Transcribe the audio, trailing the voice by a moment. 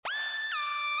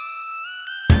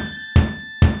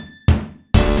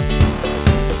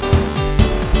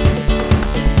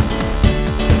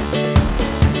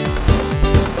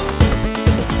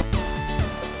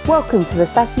Welcome to the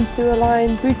Sassy Sewer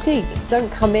Lion Boutique. Don't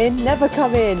come in, never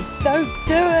come in. Don't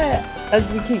do it.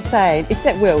 As we keep saying,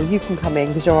 except Will, you can come in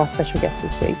because you're our special guest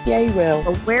this week. Yay, Will.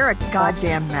 Oh, wear a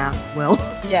goddamn mask, Will.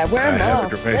 Yeah, wear a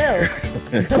mask.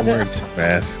 I'm wearing two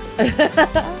masks.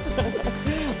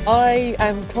 I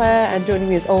am Claire, and joining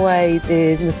me as always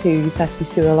is my two Sassy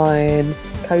Sewer Lion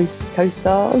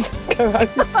co-stars,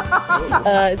 co-hosts.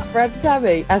 It's Brad and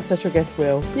Tammy, and special guest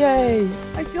Will. Yay!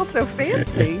 I feel so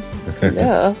fancy.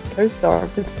 Yeah, co-star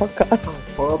of this podcast.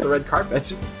 Foiled the red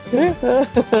carpet.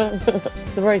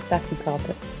 It's a very sassy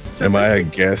carpet. Am I a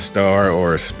guest star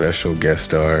or a special guest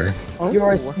star?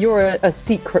 You're a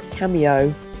secret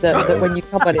cameo that when you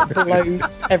come on it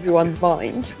blows everyone's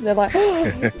mind. They're like,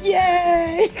 oh,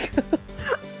 yay!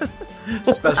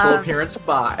 Special appearance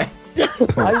by.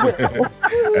 I will.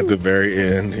 At the very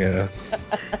end, yeah.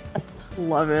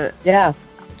 Love it. Yeah.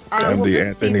 I'm Well, the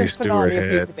this Anthony season Stewart finale of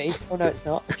head. Beauty Beast. Oh no, it's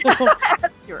not.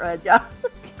 That's your head, yeah.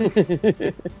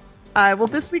 Well,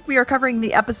 this week we are covering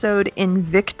the episode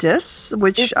Invictus,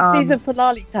 which It's the season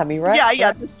finale, Tammy, right?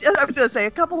 Yeah. I was going to say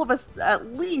a couple of us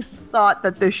at least thought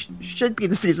that this should be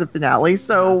the season finale,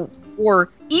 or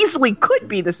easily could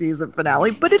be the season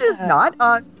finale, but it is not.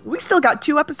 We still got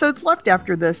 2 episodes left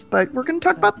after this, but we're going to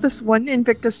talk about this one,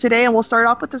 Invictus, today, and we'll start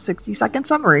off with a 60-second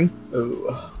summary.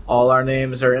 Ooh, all our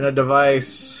names are in a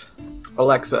device.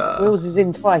 Alexa, Will's is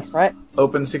in twice, right?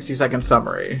 open 60-second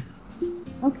summary.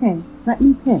 Okay, let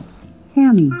me pick.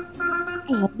 Tammy.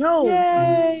 Oh, no.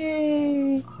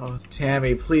 Yay! Oh,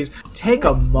 Tammy, please take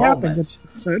a moment.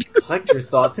 Collect your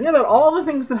thoughts. Think about all the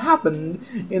things that happened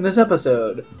in this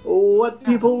episode. What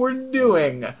people were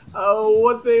doing.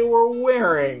 What they were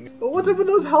wearing. What's up with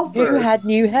those helpers? Who had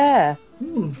new hair?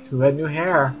 Who had new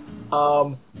hair?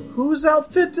 Whose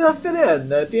outfit fit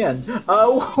in at the end?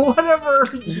 Whatever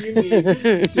you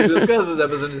need to discuss this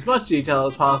episode in as much detail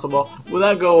as possible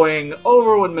without going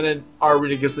over 1 minute or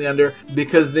ridiculously under,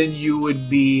 because then you would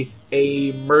be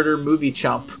a murder movie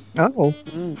chump. Oh.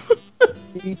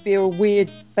 You'd be a weird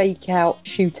fake out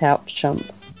shootout chump.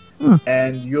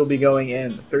 And you'll be going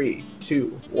in 3,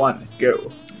 2, 1,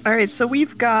 go. All right, so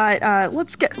we've got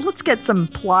let's get some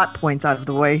plot points out of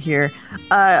the way here.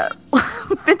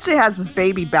 Vincent has his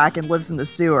baby back and lives in the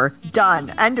sewer.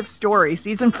 Done. End of story.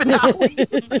 Season finale.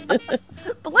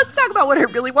 But let's talk about what I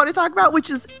really want to talk about, which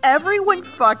is everyone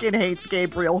fucking hates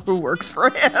Gabriel who works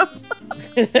for him.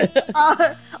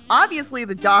 Obviously,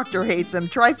 the doctor hates him,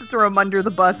 tries to throw him under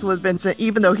the bus with Vincent,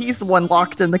 even though he's the one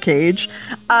locked in the cage.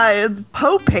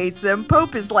 Pope hates him.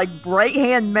 Pope is like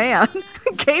right-hand man.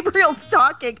 Gabriel's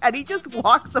talking, and he just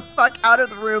walks the fuck out of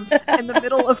the room in the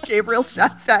middle of Gabriel's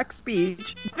sack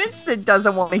speech. Vincent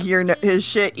doesn't want to hear his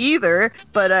shit either,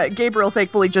 but Gabriel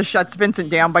thankfully just shuts Vincent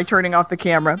down by turning off the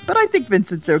camera. But I think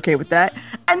Vincent's okay with that.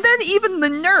 And then even the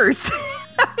nurse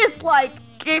is like,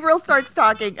 Gabriel starts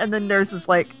talking, and the nurse is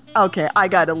like, okay, I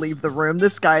gotta leave the room.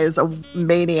 This guy is a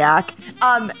maniac.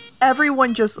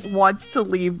 Everyone just wants to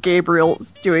leave Gabriel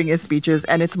doing his speeches,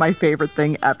 and it's my favorite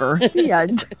thing ever. The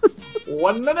end.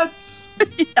 1 minute.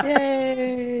 Yes.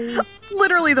 Yay!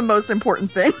 Literally the most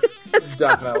important thing.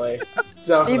 Definitely.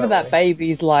 Even that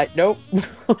baby's like, nope.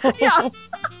 Yeah.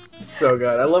 So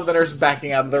good. I love the nurse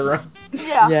backing out of the room.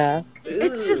 Yeah. Yeah.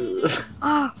 It's just,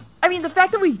 I mean, the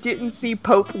fact that we didn't see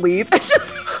Pope leave, it's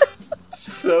just...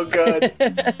 So good.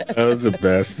 That was the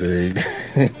best thing.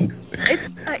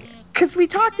 It's because we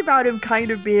talked about him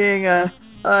kind of being a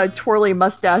twirly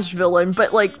mustache villain,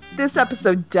 but like this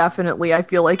episode definitely, I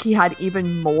feel like he had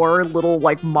even more little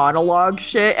like monologue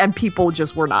shit, and people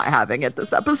just were not having it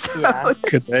this episode. Yeah.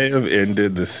 Could they have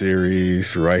ended the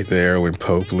series right there when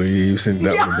Pope leaves, and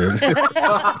that would have been...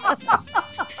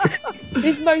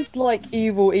 His most like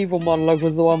evil monologue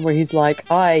was the one where he's like,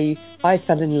 I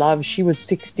fell in love. She was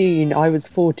 16. I was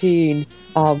 14.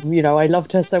 I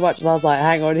loved her so much. And I was like,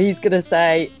 hang on, he's going to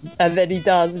say, and then he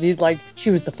does. And he's like, she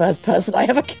was the first person I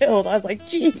ever killed. I was like,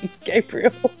 jeez,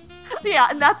 Gabriel. Yeah.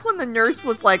 And that's when the nurse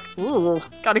was like, ooh,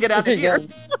 gotta get out of here.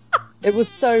 It was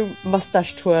so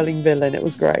mustache twirling villain. It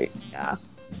was great. Yeah.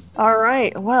 All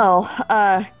right. Well,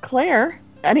 Claire,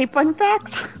 any fun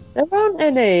facts? There aren't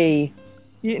any.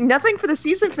 Nothing for the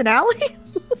season finale?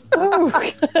 Oh.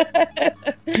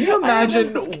 Can you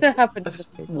imagine what's gonna happen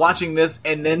watching this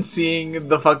and then seeing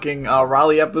the fucking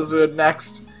Raleigh episode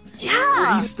next? Where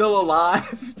Yeah. he's still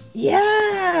alive?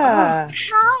 Yeah.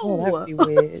 How? Oh, that'd be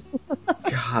weird.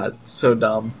 God, so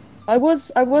dumb. I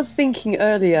was thinking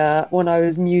earlier when I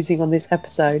was musing on this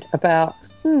episode about,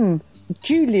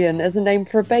 Julian as a name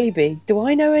for a baby. Do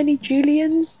I know any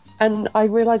Julians? And I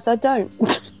realised I don't.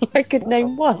 I could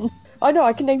name one. I know,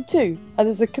 I can name two. And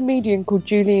there's a comedian called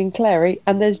Julian Clary,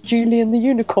 and there's Julian the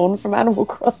Unicorn from Animal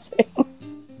Crossing.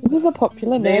 This is a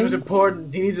popular name. Name's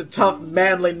important. He needs a tough,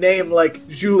 manly name like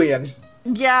Julian.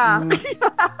 Yeah.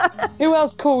 Who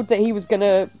else called that he was going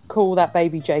to call that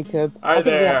baby Jacob? Hi I think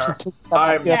we there. actually talked about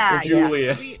I'm that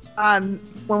Julian.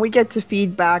 When we get to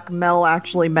feedback, Mel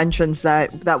actually mentions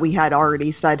that we had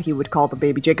already said he would call the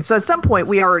baby Jacob. So at some point,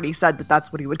 we already said that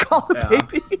that's what he would call the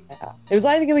baby. Yeah. It was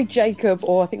either going to be Jacob,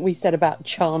 or I think we said about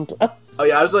Chandler. Oh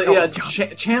yeah, I was like,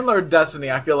 Chandler or Destiny.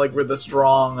 I feel like were the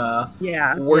strong,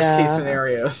 worst case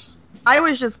scenarios. I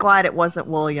was just glad it wasn't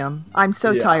William. I'm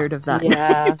so tired of that.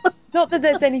 Yeah. Not that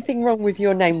there's anything wrong with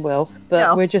your name, Will,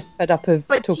 but we're just fed up of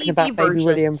talking TV about Baby versions.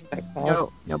 William for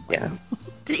X-Files. No bueno.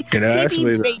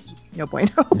 Actually, No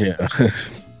bueno. yeah.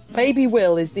 Baby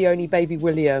Will is the only Baby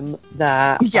William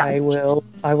that I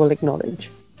will acknowledge.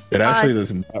 It actually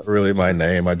is not really my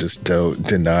name. I just don't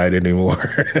deny it anymore.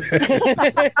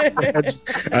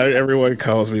 Everyone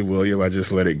calls me William. I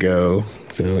just let it go,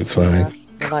 so it's fine.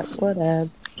 Yeah, like whatever.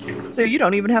 So you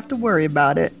don't even have to worry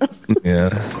about it. Yeah.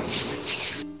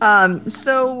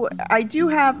 So I do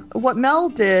have what Mel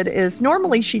did is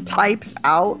normally she types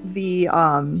out the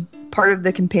part of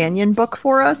the companion book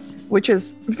for us, which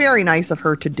is very nice of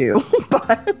her to do.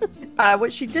 But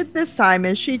what she did this time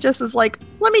is she just is like,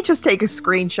 let me just take a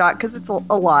screenshot because it's a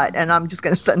lot, and I'm just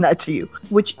going to send that to you,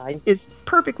 which is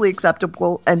perfectly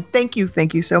acceptable. And thank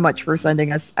you so much for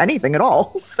sending us anything at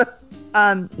all.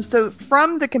 So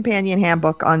from the companion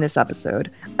handbook on this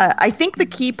episode, I think the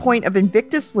key point of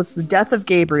Invictus was the death of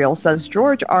Gabriel, says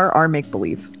George R.R.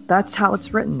 Make-Believe. That's how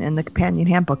it's written in the companion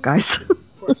handbook, guys.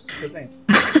 Of course, it's his name.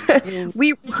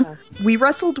 We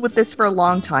wrestled with this for a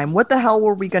long time. What the hell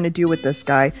were we going to do with this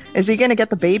guy? Is he going to get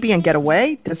the baby and get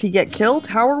away? Does he get killed?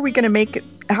 How are we going to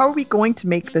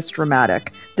make this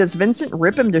dramatic? Does Vincent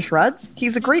rip him to shreds?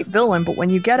 He's a great villain, but when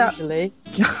you get up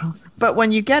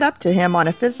to him on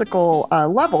a physical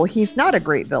level, he's not a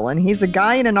great villain. He's a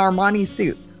guy in an Armani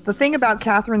suit. The thing about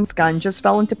Catherine's gun just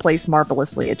fell into place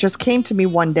marvelously. It just came to me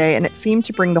one day, and it seemed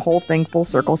to bring the whole thing full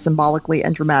circle symbolically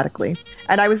and dramatically.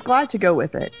 And I was glad to go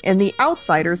with it. In The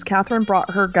Outsiders, Catherine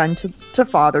brought her gun to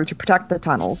Father to protect the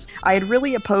tunnels. I had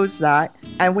really opposed that,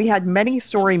 and we had many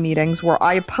story meetings where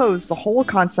I opposed the whole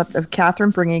concept of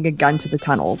Catherine bringing a gun to the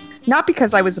tunnels. Not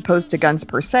because I was opposed to guns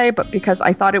per se, but because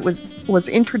I thought it was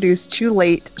introduced too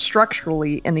late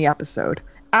structurally in the episode.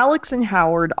 Alex and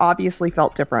Howard obviously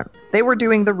felt different. They were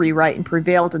doing the rewrite and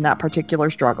prevailed in that particular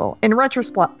struggle. In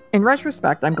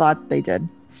retrospect, I'm glad they did.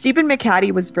 Stephen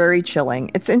McHattie was very chilling.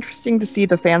 It's interesting to see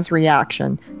the fans'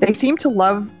 reaction. They seem to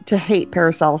love to hate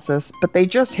Paracelsus, but they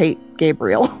just hate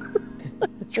Gabriel.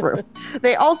 True.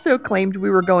 They also claimed we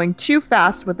were going too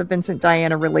fast with the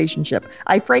Vincent-Diana relationship.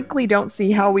 I frankly don't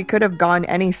see how we could have gone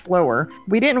any slower.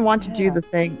 We didn't want to do the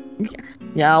thing.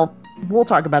 Yeah, we'll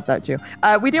talk about that too.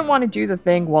 We didn't want to do the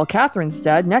thing, well, Catherine's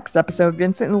dead. Next episode,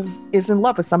 Vincent is in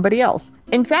love with somebody else.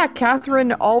 In fact,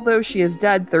 Catherine, although she is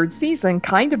dead third season,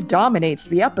 kind of dominates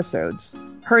the episodes.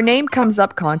 Her name comes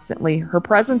up constantly. Her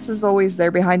presence is always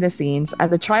there behind the scenes,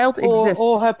 and the child exists.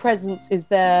 Or her presence is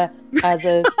there as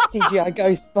a CGI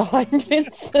ghost behind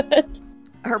Vincent.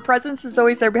 Her presence is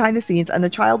always there behind the scenes, and the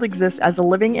child exists as a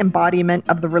living embodiment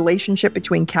of the relationship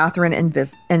between Catherine and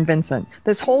Vincent.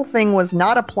 This whole thing was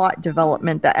not a plot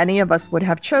development that any of us would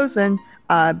have chosen,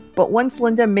 but once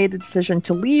Linda made the decision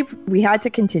to leave, we had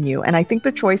to continue, and I think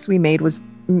the choices we made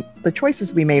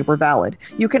were valid.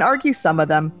 You can argue some of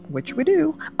them, which we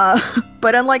do,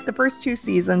 but unlike the first two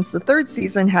seasons, the third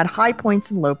season had high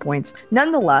points and low points.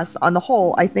 Nonetheless, on the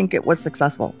whole, I think it was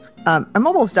successful. I'm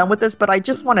almost done with this, but I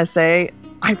just want to say,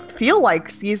 I feel like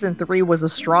season 3 was a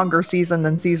stronger season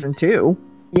than season 2.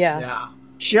 Yeah.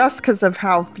 Just because of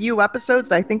how few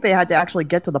episodes, I think they had to actually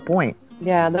get to the point.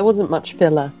 Yeah, there wasn't much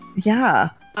filler. Yeah.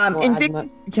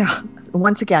 Invictus,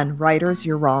 once again, writers,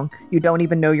 you're wrong. You don't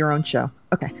even know your own show.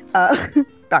 Okay.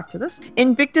 Back to this.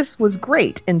 Invictus was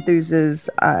great, enthuses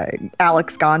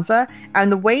Alex Gonza,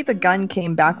 and the way the gun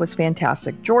came back was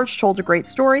fantastic. George told a great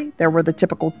story. There were the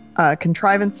typical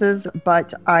contrivances,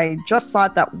 but I just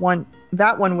thought that one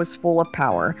was full of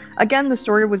power. Again, the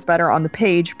story was better on the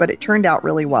page, but it turned out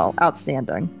really well.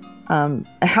 Outstanding.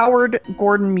 Howard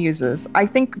Gordon muses. I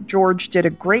think George did a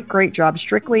great job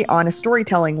strictly on a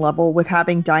storytelling level with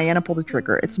having Diana pull the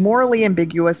trigger. It's morally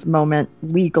ambiguous moment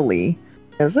legally.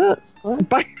 Is it?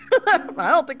 But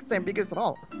I don't think it's ambiguous at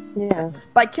all. Yeah.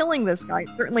 By killing this guy, it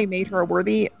certainly made her a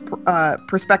worthy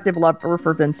prospective lover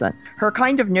for Vincent. Her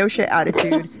kind of no-shit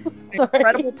attitude, Sorry.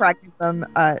 incredible pragmatism,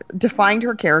 defined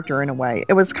her character in a way.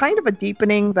 It was kind of a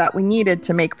deepening that we needed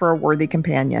to make for a worthy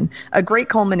companion, a great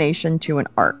culmination to an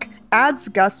arc. Adds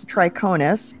Gus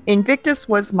Trichonis, Invictus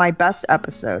was my best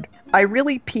episode. I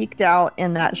really peaked out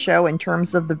in that show in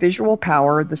terms of the visual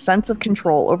power, the sense of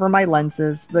control over my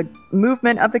lenses, the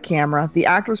movement of the camera, the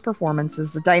actors'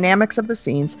 performances, the dynamics of the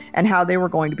scenes, and how they were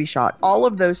going to be shot. All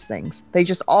of those things. They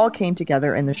just all came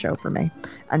together in the show for me.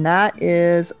 And that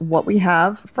is what we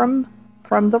have from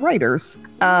the writers.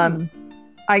 I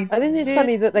think it's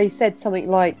funny that they said something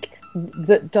like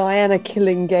that Diana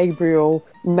killing Gabriel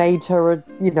made her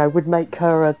would make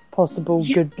her a possible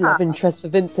good love interest for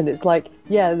Vincent. It's like,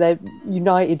 yeah, they're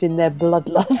united in their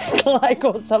bloodlust, like,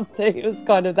 or something. It was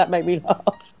kind of, that made me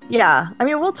laugh. Yeah, I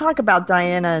mean, we'll talk about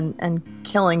Diana and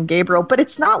killing Gabriel, but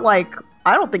it's not like,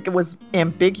 I don't think it was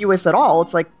ambiguous at all.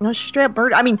 It's like, no, she straight up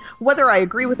murdered. I mean, whether I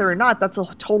agree with her or not, that's a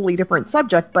totally different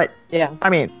subject, but yeah,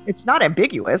 I mean, it's not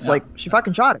ambiguous. Yeah. Like, she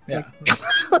fucking shot him.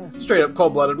 Yeah. Straight up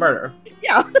cold-blooded murder.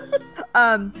 Yeah.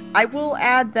 I will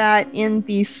add that in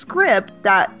the script,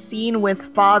 that scene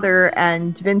with Father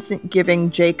and Vincent giving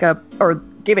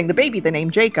the baby the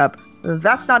name Jacob,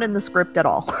 that's not in the script at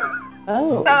all.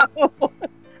 Oh. So,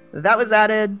 that was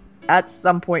added at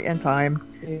some point in time.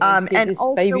 Give this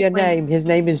baby a name. His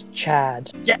name is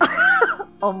Chad. Yeah.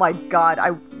 Oh my god!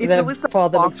 If it was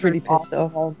father looks really pissed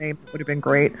off. Name, it would have been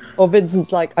great. Or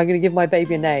Vincent's like, I'm going to give my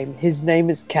baby a name. His name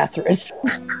is Catherine.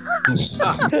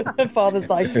 And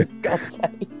father's like, for God's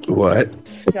sake. What?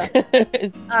 Yeah.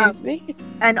 Excuse me.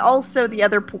 And also, the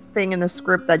other thing in the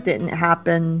script that didn't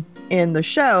happen in the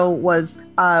show was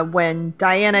when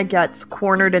Diana gets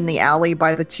cornered in the alley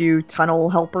by the two tunnel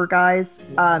helper guys.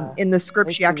 In the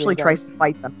script, she actually tries to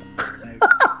fight them. Nice.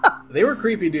 They were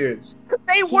creepy dudes.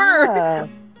 They were.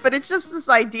 But it's just this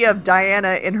idea of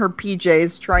Diana in her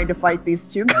PJs trying to fight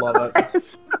these two guys. Love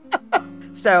it.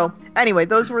 So, anyway,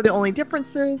 those were the only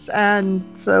differences, and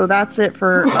so that's it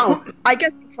for... Oh, I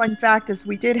guess the fun fact is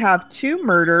we did have 2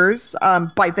 murders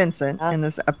by Vincent in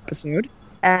this episode.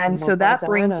 And so that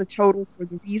brings the total for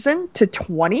the season to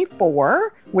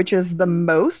 24, which is the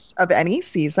most of any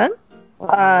season,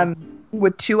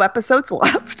 with 2 episodes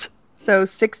left. So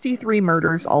 63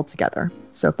 murders altogether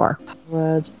so far.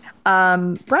 Word.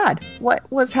 Brad,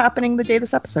 what was happening the day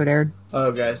this episode aired?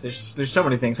 Oh, guys, there's so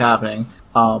many things happening.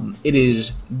 It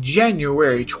is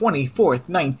January 24th,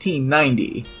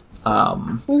 1990.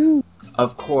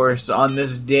 Of course, on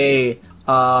this day,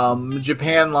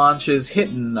 Japan launches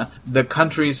Hiten, the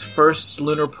country's first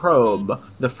lunar probe,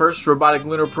 the first robotic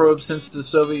lunar probe since the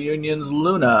Soviet Union's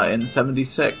Luna in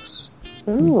 '76.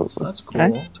 Ooh, so that's cool.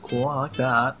 Okay. That's cool. I like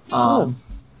that.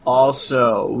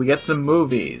 Also, we get some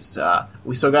movies.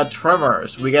 We still got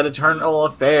Tremors. We got Eternal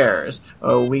Affairs.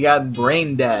 We got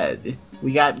Brain Dead.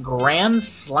 We got Grand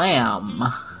Slam.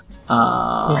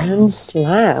 Grand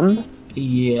Slam?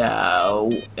 Yeah.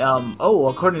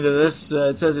 According to this,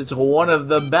 it says it's one of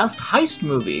the best heist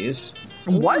movies.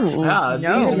 What? Yeah,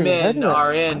 these men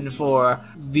are in for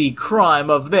the crime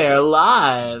of their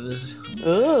lives.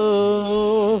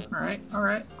 Oh. All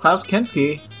right. Klaus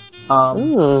Kinski.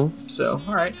 So,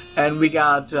 all right. And we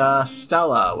got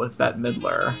Stella with Bette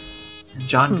Midler. And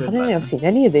John Goodman. I don't think I've seen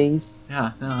any of these.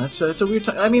 Yeah, no, it's a weird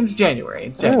time. I mean, it's January.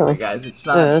 It's January, guys. It's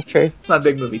not true. It's not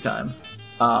big movie time.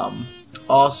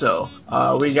 Also,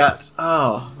 we got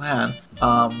top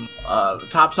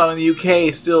song in the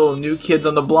UK, still New Kids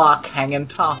on the Block, Hanging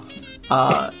Tough.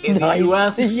 In the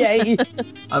US, Yay.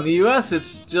 on the US, it's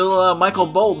still Michael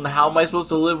Bolton, How Am I Supposed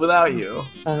to Live Without You?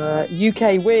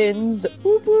 UK wins.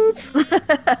 Whoop whoop.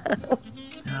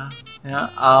 Yeah.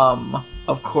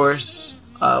 Of course,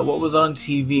 what was on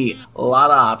TV? A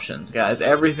lot of options, guys.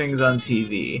 Everything's on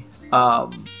TV.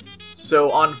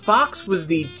 So on Fox was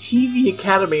the TV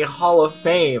Academy Hall of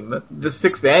Fame, the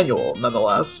 6th annual,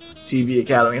 nonetheless. TV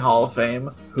Academy Hall of Fame,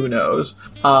 who knows?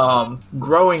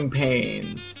 Growing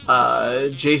Pains,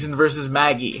 Jason vs.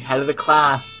 Maggie, Head of the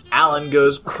Class, Alan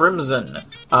Goes Crimson.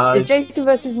 Is Jason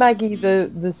vs. Maggie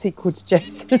the sequel to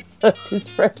Jason vs.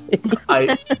 Freddy?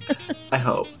 I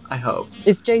hope.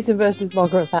 It's Jason vs.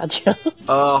 Margaret Thatcher.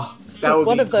 Oh, that would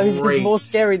one be of those great. is more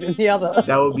scary than the other.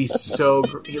 That would be so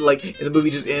like, and the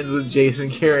movie just ends with Jason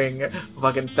carrying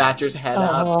fucking Thatcher's head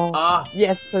out.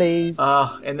 Yes, please.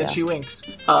 And then she winks.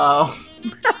 And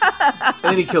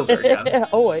then he kills her again.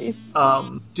 Always.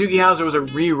 Doogie Howser was a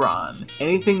rerun.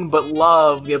 Anything But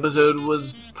Love, the episode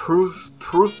was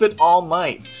Proof It All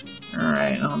Night.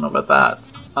 Alright, I don't know about that.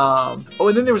 And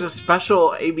then there was a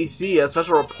special ABC, a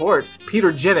special report.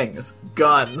 Peter Jennings,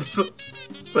 guns.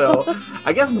 So,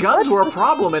 I guess guns were a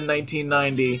problem in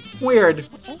 1990. Weird.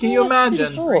 Can you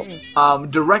imagine?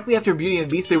 Directly after Beauty and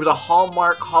the Beast, there was a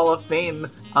Hallmark Hall of Fame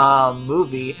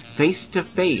movie, Face to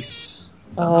Face.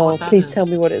 Oh, please tell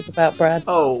me what it's about, Brad.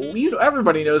 Oh,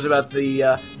 everybody knows about the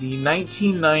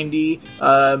 1990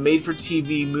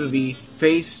 made-for-TV movie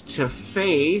Face to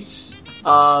Face,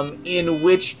 in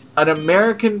which an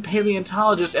American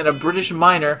paleontologist and a British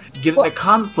miner get in a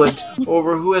conflict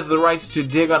over who has the rights to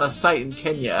dig on a site in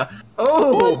Kenya.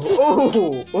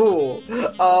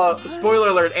 Spoiler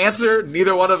alert, answer,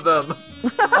 neither one of them.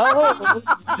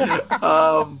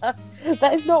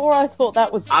 That is not where I thought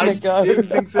that was going to go. I didn't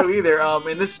think so either.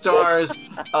 And this stars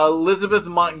Elizabeth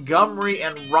Montgomery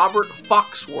and Robert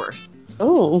Foxworth.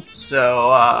 Oh.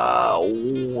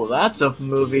 So, that's a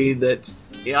movie that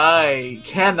I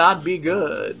cannot be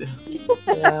good.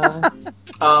 Yeah.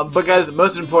 But guys,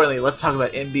 most importantly, let's talk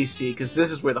about NBC, because this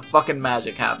is where the fucking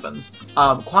magic happens.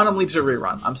 Quantum Leap's a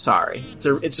rerun. I'm sorry.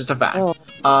 It's just a fact.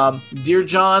 Dear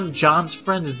John, John's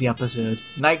Friend is the episode.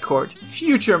 Night Court,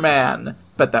 Future Man.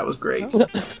 Bet that was great. And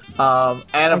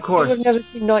of course... I've never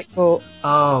seen Night Court.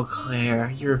 Oh,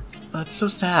 Claire, that's so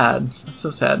sad. That's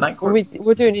so sad. Night Court...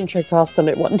 We'll do an intro cast on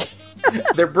it one day.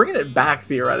 They're bringing it back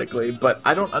theoretically, but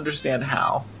I don't understand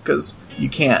how. Because you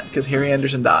can't, because Harry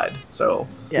Anderson died. So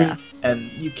Yeah. And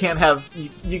you can't have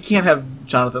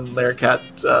Jonathan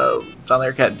Larroquette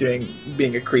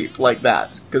being a creep like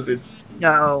that, because it's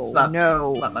not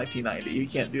 1990. You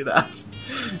can't do that.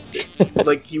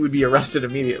 Like, he would be arrested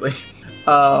immediately.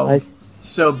 Nice.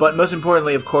 So, but most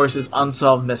importantly, of course, is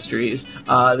Unsolved Mysteries.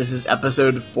 This is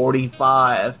episode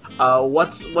 45.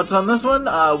 What's on this one?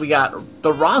 We got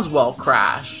the Roswell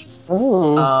crash.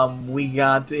 Oh. We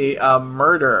got a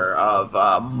murder of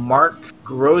Mark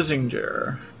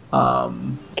Grosinger.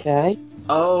 Okay.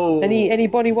 Oh. Any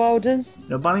Bonnie Wilders?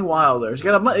 No, Bonnie Wilders. They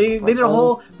did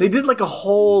a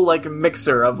whole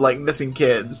mixer of like missing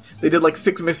kids. They did like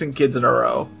 6 missing kids in a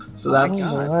row. So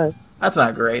that's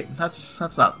not great. That's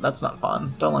not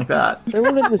fun. Don't like that. They're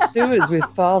all in the sewers with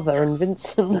Father and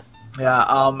Vincent.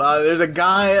 Yeah. There's a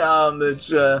guy.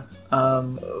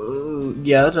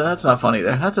 Yeah. That's not funny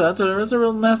there. That's a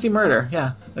real nasty murder.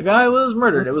 Yeah. The guy was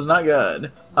murdered. It was not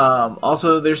good.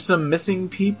 Also, there's some missing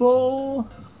people.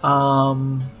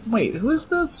 Wait, who is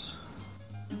this?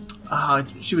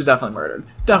 She was definitely murdered.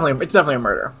 It's definitely a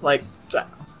murder. Like,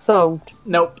 Solved.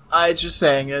 Nope. It's just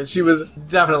saying she was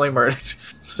definitely murdered.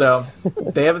 So,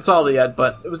 they haven't solved it yet,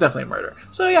 but it was definitely a murder.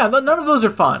 So yeah, none of those are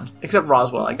fun. Except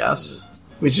Roswell, I guess.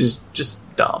 Which is just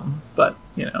dumb. But,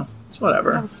 it's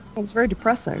whatever. It's very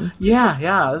depressing.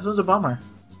 Yeah, this was a bummer.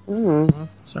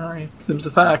 Sorry. Them's the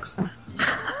facts.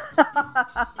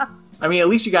 I mean, at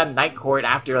least you got Night Court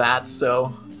after that,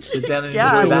 so sit down and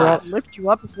enjoy that. Lift you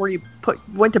up before you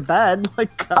went to bed.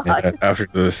 Like, God. Yeah, after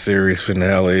the series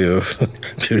finale of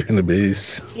Beauty and the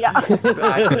Beast. Yeah.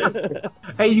 Exactly.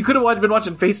 Hey, you could have been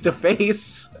watching Face to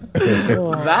Face.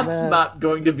 That's not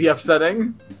going to be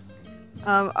upsetting.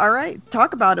 All right,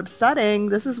 talk about upsetting.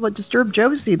 This is what disturbed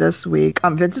Josie this week.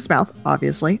 Vincent's mouth,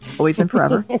 obviously, always and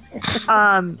forever.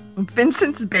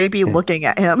 Vincent's baby looking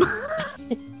at him.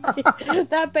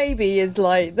 That baby is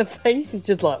like, the face is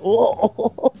just like,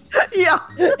 whoa. Yeah.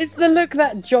 It's the look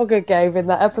that Jogger gave in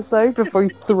that episode before he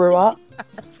threw up.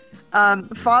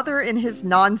 Father in his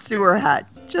non-sewer hat.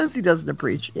 Josie doesn't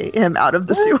appreciate him out of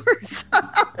the sewers.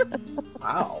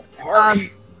 Wow.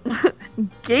 Harsh.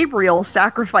 Gabriel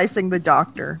sacrificing the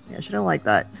doctor. Yeah, she don't like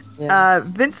that. Yeah.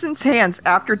 Vincent's hands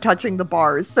after touching the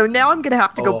bars. So now I'm gonna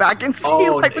have to go back and see.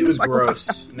 Like, it was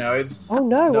gross.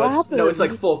 What happened? No, it's like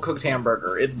full cooked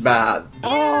hamburger. It's bad.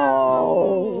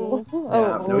 Oh.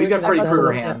 Yeah. No, he's got Freddy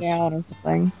Krueger hands. Or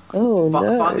something. Oh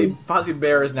no. Fozzie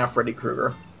Bear is now Freddy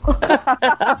Krueger.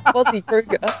 Fozzie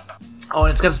Krueger. Oh,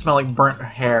 and it's got to smell like burnt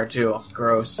hair too.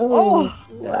 Gross. Oh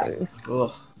no.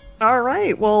 Ugh. All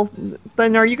right. Well,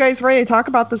 then are you guys ready to talk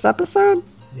about this episode?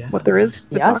 Yeah. What there is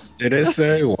to talk? Did it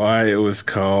say why it was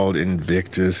called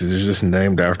Invictus? Is it just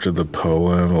named after the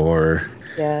poem, or?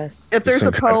 Yes. If there's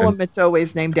a poem, it's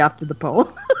always named after the poem.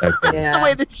 That's the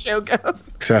way the show goes.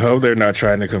 So I hope they're not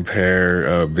trying to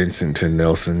compare Vincent to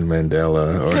Nelson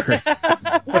Mandela.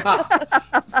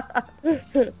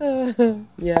 Or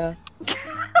yeah.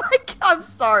 I'm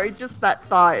sorry, just that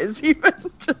thought is even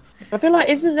just... I feel like,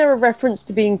 isn't there a reference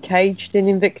to being caged in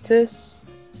Invictus?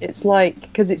 It's like,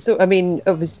 because it's, I mean,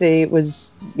 obviously it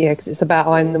was, because it's about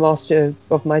I'm the master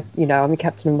of my, I'm the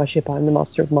captain of my ship, I'm the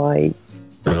master of my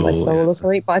soul or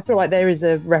something. But I feel like there is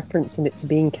a reference in it to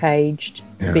being caged.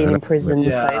 being in prison. So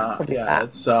it's Yeah, probably yeah. that.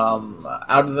 It's out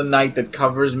of the night that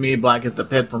covers me, black as the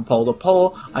pit from pole to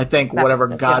pole. I think That's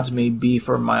whatever it, gods yeah. may be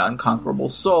for my unconquerable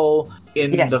soul.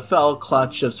 In Yes. the fell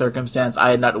clutch of circumstance,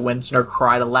 I had not winced nor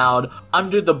cried aloud.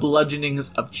 Under the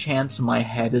bludgeonings of chance, my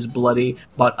head is bloody,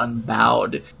 but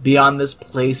unbowed. Beyond this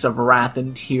place of wrath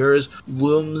and tears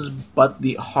looms but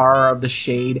the horror of the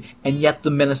shade, and yet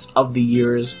the menace of the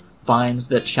years finds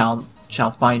that shall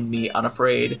find me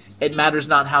unafraid. It matters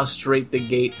not how straight the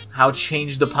gate, how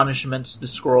changed the punishments, the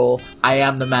scroll. I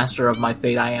am the master of my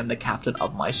fate. I am the captain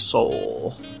of my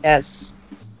soul. Yes.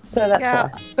 So that's Yeah,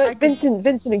 why. But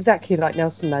Vincent, exactly like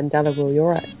Nelson Mandela, Will, you're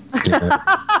right.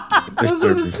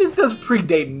 This does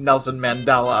predate Nelson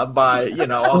Mandela by, a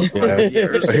hundred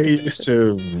years. He used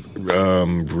to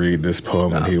read this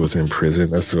poem when he was in prison.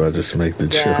 That's why I just make the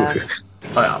Yeah. joke.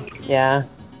 Oh, yeah. Yeah.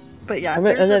 But yeah, I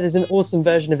know there's a- there's an awesome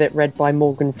version of it read by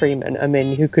Morgan Freeman. I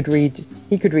mean, he could read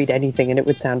anything and it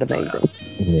would sound amazing.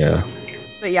 Yeah.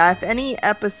 But yeah, if any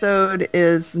episode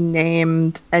is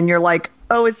named and you're like,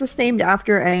 oh, is this named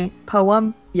after a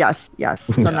poem? Yes.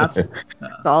 Then that's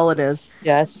all it is.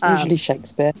 Yes, usually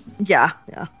Shakespeare. Yeah.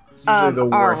 Usually the all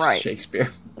worst right.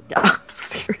 Shakespeare. Yeah,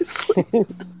 seriously.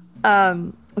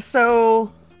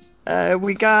 So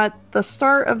we got the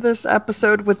start of this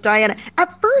episode with Diana.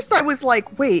 At first I was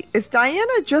like, wait, is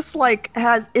Diana just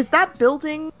is that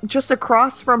building just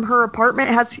across from her apartment?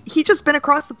 Has he just been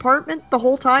across the apartment the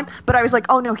whole time? But I was like,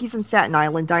 oh no, he's in Staten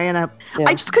Island. Diana, Yeah.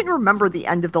 I just couldn't remember the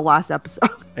end of the last episode.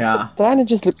 Yeah. Diana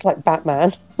just looks like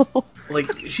Batman.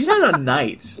 Like, she's had a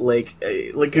night. Like,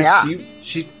 'cause Yeah.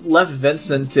 she left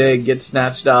Vincent to get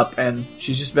snatched up, and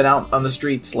she's just been out on the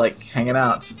streets, like, hanging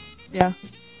out.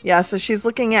 Yeah, so she's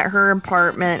looking at her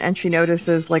apartment and she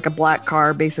notices like a black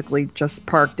car basically just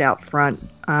parked out front.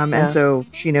 Yeah. And so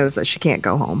she knows that she can't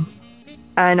go home.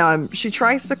 And she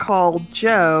tries to call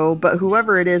Joe, but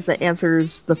whoever it is that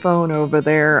answers the phone over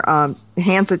there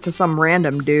hands it to some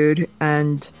random dude.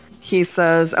 And he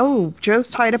says, oh,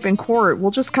 Joe's tied up in court. We'll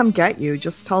just come get you.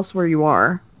 Just tell us where you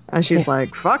are. And she's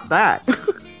like, fuck that.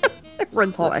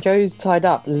 Runs away. Joe's tied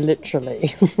up,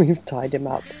 literally. We've tied him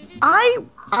up.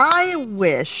 I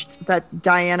wished that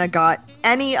Diana got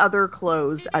any other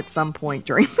clothes at some point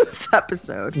during this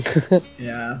episode.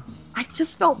 Yeah. I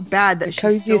just felt bad that The she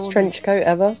coziest still... trench coat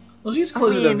ever. Well, she's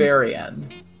close at the mean- very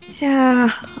end.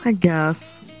 Yeah, I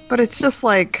guess. But it's just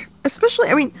like, especially,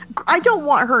 I mean, I don't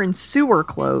want her in sewer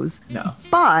clothes, No.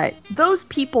 but those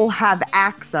people have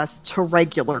access to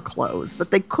regular clothes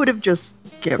that they could have just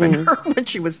given her when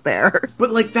she was there.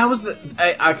 But, like, that was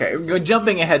the...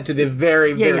 jumping ahead to the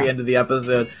very Yeah. end of the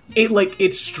episode,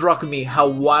 it struck me how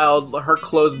wild her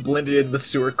clothes blended in with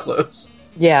sewer clothes.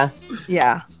 Yeah.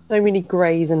 Yeah. So many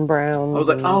greys and browns. I was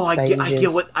like, and oh, I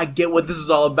beiges. get what this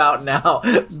is all about now.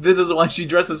 This is why she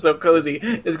dresses so cozy,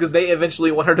 is because they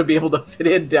eventually want her to be able to fit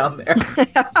in down there.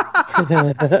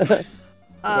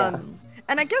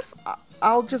 And I guess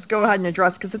I'll just go ahead and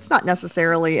address, because it's not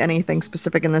necessarily anything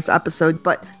specific in this episode,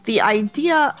 but the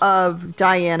idea of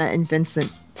Diana and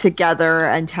Vincent together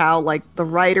and how, like, the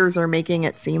writers are making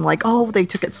it seem like, oh, they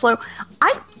took it slow.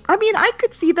 I mean, I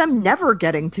could see them never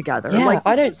getting together. Yeah, Like,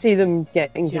 I don't see them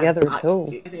getting together at all.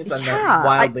 It's Yeah,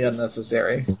 wildly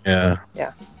unnecessary. Yeah.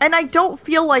 and I don't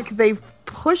feel like they've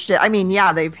pushed it. I mean,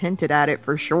 yeah, they've hinted at it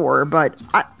for sure, but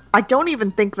I don't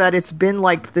even think that it's been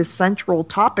like this central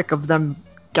topic of them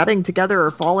getting together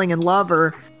or falling in love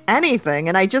or anything.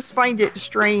 And I just find it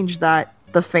strange that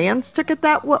the fans took it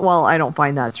that way. Well, I don't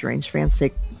find that strange. Fans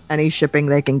take any shipping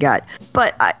they can get.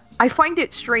 But I find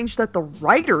it strange that the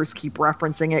writers keep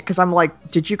referencing it, because I'm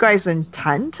like, did you guys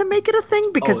intend to make it a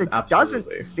thing? Because Oh, it absolutely.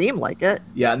 doesn't seem like it.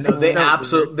 Yeah, no, they So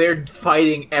absolutely, they're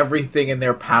fighting everything in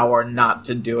their power not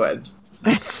to do it.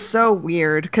 It's so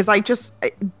weird, because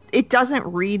it doesn't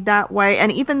read that way.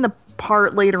 And even the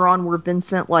part later on where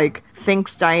Vincent like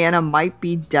thinks Diana might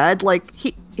be dead, like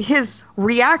his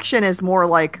reaction is more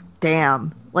like,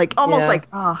 damn, like almost Yeah. like,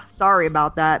 sorry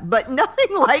about that, but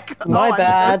nothing like, My I'm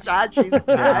bad. so sad she's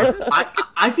dead.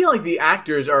 I feel like the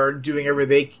actors are doing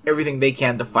everything they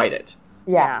can to fight it.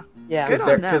 Yeah. Yeah. Good on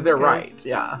them, Because they're 'cause- right,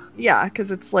 yeah. Yeah,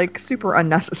 because it's like super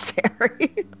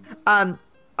unnecessary.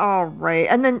 All right,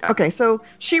 and then okay, so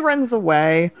she runs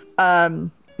away.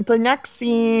 The next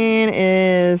scene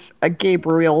is a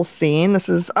Gabriel scene. This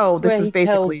is Where this he is tells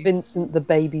basically Vincent the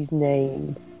baby's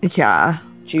name, yeah.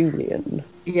 Julian.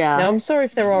 Yeah. Now, I'm sorry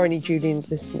if there are any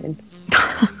Julians listening,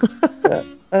 but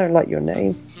I don't like your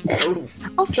name.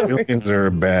 Also, Julians are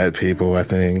bad people, I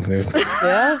think.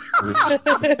 Yeah?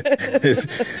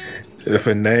 If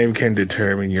a name can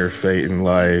determine your fate in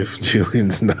life,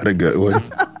 Julian's not a good one.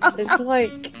 It's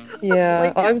like,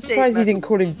 Yeah, Blanket I'm surprised he statement. didn't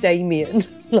call him Damien.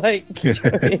 Like,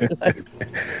 this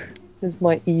is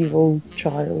my evil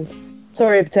child.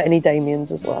 Sorry to any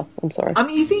Damiens as well. I'm sorry. I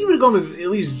mean, you think he would have gone with at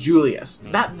least Julius?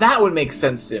 That would make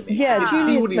sense to me. Yeah, I could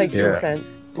see Julius what he makes was more doing. sense.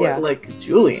 But, Yeah, like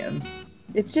Julian,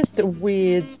 it's just a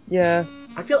weird. Yeah,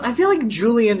 I feel like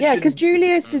Julian. yeah, should- because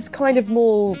Julius is kind of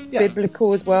more Yeah.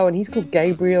 biblical as well, and he's called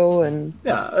Gabriel, and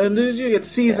Yeah, and then you get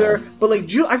Caesar, but like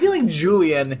I feel like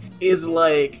Julian is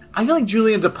like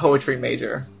Julian's a poetry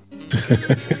major.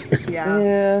 Yeah.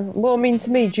 yeah. Well, I mean,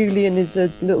 to me, Julian is a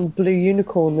little blue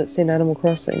unicorn that's in Animal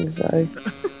Crossing, so. And-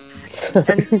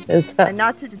 there's that. And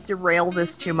not to derail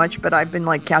this too much, but I've been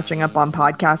like catching up on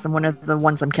podcasts, and one of the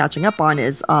ones I'm catching up on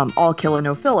is All Killer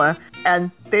No Filler,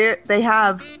 and they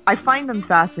have, I find them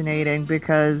fascinating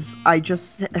because I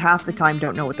just half the time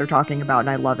don't know what they're talking about, and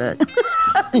I love it.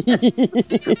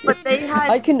 But they had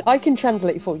I can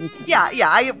translate for you. Too. yeah,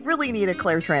 I really need a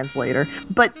Claire translator.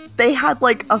 But they had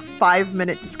like a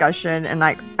 5-minute discussion, and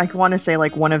I want to say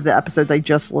like one of the episodes I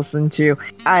just listened to,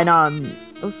 and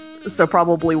so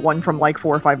probably one from like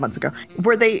 4 or 5 months ago,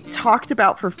 where they talked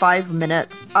about for 5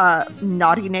 minutes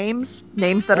naughty names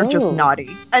that are just Oh.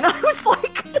 naughty, and I was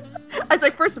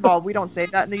like, first of all, we don't say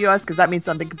that in the U.S. because that means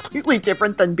something completely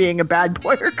different than being a bad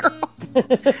boy or girl.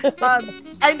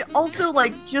 And also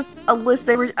like just a list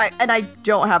and I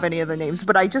don't have any of the names,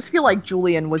 but I just feel like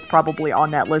Julian was probably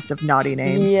on that list of naughty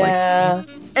names. Yeah.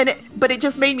 But it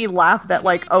just made me laugh that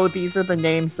like, oh, these are the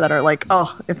names that are like,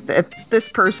 oh, if this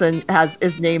person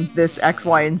is named this X,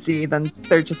 Y, and Z, then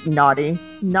they're just naughty.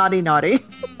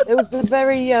 There was a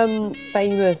very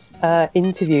famous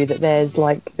interview that there's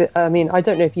like, I mean, I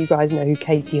don't know if you guys know who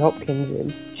Katie Hopkins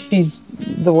is. She's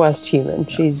the worst human.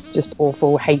 She's just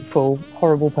awful, hateful,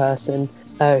 horrible person.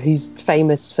 Who's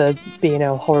famous for being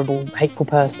a horrible, hateful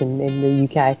person in the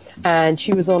UK. And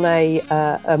she was on a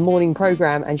morning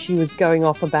program, and she was going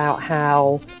off about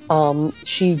how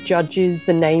she judges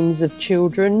the names of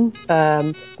children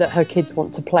that her kids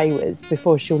want to play with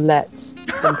before she'll let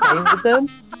them play with them.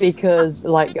 Because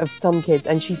like of some kids,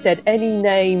 and she said any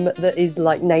name that is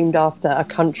like named after a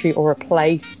country or a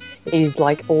place is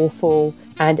like awful,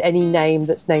 and any name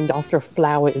that's named after a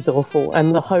flower is awful.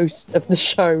 And the host of the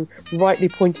show rightly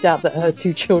pointed out that her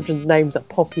 2 children's names are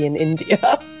Poppy and India.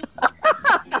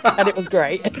 And it was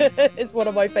great. It's one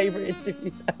of my favourite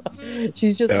interviews ever.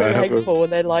 She's just so hateful,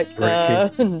 and they're like, no,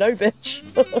 bitch.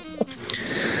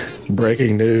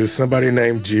 Breaking news. Somebody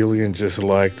named Julian just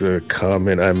liked a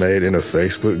comment I made in a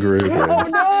Facebook group. Oh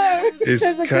And no! it's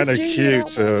There's a kind of good cute,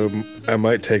 so I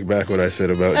might take back what I said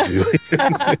about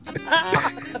Julian.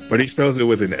 But he spells it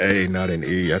with an A, not an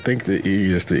E. I think the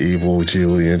E is the evil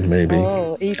Julian, maybe.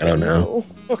 Oh, I don't know.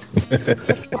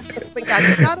 But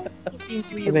yeah, not only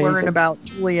do we Amazing. learn about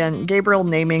Gabriel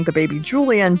naming the baby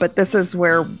Julian, but this is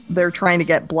where they're trying to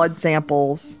get blood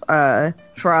samples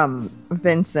from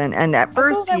Vincent. And at I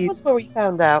first thought that was where we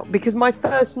found out, because my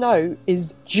first note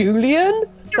is Julian.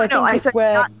 So I think I it's said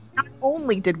where. not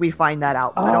only did we find that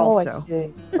out, but Oh, also I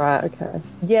see. Right, okay.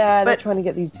 Yeah, they're But- trying to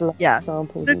get these blood yeah,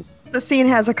 samples. the- and stuff. the scene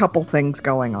has a couple things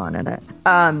going on in it.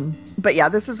 But yeah,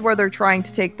 this is where they're trying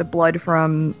to take the blood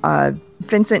from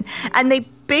Vincent, and they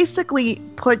basically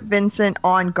put Vincent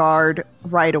on guard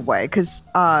right away because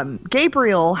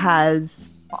Gabriel has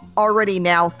already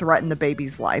now threatened the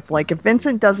baby's life. Like if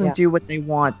Vincent doesn't Yeah. do what they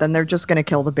want, then they're just going to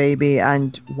kill the baby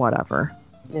and whatever.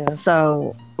 Yeah.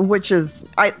 So, which is,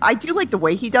 I do like the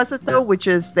way he does it though, which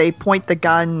is they point the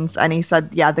guns, and he said,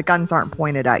 yeah, the guns aren't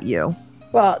pointed at you.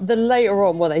 But then later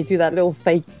on, when they do that little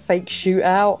fake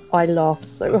shootout, I laughed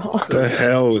so hard. What the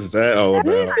hell was that all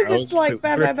about? I It's was like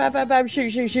bam, bam, bam, bam, bam,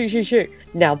 shoot.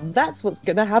 Now that's what's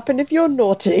gonna happen if you're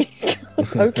naughty.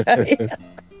 Okay.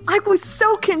 I was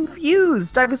so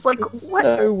confused. I was like, what?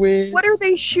 So weird. What are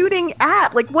they shooting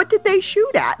at? Like, what did they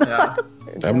shoot at? Yeah.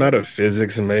 I'm not a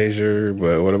physics major,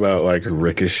 but what about like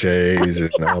ricochets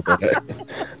and all that?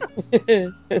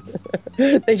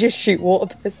 They just shoot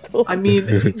water pistols. I mean,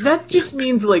 that just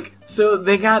means like, so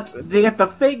they got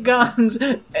the fake guns,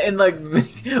 and like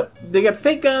they got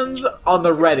fake guns on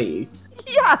the ready,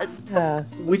 Yes. Yeah.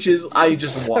 which is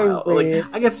just So wild. weird.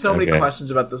 Like I get so many Okay. questions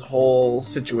about this whole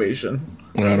situation.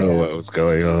 I don't know what was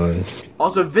going on.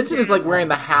 Also, Vincent is like wearing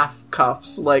the half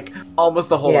cuffs, like almost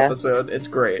the whole Yeah. episode. It's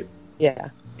great. Yeah.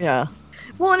 Yeah.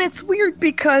 Well, and it's weird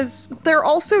because they're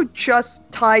also just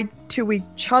tied to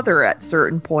each other at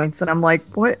certain points, and I'm like,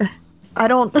 what? I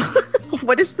don't.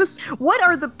 What is this? What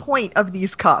are the point of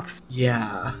these cuffs?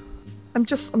 Yeah. I'm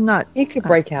not. You could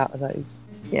break out of those.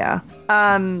 Yeah.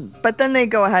 But then they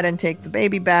go ahead and take the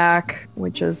baby back,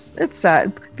 which is, it's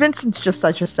sad. Vincent's just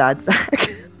such a sad sack.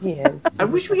 He is. I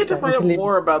wish we get to find out Until he-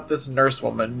 more about this nurse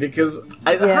woman because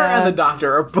her Yeah. and the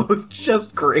doctor are both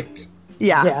just great.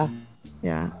 Yeah.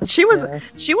 She was Yeah.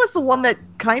 the one that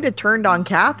kind of turned on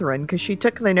Catherine because she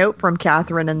took the note from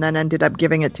Catherine and then ended up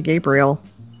giving it to Gabriel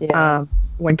Yeah.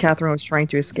 when Catherine was trying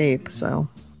to escape. So,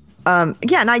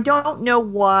 yeah, and I don't know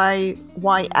why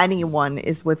anyone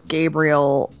is with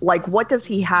Gabriel. Like, what does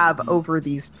he have over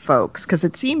these folks? Because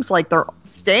it seems like they're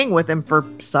staying with him for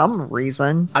some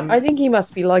reason. I think he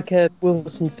must be like a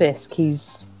Wilson Fisk.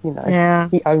 He's, Yeah.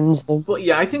 he owns them. Well,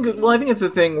 yeah, I think it's a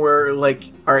thing where, like,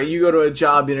 all right, you go to a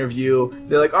job interview,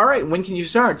 they're like, all right, when can you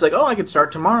start? It's like, oh, I can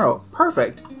start tomorrow.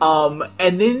 Perfect. And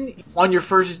then on your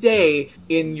first day,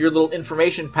 in your little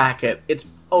information packet, it's,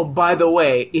 oh, by the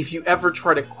way, if you ever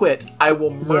try to quit, I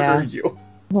will murder you.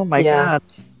 Oh my Yeah.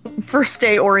 god. First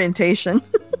day orientation.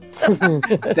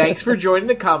 Thanks for joining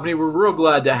the company. We're real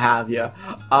glad to have you.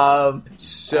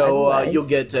 Anyway. You'll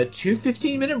get 2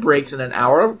 15-minute breaks and an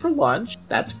hour for lunch.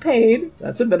 That's paid.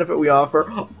 That's a benefit we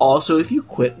offer. Also, if you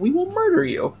quit, we will murder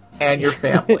you and your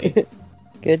family.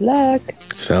 Good luck.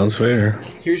 Sounds fair.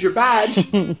 Here's your badge.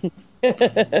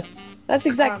 That's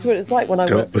exactly what it's like when I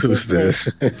Don't worked for boost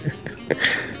Disney.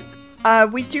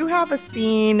 this. We do have a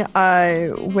scene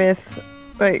with,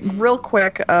 real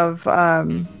quick, of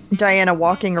Diana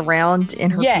walking around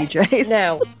in her Yes. PJs.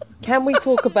 Now, can we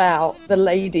talk about the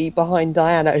lady behind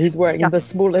Diana who's wearing Yeah. the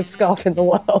smallest scarf in the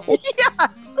world?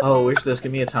 Oh, wish this.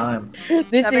 Give me a time.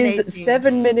 This 7:18. is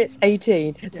 7 minutes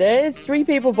 18. There's 3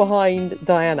 people behind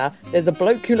Diana. There's a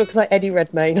bloke who looks like Eddie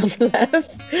Redmayne on the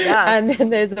left. Yes. And then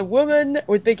there's a woman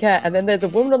with big hair. And then there's a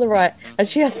woman on the right. And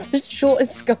she has the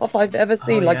shortest scarf I've ever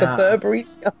seen, like yeah. a Burberry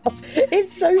scarf.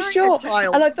 It's so Like a short.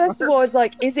 child's And first of scarf. all, I was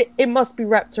like, it must be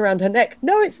wrapped around her neck.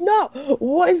 No, it's not.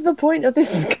 What is the point of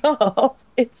this scarf?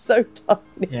 It's so tiny.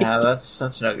 Yeah, that's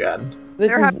no good. This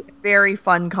They're is- having a very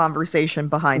fun conversation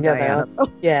behind Yeah, they Diana.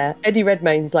 yeah, Eddie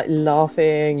Redmayne's like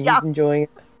laughing. Yeah. He's enjoying it.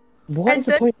 What And is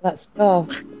the then- point of that scarf?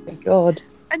 Oh my god.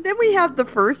 And then we have the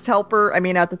first helper. I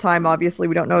mean, at the time, obviously,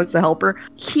 we don't know it's a helper.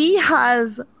 He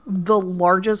has the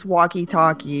largest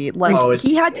walkie-talkie. Like, Oh, it's-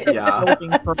 he had to yeah. be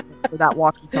looking for that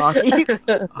walkie-talkie.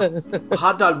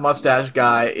 Hot dog mustache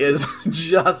guy is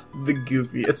just the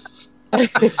goofiest.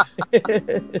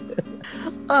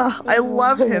 I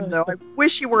love him, though. I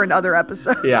wish he were in other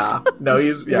episodes. Yeah, no,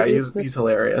 he's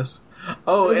hilarious.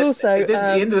 Oh, There's and, also, and then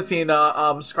at the end of the scene,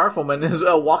 Scarfwoman is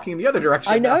walking the other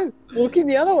direction. I know, walking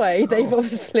the other way.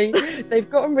 They've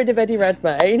gotten rid of Eddie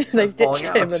Redmayne. They've falling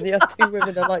ditched him, out. and the other 2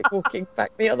 women are like walking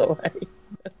back the other way.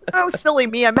 Oh, silly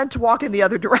me. I meant to walk in the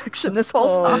other direction this whole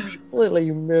Oh, time.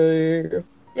 silly me.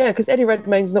 Yeah, because Eddie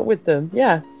Redmayne's not with them.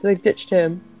 Yeah, so they've ditched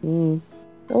him.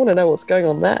 I want to know what's going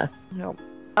on there. No.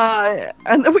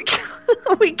 And then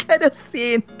we get a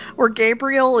scene where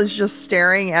Gabriel is just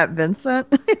staring at Vincent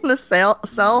in the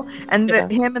cell, and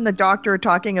him and the doctor are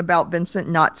talking about Vincent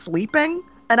not sleeping.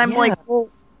 And I'm Yeah. like, well,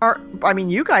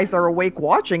 you guys are awake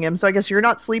watching him, so I guess you're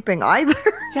not sleeping either.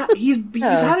 Yeah, you've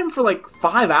had him for like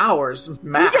 5 hours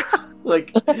max.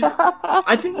 Like,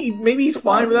 I think he's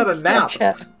fine without a nap.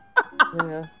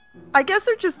 Yeah. I guess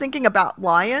they're just thinking about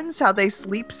lions, how they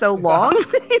sleep so long.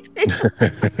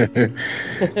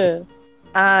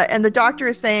 And the doctor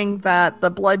is saying that the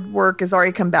blood work has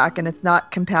already come back and it's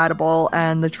not compatible,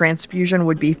 and the transfusion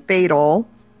would be fatal.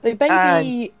 So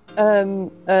baby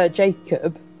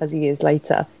Jacob, as he is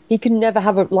later, he can never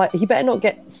have he better not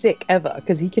get sick ever,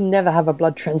 because he can never have a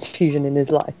blood transfusion in his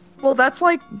life. Well, that's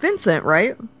like Vincent,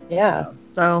 right? Yeah.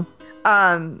 So,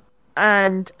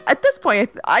 and at this point,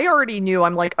 I already knew.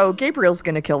 I'm like, oh, Gabriel's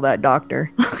gonna kill that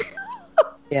doctor.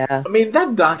 Yeah. I mean,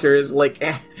 that doctor is like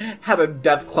had a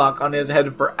death clock on his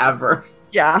head forever.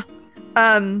 Yeah.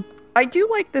 I do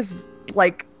like this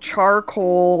like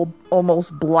charcoal,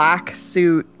 almost black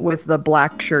suit with the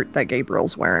black shirt that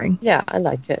Gabriel's wearing. Yeah, I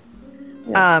like it.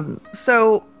 Yeah.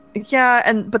 So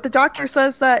yeah, but the doctor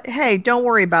says that, hey, don't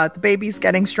worry about it. The baby's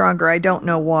getting stronger. I don't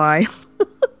know why.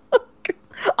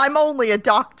 I'm only a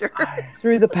doctor.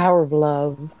 Through the power of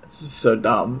love. This is so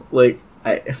dumb. Like,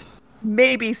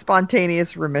 Maybe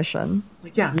spontaneous remission.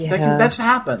 that Yeah. just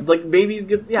happened. Like, babies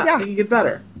get, they can get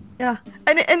better. Yeah.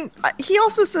 And he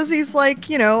also says he's like,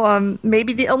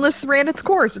 maybe the illness ran its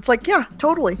course. It's like, yeah,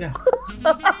 totally. Yeah.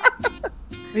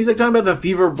 He's like talking about the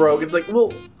fever broke. It's like,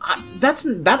 well, that's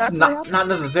not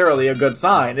necessarily a good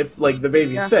sign. If like the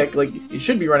baby's sick, like you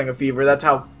should be running a fever. That's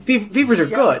how fevers are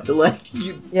good. Like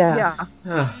Yeah.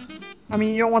 I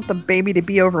mean, you don't want the baby to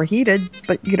be overheated,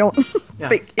 but you don't. Yeah.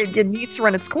 But it needs to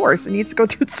run its course. It needs to go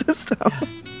through the system.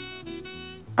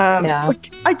 Yeah.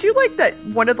 I do like that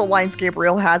one of the lines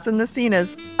Gabriel has in this scene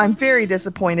is, "I'm very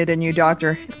disappointed in you,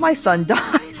 Doctor. If my son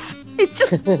dies, It's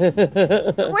just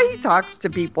the way he talks to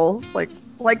people, it's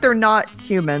like they're not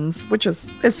humans, which is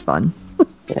fun.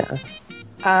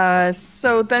 Yeah.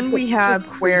 So then we have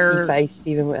where face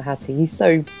Stephen Hattie. He's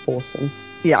so awesome.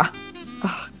 yeah.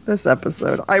 This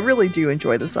episode. I really do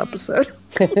enjoy this episode.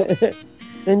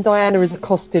 Then Diana is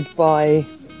accosted by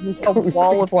A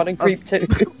wall of one and creep 2.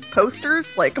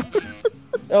 posters, like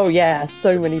Oh yeah,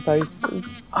 so many posters.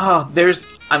 Oh,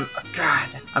 I'm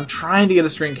trying to get a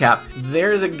screen cap.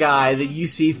 There's a guy that you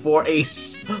see for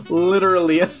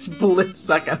literally a split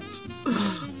second.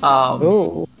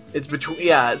 Oh. It's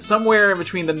it's somewhere in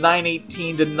between the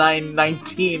 9:18 to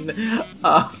 9:19.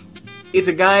 It's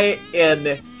a guy,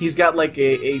 and he's got like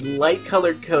a light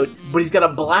colored coat, but he's got a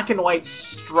black and white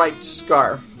striped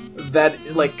scarf that,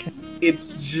 like,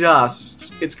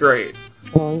 it's great.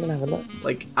 Oh, I'm gonna have a look.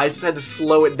 Like, I just had to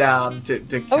slow it down to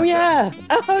catch Oh up. yeah!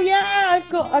 Oh yeah!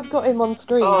 I've got him on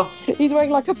screen. Oh. He's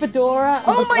wearing like a fedora. and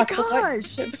oh a my black and white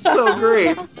gosh. It's so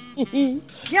great.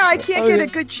 Yeah, I can't get a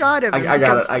good shot of him. I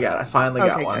got it. I finally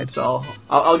got Okay, one. good. So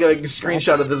I'll get a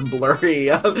screenshot of this blurry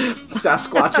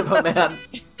Sasquatch of a man.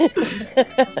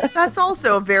 That's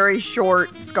also a very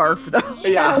short scarf, though.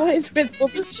 Yeah. What is with all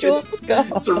the short scarf?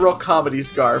 It's a real comedy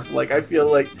scarf. Like, I feel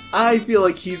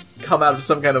like he's come out of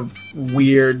some kind of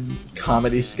weird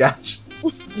comedy sketch.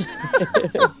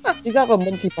 He's out of a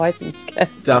Monty Python sketch.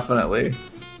 Definitely.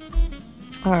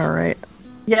 All right.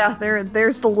 Yeah,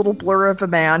 there's the little blur of a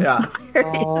man. Yeah.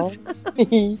 There he Aw.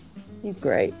 is. He's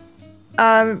great.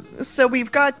 So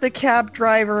we've got the cab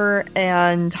driver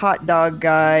and hot dog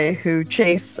guy who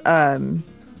chase They're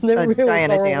real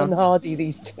Diana Laurel down. and Hardy,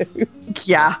 these two.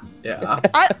 yeah. Yeah.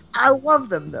 I love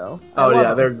them though. I Oh love yeah,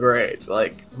 them. they're great.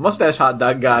 Like, mustache hot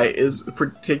dog guy is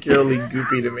particularly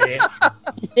goofy to me.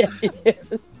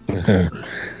 Yeah.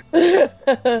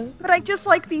 But I just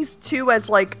like these two as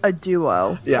like a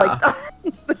duo. Yeah.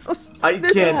 I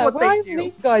This is can't. what Why they haven't do.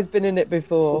 these guys been in it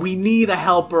before? We need a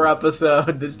helper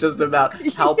episode that's just about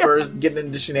helpers Yes. getting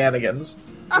into shenanigans.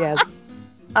 Yes.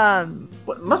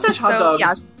 But mustache hot So,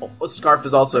 dog's scarf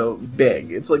is also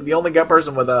big. It's like the only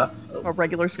person with a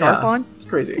regular scarf on. It's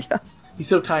crazy. He's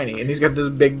so tiny, and he's got this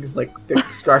big, like, thick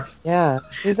scarf. Yeah.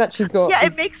 He's actually got Yeah,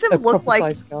 it makes him a look proper like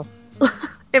size scarf.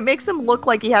 it makes him look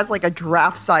like he has like a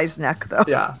giraffe size neck though.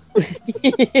 Yeah,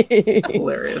 it's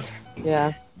hilarious.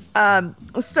 Yeah.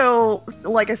 So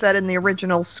like I said in the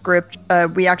original script,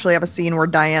 we actually have a scene where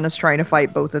Diana's trying to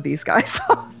fight both of these guys.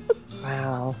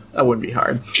 Wow. That wouldn't be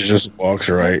hard. She just walks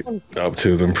right up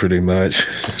to them, pretty much.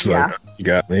 It's Yeah. like, you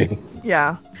got me.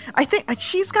 Yeah. I think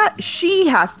she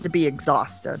has to be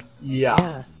exhausted. Yeah.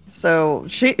 Yeah. So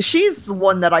she's the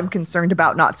one that I'm concerned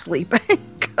about not sleeping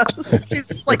because she's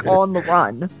just, like on the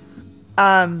run.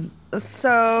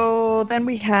 So then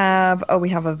we have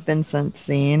a Vincent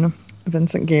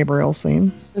Gabriel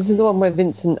scene. This is the one where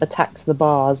Vincent attacks the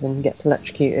bars and gets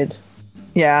electrocuted.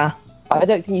 Yeah. I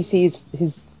don't think you see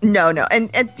his No, and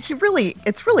it's really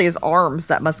his arms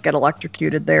that must get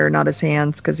electrocuted there, not his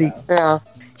hands, because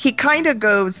he kind of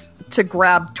goes to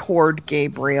grab toward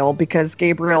Gabriel because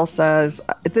Gabriel says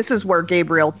this is where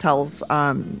Gabriel tells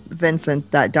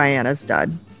Vincent that Diana's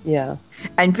dead. Yeah.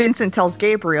 And Vincent tells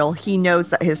Gabriel he knows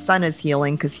that his son is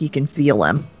healing because he can feel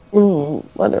him. I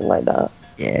don't like that.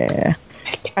 Yeah.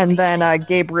 And then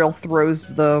Gabriel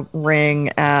throws the ring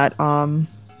at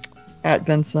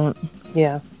Vincent.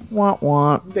 Yeah. Want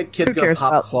want. That kid's Who gonna cares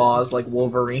pop about- claws like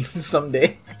Wolverine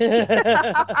someday.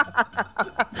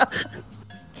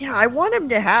 Yeah, I want him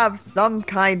to have some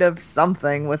kind of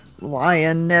something with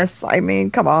lionness. I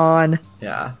mean, come on.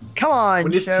 Yeah. Come on,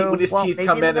 When his, Joe. teeth Well, teeth maybe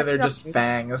come in and that's they're just nothing.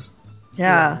 fangs.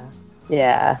 Yeah.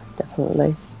 Yeah,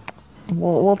 definitely.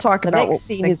 We'll talk The about what next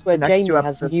we scene think is where the next Jamie two has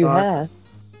episodes new are. hair.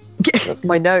 That's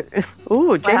my note.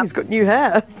 Ooh, Jamie's got new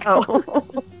hair. Oh.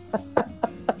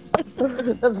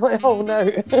 That's my whole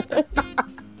note.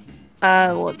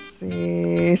 Let's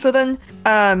see. So then,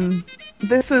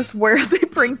 this is where they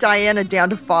bring Diana down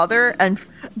to father, and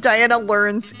Diana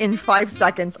learns in 5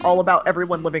 seconds all about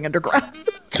everyone living underground.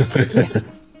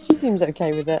 She seems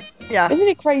okay with it. Yeah. Isn't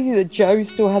it crazy that Joe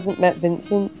still hasn't met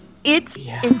Vincent? It's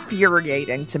Yeah.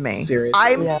 infuriating to me. Seriously.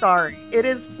 I'm Yeah. sorry. It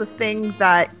is the thing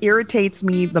that irritates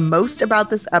me the most about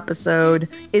this episode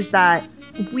is that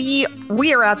we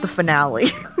are at the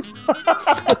finale.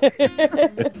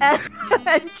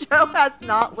 and Joe has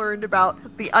not learned about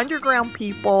the underground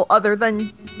people other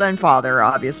than Father,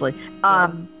 obviously.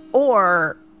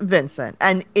 Or Vincent.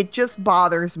 And it just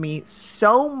bothers me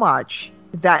so much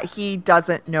that he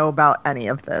doesn't know about any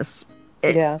of this.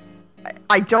 Yeah.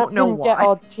 I don't know Didn't why. get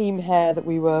our team hair that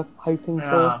we were hoping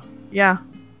Yeah. Yeah.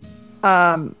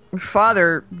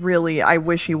 Father, really, I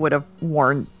wish he would have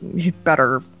worn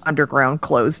better underground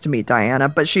clothes to meet Diana,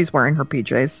 but she's wearing her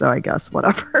PJs, so I guess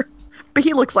whatever. But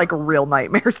he looks like a real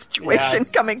nightmare situation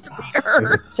Yes. coming to meet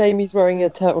her. Jamie's wearing a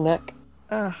turtleneck.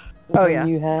 Ugh. with Oh, her yeah.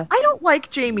 New hair. I don't like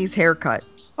Jamie's haircut.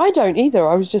 I don't either.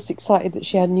 I was just excited that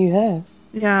she had new hair.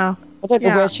 Yeah. I don't know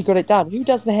Yeah. where she got it done. Who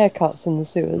does the haircuts in the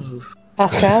sewers? Oof.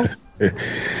 Pascal?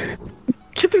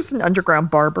 There's an underground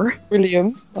barber.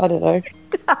 William? I don't know.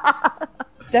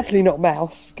 Definitely not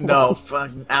Mouse. Come No,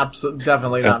 fucking absolutely,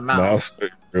 definitely not Mouse.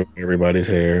 Everybody's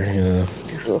hair.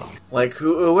 Yeah. on. Like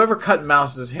whoever cut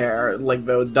Mouse's hair, like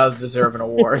though, does deserve an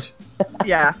award.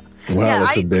 Yeah. Wow, Yeah,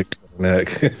 that's a big neck.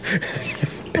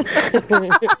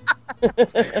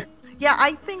 Yeah,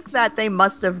 I think that they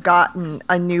must have gotten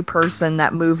a new person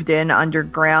that moved in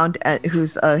underground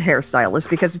who's a hairstylist,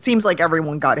 because it seems like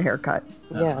everyone got a haircut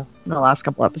Yeah. in the last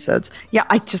couple episodes. Yeah,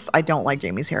 I don't like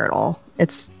Jamie's hair at all.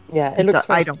 It's Yeah, it looks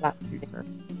I very don't. flat.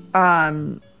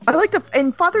 I like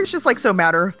and Father's just like so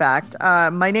matter of fact.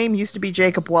 My name used to be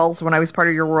Jacob Wells when I was part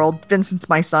of your world. Vincent's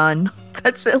my son.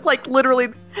 That's it. Like literally,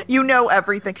 you know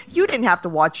everything. You didn't have to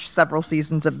watch several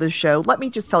seasons of this show. Let me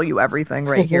just tell you everything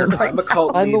right here. Right? I'm a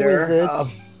cult I'm a leader. wizard.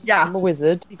 Yeah. I'm a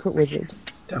wizard. Secret wizard.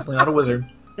 Definitely not a wizard.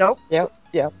 Nope. Yep.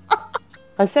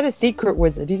 I said a secret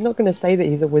wizard. He's not going to say that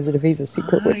he's a wizard if he's a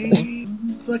secret wizard.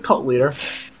 It's a cult leader.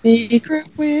 Secret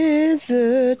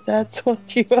wizard. That's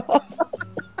what you are.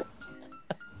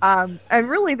 And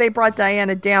really, they brought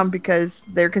Diana down because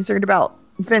they're concerned about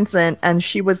Vincent, and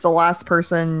she was the last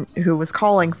person who was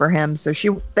calling for him. So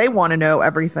they want to know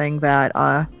everything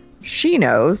that she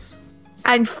knows.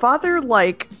 And Father,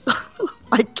 like,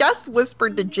 I guess,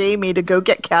 whispered to Jamie to go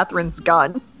get Catherine's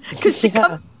gun because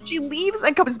she leaves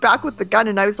and comes back with the gun,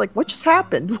 and I was like, what just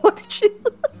happened? What did she?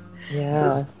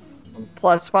 Yeah.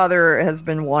 Plus, Father has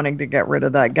been wanting to get rid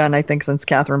of that gun, I think, since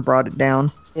Catherine brought it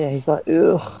down. Yeah, he's like,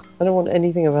 ugh, I don't want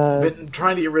anything of I've hers. been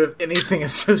trying to get rid of anything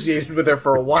associated with her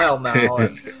for a while now.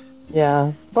 And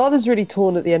Yeah. Father's really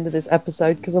torn at the end of this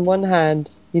episode because on one hand,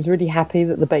 he's really happy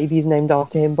that the baby's named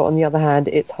after him, but on the other hand,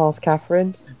 it's half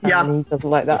Catherine. Yeah. And he doesn't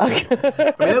like that. I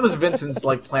mean, that was Vincent's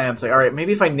like plan. It's like, all right,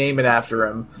 maybe if I name it after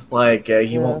him, like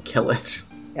he won't kill it.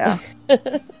 Yeah.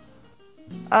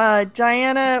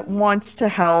 Diana wants to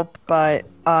help, but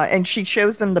and she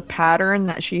shows them the pattern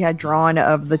that she had drawn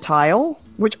of the tile,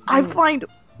 which I find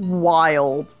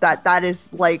wild that is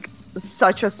like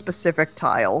such a specific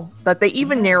tile that they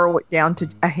even narrow it down to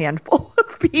a handful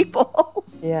of people.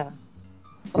 Yeah.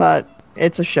 But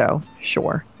it's a show,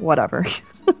 sure, whatever.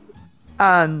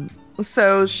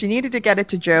 So she needed to get it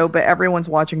to Joe, but everyone's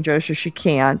watching Joe, so she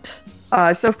can't.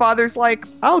 So Father's like,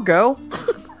 I'll go.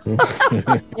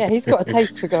 Yeah, he's got a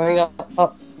taste for going up,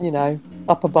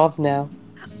 up above now.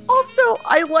 Also,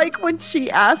 I like when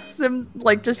she asks him,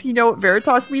 like, does he know what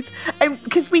Veritas means? And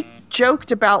because we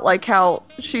joked about, like, how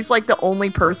she's, like, the only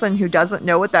person who doesn't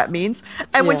know what that means.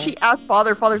 And when Yeah. she asks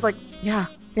Father's like, yeah,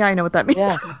 I know what that means.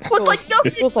 Yeah. I was like, no,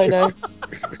 Of course I know.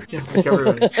 Yeah, like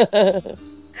everybody.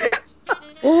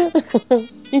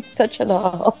 He's such an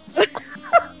ass.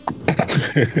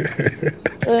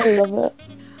 I love it.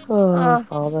 Oh,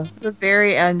 Father. the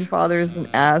very end, Father's an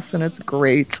ass, and it's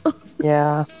great.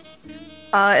 Yeah.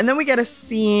 And then we get a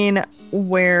scene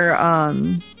where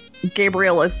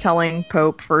Gabriel is telling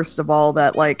Pope, first of all,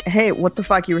 that, like, hey, what the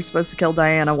fuck? You were supposed to kill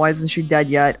Diana. Why isn't she dead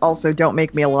yet? Also, don't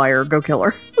make me a liar. Go kill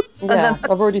her. Yeah,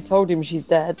 I've already told him she's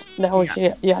dead. Now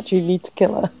you actually need to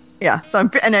kill her. Yeah, so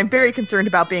I'm very concerned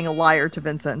about being a liar to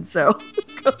Vincent, so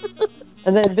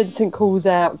And then Vincent calls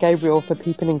out Gabriel for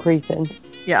peeping and creeping.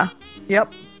 yeah.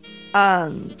 Yep.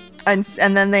 And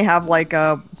then they have like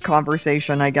a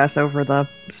conversation, I guess, over the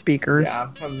speakers. Yeah,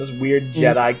 having this weird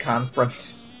Jedi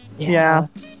conference. Yeah.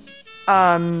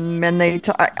 And they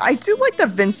I do like that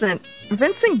Vincent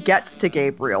gets to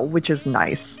Gabriel, which is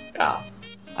nice. Yeah.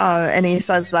 And he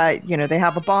says that, they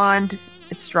have a bond.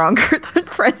 It's stronger than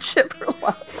friendship or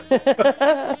love.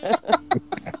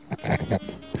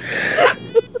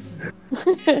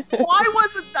 Why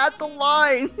wasn't that the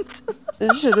line?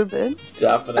 It should have been.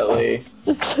 Definitely.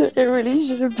 It really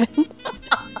should have been.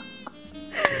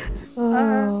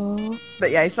 Oh.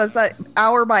 But yeah, he says that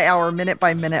hour by hour, minute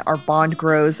by minute, our bond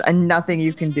grows, and nothing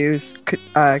you can do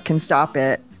can stop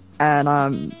it.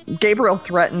 And Gabriel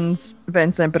threatens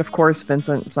Vincent, but of course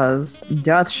Vincent says,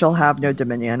 "Death shall have no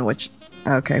dominion." Which,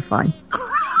 okay, fine.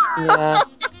 Yeah.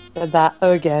 That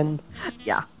again.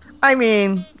 Yeah, I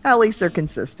mean, at least they're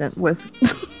consistent with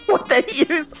what they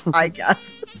use, I guess.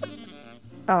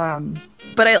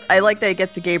 But I like that it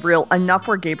gets to Gabriel enough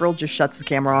where Gabriel just shuts the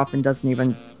camera off and doesn't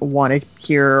even want to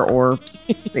hear or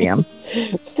see him.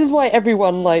 This is why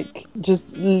everyone like just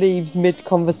leaves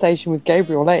mid-conversation with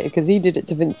Gabriel later, because he did it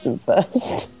to Vincent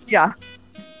first. Yeah.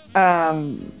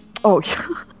 Oh,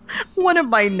 one of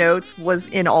my notes was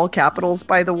in all capitals,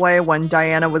 by the way, when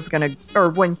Diana was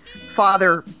when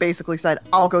Father basically said,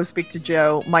 I'll go speak to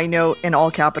Joe. My note in all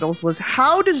capitals was,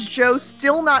 how does Joe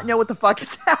still not know what the fuck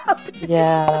is happening?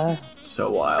 Yeah.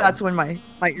 So wild. That's when my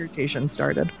irritation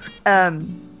started.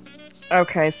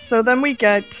 Okay, so then we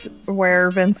get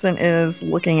where Vincent is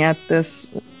looking at this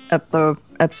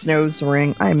at Snow's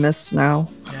ring. I miss Snow.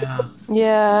 Yeah.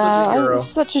 Yeah, it's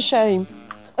such a shame.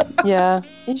 Yeah,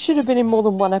 he should have been in more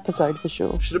than one episode for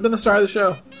sure. Should have been the star of the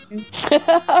show.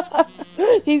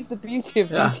 He's the beauty of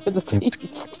Beauty and the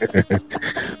Beast.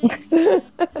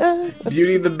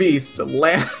 Beauty and the Beast,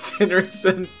 Lance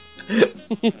Henriksen.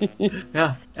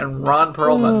 Yeah, and Ron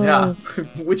Perlman. Yeah,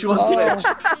 which one's which?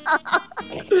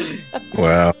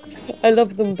 Wow. I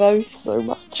love them both so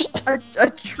much. A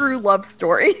true love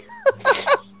story.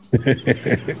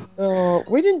 Oh,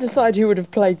 we didn't decide who would have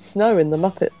played Snow in the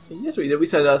Muppets. Yes, we did. We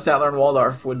said Statler and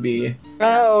Waldorf would be.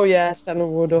 Oh yeah, Stanley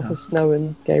Waldorf as Snow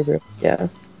and Gabriel. Yeah,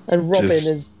 and Robin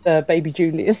as baby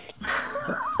Julian.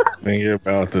 Thinking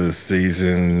about the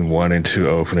season 1 and 2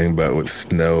 opening, but with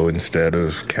Snow instead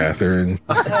of Catherine.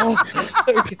 Oh,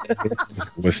 so good.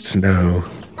 With Snow.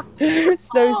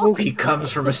 Snow's walking. He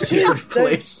comes from a secret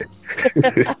place.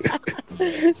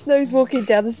 Snow's walking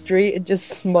down the street and just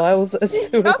smiles at us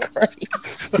to a crate.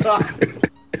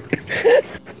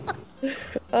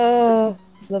 Oh,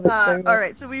 love it so much. All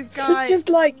right, so we've got just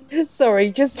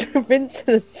Vincent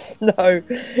and Snow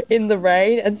in the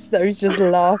rain, and Snow's just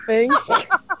laughing.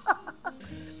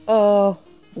 Oh,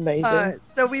 amazing.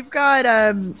 So we've got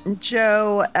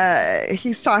Joe.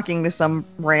 He's talking to some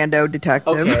rando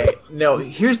detective. Okay, no,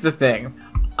 here's the thing.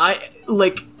 I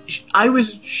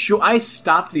was sure. I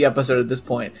stopped the episode at this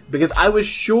point because I was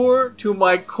sure to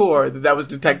my core that was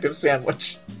Detective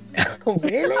Sandwich. Oh,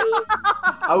 really?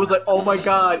 I was like, oh my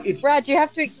god, it's Brad, you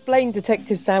have to explain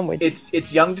Detective Sandwich.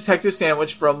 It's young Detective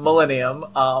Sandwich from Millennium,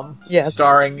 Yes.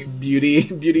 starring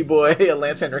beauty boy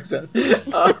Lance Henriksen.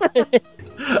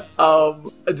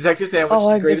 Detective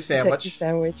Sandwich, greatest sandwich. Detective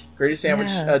Sandwich. Greatest sandwich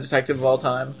Yeah. detective of all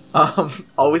time.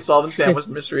 Always solving sandwich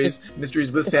mysteries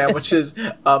with sandwiches,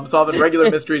 solving regular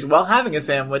mysteries while having a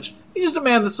sandwich. He's just a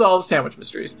man that solves sandwich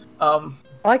mysteries.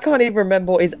 I can't even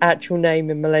remember what his actual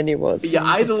name in Millennium was. Yeah,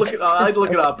 I had to look it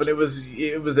up, and it was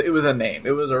a name.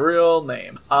 It was a real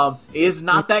name. He is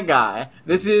not that guy.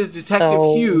 This is Detective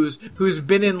Hughes, who's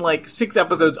been in like 6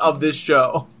 episodes of this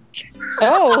show.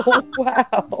 Oh,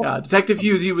 wow. Yeah, Detective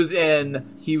Hughes. He was in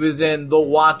The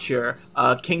Watcher,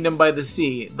 Kingdom by the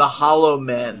Sea, The Hollow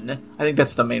Men. I think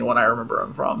that's the main one I remember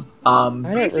him from.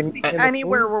 Basically,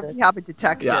 anywhere where we have a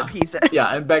detective, he's in.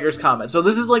 Yeah, and Beggar's Comment. So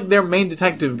this is like their main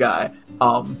detective guy.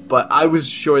 But I was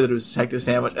sure that it was Detective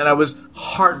Sandwich, and I was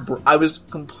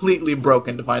completely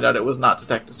broken to find out it was not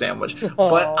Detective Sandwich.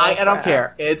 But I don't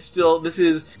care. It's still this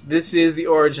is the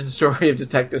origin story of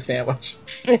Detective Sandwich.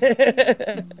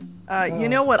 You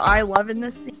know what I love in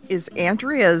this scene is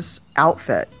Andrea's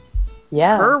outfit.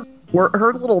 Yeah.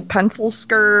 Her little pencil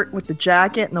skirt with the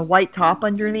jacket and the white top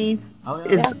underneath. Oh,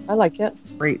 is Yeah, I like it.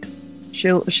 great.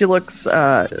 She looks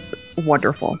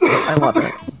wonderful. I love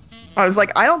it. I was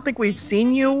like, I don't think we've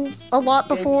seen you a lot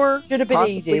before. Should have been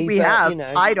Possibly Edie, we but, have. you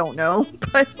know. I don't know.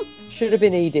 But Should have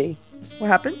been Edie. what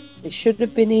happened? It should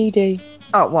have been Edie.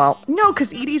 Oh, well, no,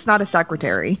 because Edie's not a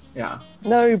secretary. Yeah.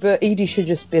 No, but Edie should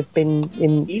just have been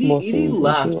in more Edie scenes. than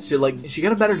left to she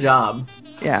got a better job.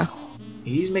 Yeah.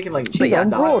 He's making like She's on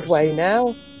Broadway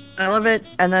now. I love it.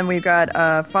 And then we've got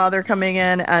Father coming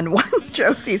in, and when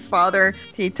Joe sees Father,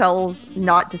 he tells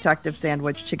not Detective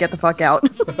Sandwich to get the fuck out.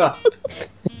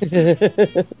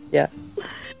 Yeah.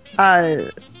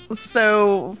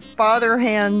 So Father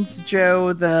hands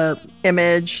Joe the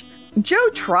image. Joe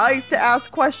tries to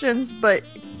ask questions, but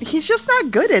he's just not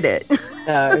good at it.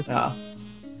 No. Yeah.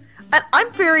 And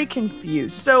I'm very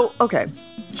confused. So, okay,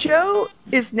 Joe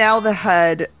is now the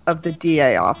head of the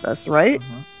DA office, right?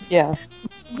 Yeah.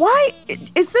 Why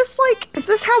is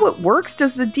this how it works?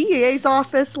 Does the DA's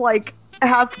office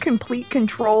have complete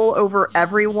control over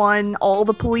everyone, all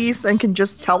the police, and can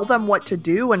just tell them what to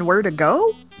do and where to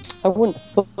go? I wouldn't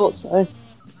have thought so.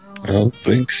 I don't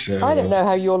think so. I don't know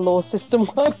how your law system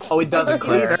works. Oh, it doesn't,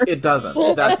 Claire. It doesn't.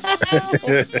 That's That's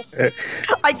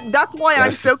why I'm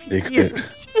That's so the secret.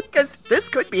 confused. Because this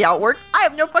could be how it works. I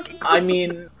have no fucking clue. I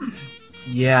mean,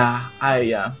 yeah.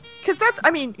 Because because that's,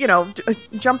 I mean,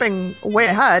 jumping way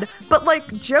ahead, but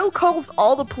like Joe calls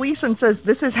all the police and says,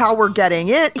 "This is how we're getting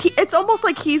in." It's almost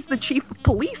like he's the chief of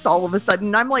police all of a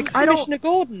sudden. I'm like, I don't. Commissioner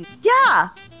Gordon. Yeah,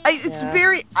 it's Yeah.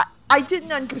 very. I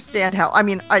didn't understand how. I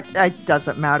mean, it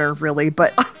doesn't matter really,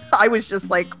 but I was just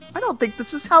like, I don't think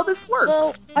this is how this works.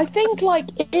 Well, I think like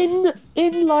in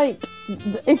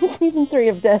season 3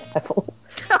 of Daredevil,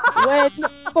 when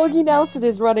Foggy Nelson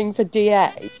is running for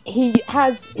DA, he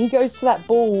goes to that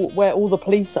ball where all the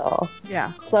police are.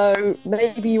 Yeah. So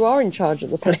maybe you are in charge of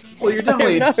the police. Well, you're I don't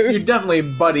know. definitely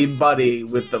buddy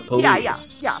with the police. Yeah,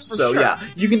 for so sure. yeah,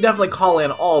 you can definitely call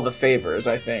in all the favors,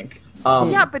 I think.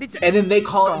 Yeah, but it. And then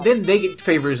then they get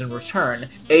favors in return,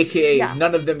 aka Yeah.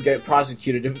 none of them get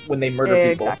prosecuted when they murder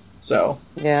people. Exactly. So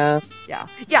Yeah.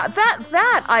 Yeah,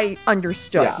 that I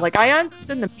understood. Yeah. Like, I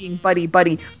understood them being buddy,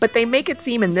 but they make it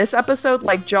seem in this episode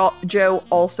like Joe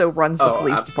also runs the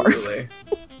police department.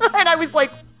 absolutely. And I was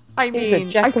like, He's a I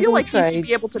jack of feel all like he should trades.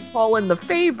 be able to call in the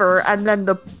favor and then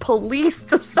the police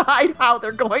decide how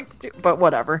they're going to do. But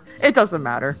whatever, it doesn't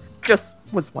matter. Just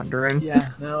was wondering. Yeah,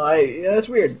 no, it's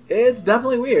weird. It's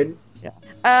definitely weird.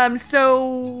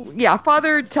 So yeah,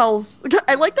 Father tells.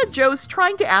 I like that Joe's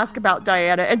trying to ask about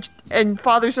Diana, and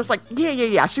Father's just like,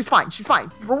 yeah, she's fine.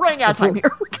 We're running out of time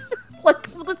here. Like,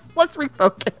 let's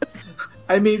refocus.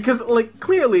 I mean, because like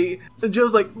clearly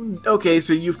Joe's like, okay,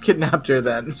 so you've kidnapped her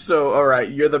then. So all right,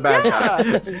 you're the bad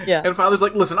guy. Yeah. And Father's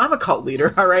like, listen, I'm a cult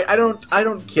leader. All right, I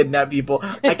don't kidnap people.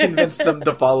 I convince them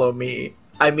to follow me.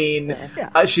 I mean,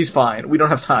 she's fine. We don't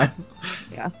have time.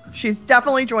 Yeah, she's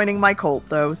definitely joining my cult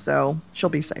though, so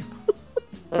she'll be safe.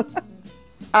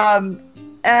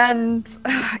 And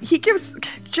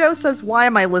Joe says, "Why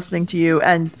am I listening to you?"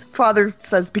 And Father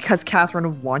says, "Because Catherine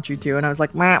would want you to." And I was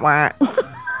like, wah.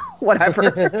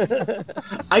 Whatever.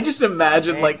 I just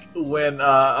imagine like when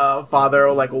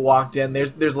Father like walked in.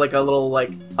 There's like a little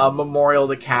like a memorial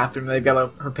to Catherine. They've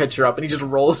got her picture up, and he just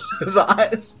rolls his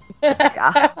eyes.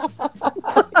 Yeah.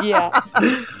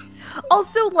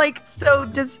 Also, like, so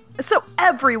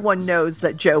everyone knows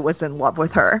that Joe was in love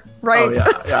with her, right?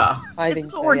 Oh yeah. I think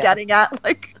That's so. what we're Yeah. getting at.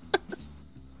 Like,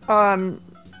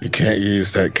 You can't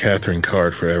use that Catherine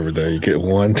card forever, though. You get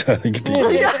one time. You get to use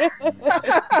it.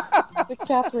 The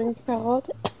Catherine card.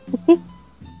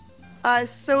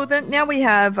 so then now we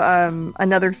have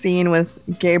another scene with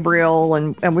Gabriel,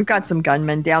 and we've got some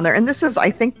gunmen down there. And this is,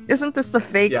 I think, isn't this the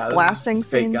fake Yeah, this is blasting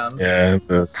fake scene? guns. Yeah,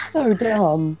 the So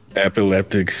dumb.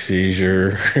 epileptic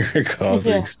seizure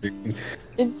causing Yeah. scene.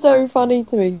 It's so funny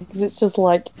to me because it's just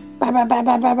like bam, bam, bam,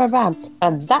 bam, bam, bam, bam,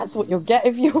 and that's what you'll get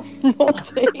if you're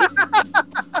naughty.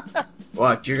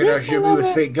 What? You're gonna shoot me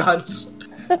with fake guns?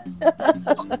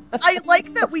 I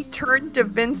like that we turned to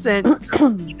Vincent,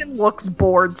 who even looks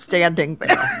bored standing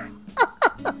there.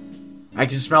 I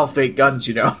can smell fake guns,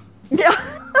 you know. Yeah.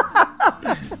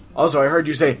 Also, I heard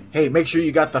you say, "Hey, make sure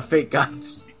you got the fake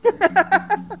guns."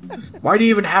 Why do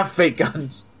you even have fake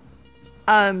guns?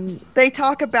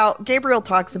 Gabriel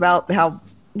talks about how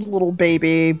little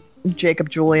baby Jacob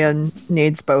Julian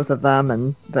needs both of them,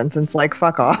 and Vincent's like,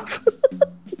 fuck off.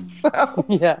 So,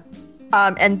 Yeah.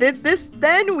 and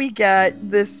then we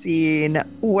get this scene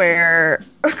where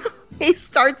he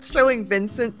starts showing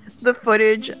Vincent the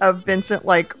footage of Vincent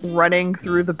like running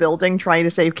through the building trying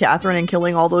to save Catherine and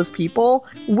killing all those people,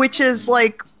 which is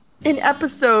like an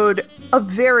episode of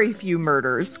very few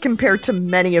murders compared to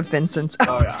many of Vincent's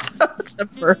Oh, yeah. episodes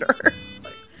of murder.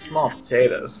 Like small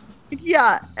potatoes.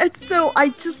 Yeah, and so I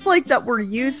just like that we're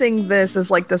using this as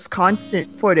like this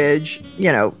constant footage,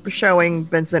 showing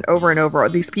Vincent over and over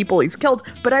these people he's killed.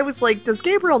 But I was like, does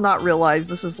Gabriel not realize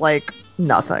this is like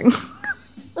nothing?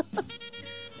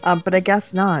 But I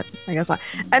guess not.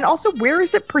 And also, where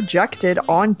is it projected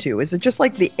onto? Is it just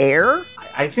like the air?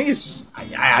 I think it's.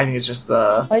 I think it's just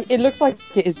the. It looks like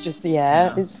it is just the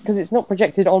air. It's because it's not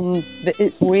projected on.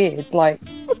 It's weird. Like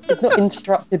it's not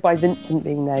interrupted by Vincent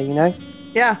being there. You know.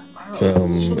 Yeah.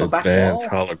 Some advanced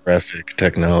holographic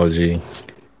technology.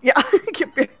 Yeah.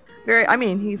 Very. I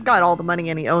mean, he's got all the money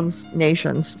and he owns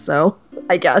nations, so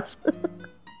I guess.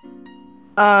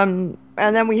 And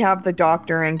then we have the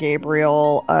doctor and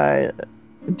Gabriel.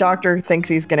 Doctor thinks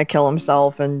he's gonna kill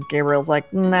himself, and Gabriel's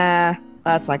like, nah,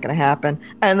 that's not gonna happen.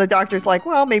 And the doctor's like,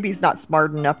 well, maybe he's not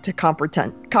smart enough to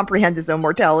comprehend his own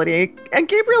mortality. And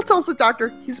Gabriel tells the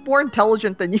doctor he's more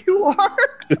intelligent than you are.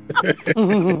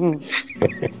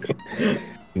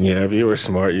 Yeah, if you were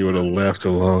smart, you would have left a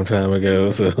long time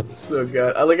ago. So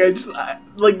good.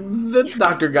 That's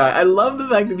Dr. Guy. I love the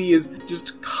fact that he is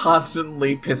just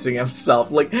constantly pissing himself.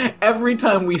 Like, every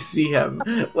time we see him,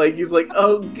 like he's like,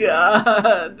 "Oh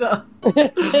God,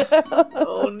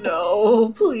 oh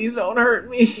no, please don't hurt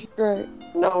me." Great.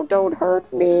 No, don't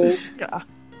hurt me. Yeah.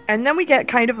 And then we get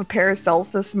kind of a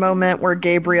Paracelsus moment where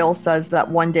Gabriel says that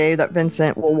one day that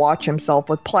Vincent will watch himself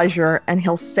with pleasure and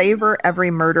he'll savor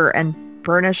every murder and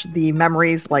burnish the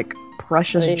memories like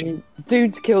precious. I mean,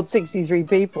 dude's killed 63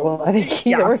 people. I think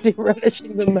he's already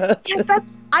relishing the murder. Yeah,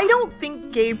 I don't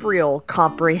think Gabriel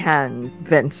comprehends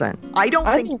Vincent. I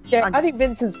think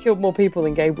Vincent's killed more people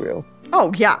than Gabriel.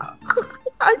 Oh, yeah.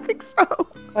 I think so.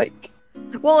 Like,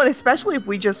 well, and especially if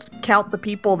we just count the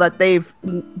people that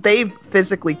they've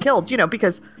physically killed,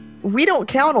 because we don't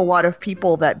count a lot of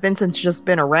people that Vincent's just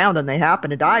been around and they happen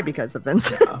to die because of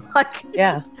Vincent.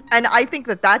 Yeah. And I think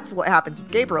that that's what happens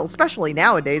with Gabriel, especially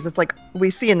nowadays. It's like we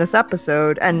see in this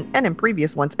episode and in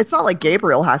previous ones, it's not like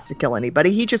Gabriel has to kill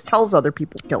anybody. He just tells other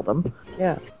people to kill them.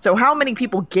 Yeah. So how many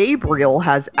people Gabriel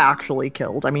has actually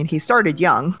killed? I mean, he started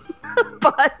young,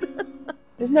 but...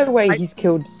 There's no way he's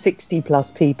killed 60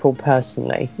 plus people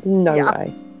personally. No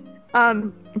way.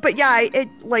 But yeah,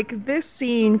 like this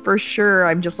scene for sure,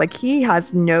 I'm just like, he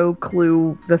has no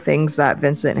clue the things that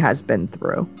Vincent has been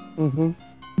through. Mm-hmm.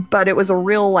 But it was a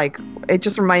real, like, it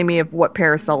just reminded me of what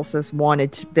Paracelsus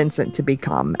wanted Vincent to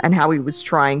become and how he was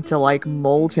trying to, like,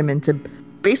 mold him into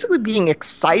basically being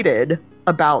excited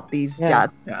about these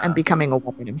deaths and becoming a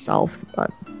woman himself.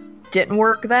 But didn't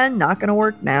work then, not going to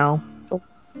work now.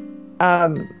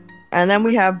 And then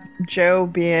we have Joe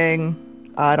being,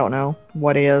 I don't know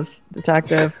what he is,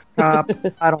 detective, cop,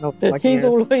 I don't know what the fuck he's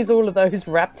all of those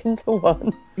wrapped into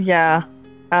one. Yeah.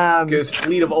 His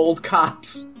fleet of old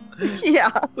cops. Yeah.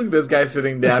 Look at this guy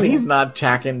sitting down. He's not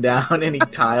chacking down any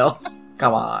tiles.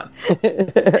 Come on.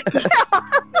 Yeah.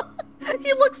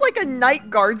 He looks like a night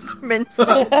guardsman.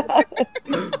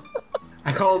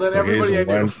 I called in everybody I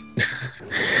knew.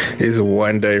 He's a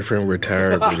one day from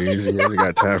retirement. He hasn't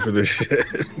got time for this shit.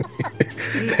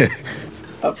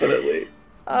 Definitely.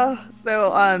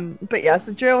 But yeah,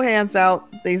 so Joe hands out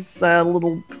these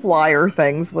little flyer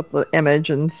things with the image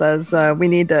and says, we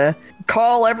need to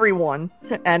call everyone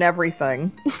and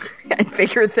everything and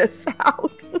figure this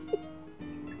out.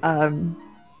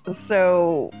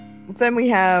 So then we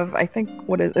have, I think,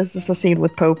 is this a scene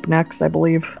with Pope next, I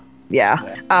believe?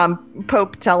 Yeah.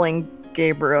 Pope telling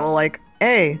Gabriel, like,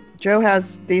 hey, Joe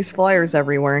has these flyers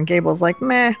everywhere. And Gabriel's like,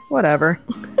 meh, whatever.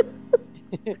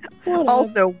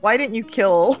 Also, why didn't you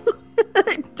kill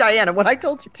Diana when I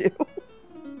told you to?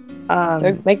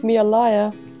 Don't make me a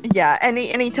liar. Yeah, and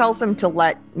he tells him to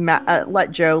let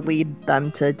Joe lead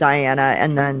them to Diana,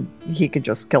 and then he could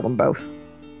just kill them both.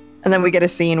 And then we get a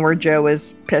scene where Joe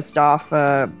is pissed off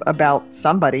about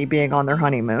somebody being on their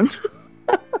honeymoon.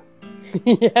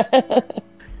 Yeah.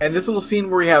 And this little scene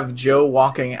where we have Joe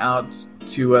walking out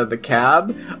to the cab,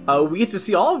 we get to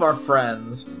see all of our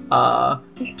friends.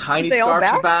 Tiny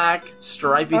Scarf's back,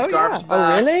 Stripey Scarf's back.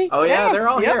 Oh, really? Oh, yeah, they're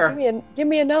all here. Give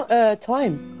me a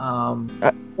time.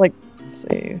 Let's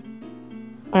see.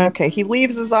 Okay, he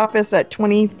leaves his office at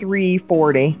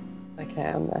 23:40. Okay,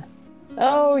 I'm there.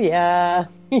 Oh, yeah.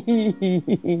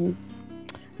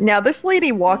 Now, this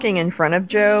lady walking in front of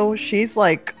Joe, she's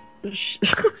like...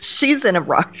 she's in a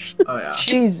rush. Oh, yeah.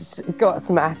 She's got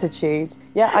some attitude.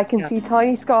 Yeah, I can see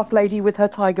Tiny Scarf Lady with her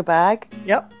tiger bag.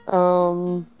 Yep.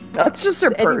 That's just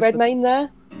her Eddie purse. Redmayne there.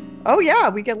 Oh yeah,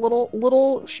 we get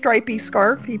little stripy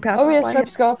scarf. He passes. Oh yeah, by. striped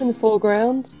scarf in the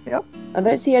foreground. Yep. I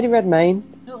don't see Eddie Redmayne.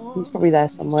 He's probably there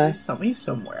somewhere. He's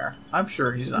somewhere. I'm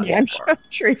sure he's not. Yeah, I'm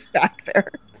sure he's back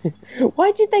there.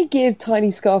 Why did they give Tiny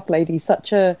Scarf Lady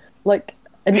such an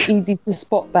easy to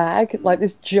spot bag, like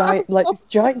this giant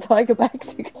tiger bag,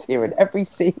 so you can see her in every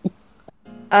scene?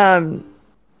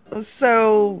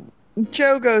 So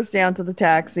Joe goes down to the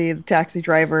taxi. The taxi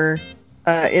driver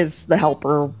is the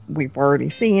helper we've already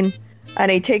seen,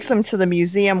 and he takes him to the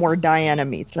museum where Diana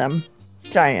meets him.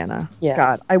 Diana, yeah.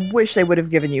 God, I wish they would have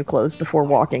given you clothes before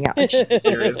walking out.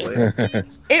 Seriously.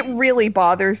 It really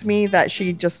bothers me that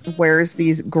she just wears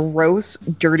these gross,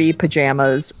 dirty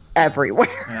pajamas everywhere.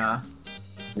 Yeah.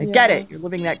 I get it. You're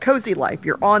living that cozy life.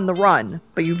 You're on the run.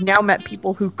 But you've now met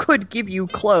people who could give you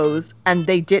clothes, and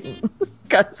they didn't.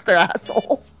 Because they're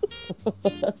assholes.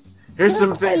 Here's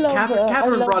some things.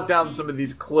 Catherine brought down some of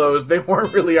these clothes. They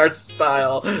weren't really our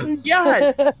style.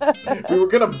 Yeah. We were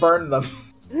going to burn them.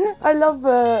 I love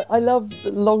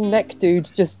long neck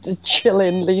dude just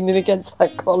chilling, leaning against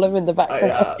that column in the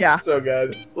background. Yeah. So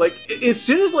good. Like as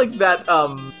soon as like that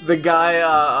the guy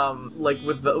like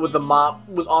with the mop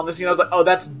was on the scene, I was like, oh,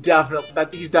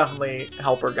 he's definitely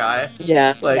helper guy.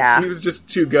 Yeah. Like he was just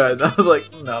too good. I was like,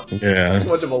 no. Yeah. Too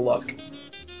much of a look.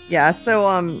 Yeah,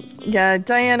 so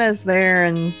Diana's there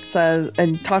and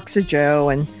talks to Joe,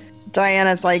 and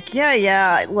Diana's like,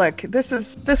 yeah, look, this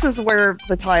is where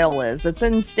the tile is. It's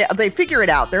in they figure it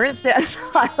out. They're in Staten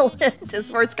Island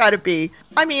is where it's got to be.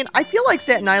 I mean, I feel like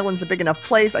Staten Island's a big enough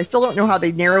place. I still don't know how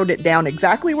they narrowed it down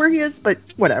exactly where he is, but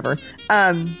whatever.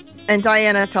 And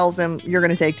Diana tells him, you're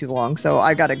going to take too long, so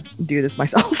I got to do this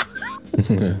myself.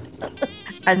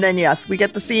 And then, yes, we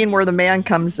get the scene where the man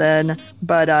comes in,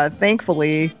 but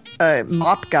thankfully,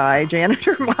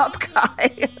 janitor mop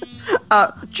guy,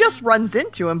 just runs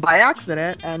into him by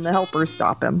accident, and the helpers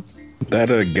stop him. That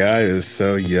guy is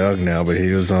so young now, but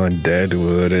he was on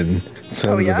Deadwood and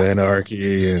Sons of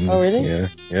Anarchy. And, oh, really?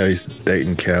 Yeah, he's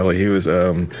dating Callie. He was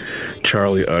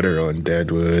Charlie Utter on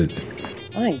Deadwood.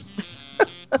 Nice.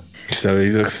 So he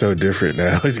looks so different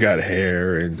now. He's got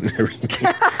hair and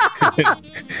everything.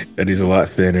 And he's a lot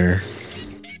thinner.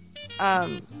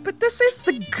 But this is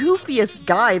the goofiest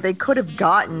guy they could have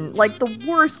gotten. Like, the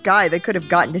worst guy they could have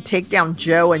gotten to take down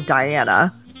Joe and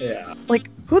Diana. Yeah. Like,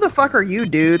 who the fuck are you,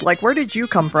 dude? Like, where did you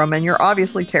come from? And you're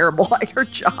obviously terrible at your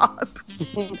job.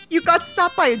 You got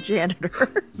stopped by a janitor.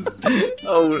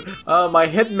 My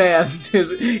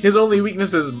hitman, his only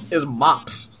weakness is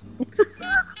mops.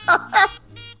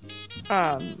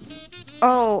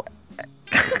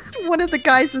 One of the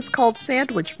guys is called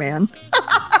Sandwich Man.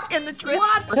 In the trailer.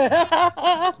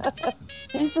 What?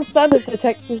 He's the son of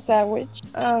Detective Sandwich.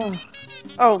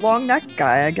 Long neck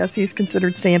guy. I guess he's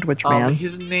considered Sandwich Man.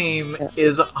 His name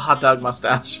is Hot Dog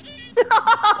Mustache.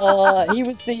 He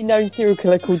was the known serial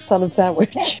killer called Son of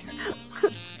Sandwich.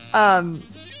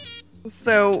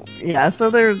 So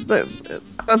there's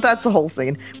that's the whole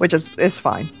scene, which is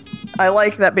fine. I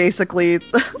like that basically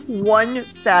one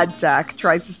sad sack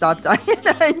tries to stop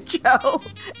Diana and Joe.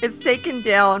 It's taken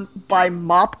down by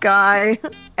Mop Guy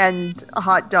and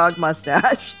Hot Dog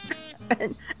Mustache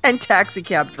and Taxi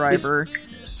Cab Driver.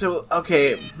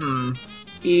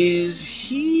 Is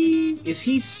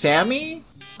he Sammy?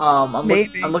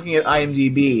 Maybe. I'm looking at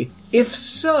IMDb. If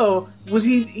so, was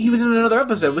he was in another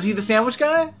episode? Was he the sandwich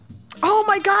guy? Oh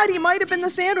my god, he might have been the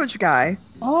sandwich guy.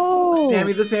 Oh.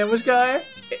 Sammy the sandwich guy?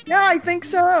 Yeah, I think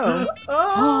so.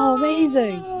 Oh,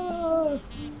 amazing.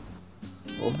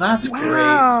 Well, that's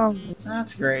Wow. great.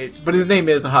 That's great. But his name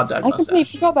is Hot Dog I Mustache.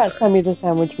 completely forgot about Sammy the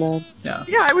Sandwich Man. Yeah.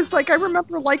 Yeah, I was like, I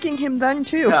remember liking him then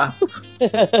too. Yeah.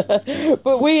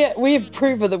 But we have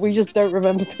proven that we just don't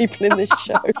remember people in this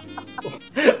show.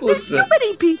 There's Listen, too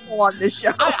many people on this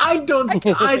show. I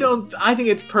think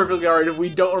it's perfectly alright if we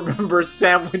don't remember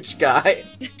Sandwich Guy.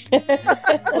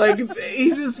 Like,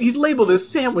 he's labeled as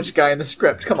Sandwich Guy in the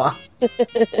script. Come on.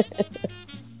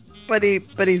 But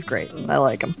he's great. I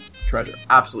like him. Treasure.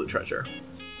 Absolute treasure.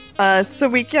 So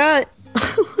we get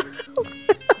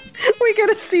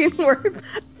a scene where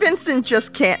Vincent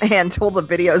just can't handle the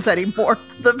videos anymore,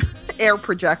 the air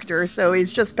projector, so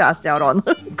he's just passed out on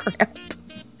the ground.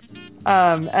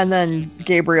 And then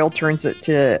Gabriel turns it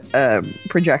to a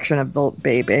projection of the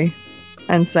baby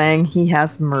and saying he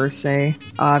has mercy,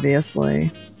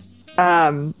 obviously.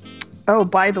 Oh,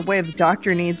 by the way, the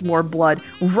doctor needs more blood.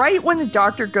 Right when the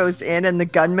doctor goes in and the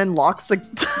gunman locks the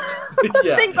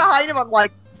thing behind him, I'm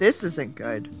like, this isn't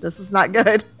good. This is not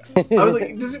good. I was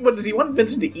like, does he want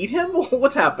Vincent to eat him?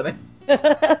 What's happening?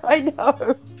 I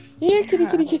know. Yeah,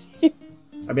 kitty.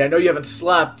 I mean, I know you haven't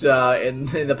slept in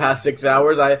the past 6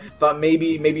 hours. I thought maybe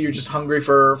you're just hungry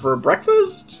for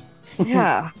breakfast.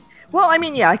 Yeah. Well, I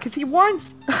mean, yeah, because he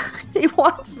wants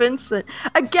Vincent.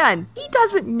 Again, he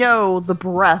doesn't know the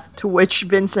breadth to which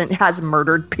Vincent has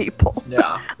murdered people.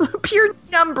 Yeah. The pure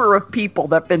number of people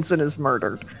that Vincent has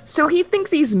murdered. So he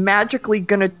thinks he's magically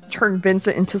going to turn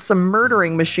Vincent into some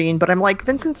murdering machine, but I'm like,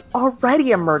 Vincent's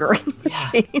already a murdering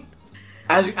machine.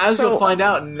 As you'll find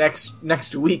out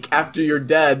next week after you're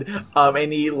dead,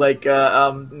 and he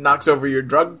knocks over your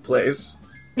drug place.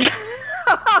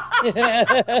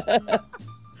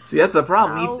 See, that's the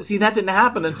problem. That didn't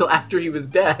happen until after he was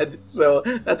dead, so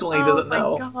that's why he doesn't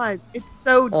know. Oh my god, it's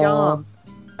so dumb.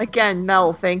 Again,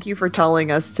 Mel, thank you for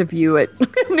telling us to view it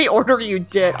in the order you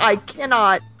did. I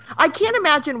can't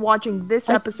imagine watching this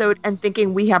episode and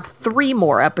thinking we have 3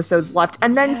 more episodes left,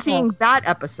 and then seeing that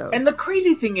episode. And the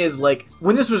crazy thing is,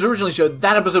 when this was originally showed,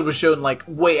 that episode was shown,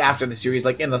 way after the series,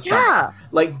 in the summer.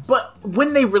 But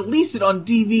when they released it on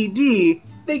DVD,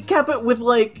 they kept it with,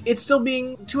 it still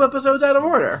being 2 episodes out of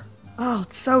order. Oh,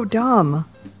 it's so dumb.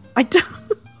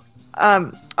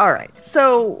 Alright,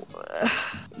 so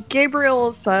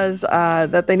Gabriel says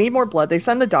that they need more blood. They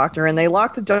send the doctor, and they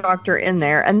lock the doctor in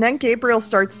there, and then Gabriel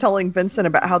starts telling Vincent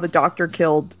about how the doctor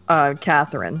killed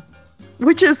Catherine,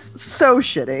 which is so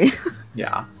shitty.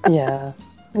 Yeah. Yeah.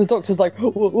 The doctor's like,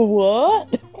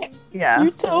 what? Yeah.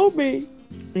 You told me.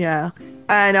 Yeah.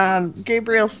 And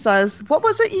Gabriel says, what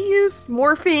was it you used?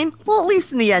 Morphine? Well, at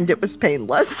least in the end, it was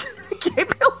painless.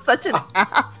 Gabriel's such an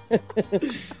ass.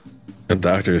 The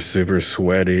doctor is super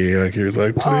sweaty. Like, he was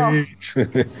like, please.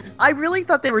 I really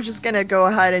thought they were just going to go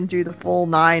ahead and do the full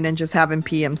 9 and just have him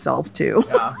pee himself, too.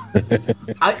 Yeah.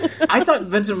 I thought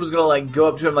Vincent was going to, like, go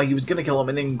up to him like he was going to kill him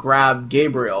and then grab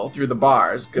Gabriel through the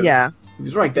bars. Cause he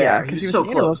was right there. Yeah, he was so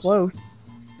close.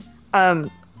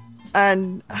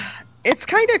 And it's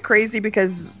kind of crazy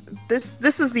because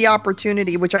this is the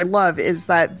opportunity, which I love, is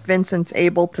that Vincent's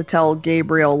able to tell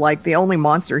Gabriel, like, the only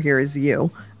monster here is you,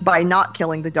 by not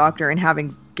killing the doctor and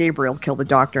having Gabriel kill the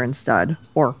doctor instead,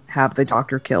 or have the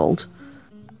doctor killed.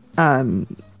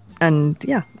 And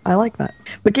yeah, I like that.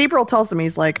 But Gabriel tells him,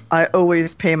 he's like, I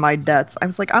always pay my debts. I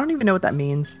was like, I don't even know what that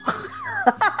means.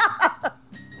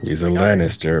 He's a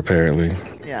Lannister, apparently.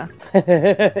 Yeah.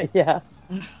 Yeah.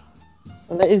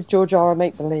 And that is George R.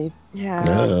 make-believe. Yeah.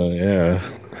 Yeah.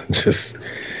 Just,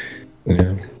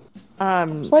 yeah.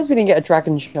 I'm surprised we didn't get a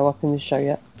dragon show up in this show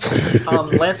yet.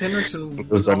 Lance Henriksen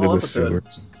was the under whole the episode.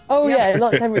 sewers. Oh yeah,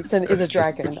 Lance Henriksen is a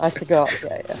dragon. I forgot.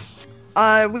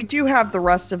 Yeah. We do have the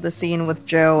rest of the scene with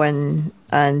Joe and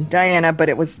Diana, but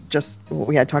it was just what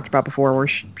we had talked about before, where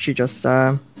she just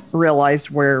realized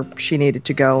where she needed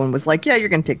to go and was like, yeah, you're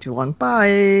going to take too long.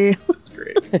 Bye. That's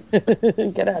great.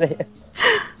 Get out of here.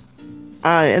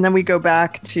 And then we go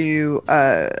back to,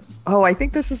 I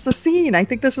think this is the scene. I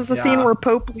think this is the scene where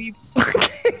Pope leaves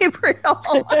Gabriel.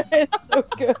 It's so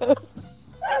good.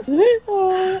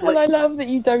 And I love that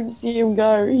you don't see him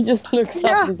go. He just looks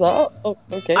up and he's like, oh,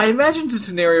 okay. I imagined a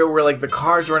scenario where, like, the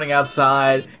car's running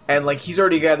outside and, like, he's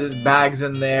already got his bags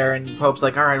in there and Pope's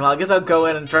like, all right, well, I guess I'll go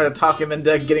in and try to talk him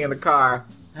into getting in the car.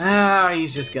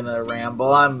 He's just gonna ramble.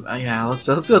 Let's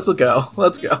go.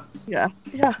 Let's go. Yeah,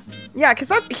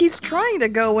 because he's trying to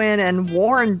go in and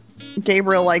warn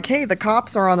Gabriel, like, hey, the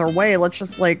cops are on their way. Let's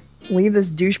just, like, leave this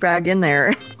douchebag in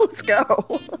there. Let's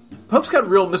go. Pope's got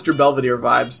real Mr. Belvedere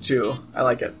vibes, too. I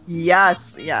like it.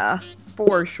 Yes, yeah,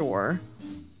 for sure.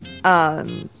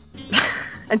 And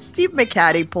Steve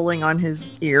McCaddy pulling on his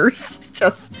ears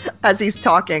just as he's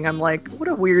talking. I'm like, what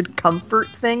a weird comfort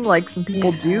thing, like, some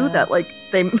people do that, like,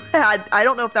 they had. I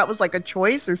don't know if that was, like, a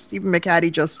choice or Stephen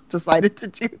McCaddy just decided to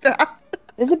do that.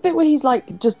 There's a bit where he's,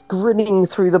 like, just grinning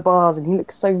through the bars and he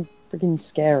looks so freaking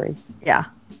scary. Yeah,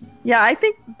 I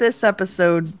think this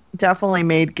episode definitely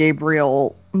made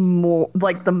Gabriel more,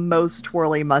 like, the most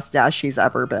twirly mustache he's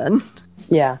ever been.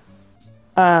 Yeah.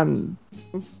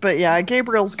 But yeah,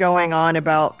 Gabriel's going on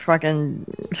about fucking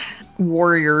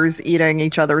warriors eating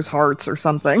each other's hearts or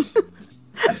something.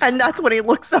 And that's when he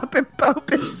looks up and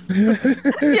Pope is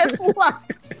gets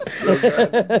left. So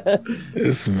good.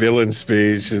 This villain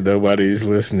speech, nobody's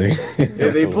listening.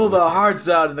 If they pull the hearts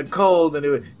out in the cold and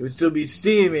it would still be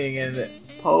steaming and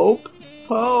Pope,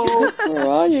 Where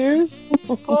are you?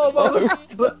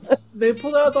 but they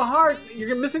pulled out the heart.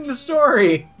 You're missing the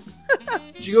story.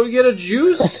 Did you go get a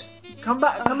juice? Come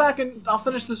back and I'll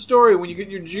finish the story when you get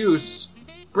your juice.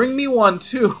 Bring me one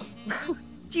too.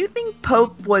 Do you think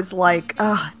Pope was like,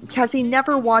 has he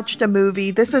never watched a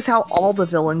movie? This is how all the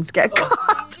villains get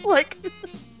caught. Like,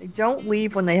 they don't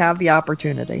leave when they have the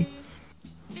opportunity.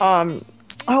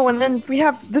 And then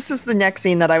this is the next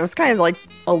scene that I was kind of like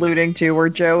alluding to, where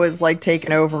Joe is like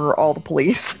taking over all the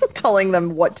police, telling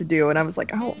them what to do. And I was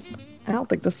like, I don't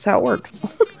think this is how it works.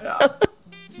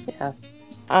 Yeah.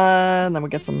 And then we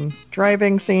get some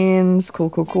driving scenes.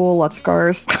 Cool. Lots of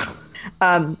cars.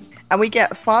 And we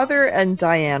get Father and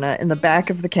Diana in the back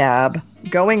of the cab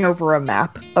going over a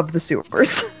map of the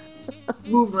sewers.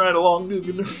 Moving right along,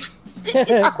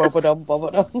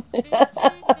 Bubba-dum.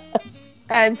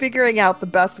 And figuring out the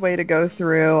best way to go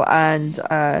through. And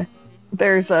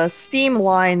there's a steam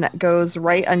line that goes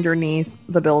right underneath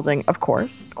the building. Of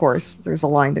course, there's a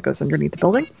line that goes underneath the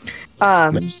building.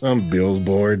 There's some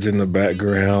billboards in the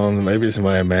background. Maybe it's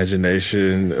my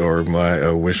imagination or my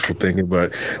wishful thinking,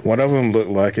 but one of them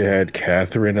looked like it had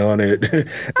Catherine on it.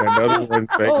 Another one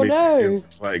made me think it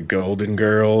was like Golden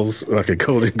Girls, like a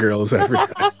Golden Girls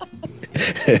advertisement.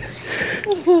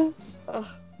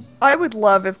 I would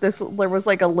love if there was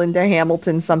like a Linda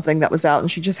Hamilton something that was out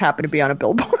and she just happened to be on a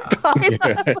billboard behind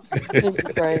us.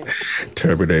 Great.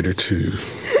 Terminator 2.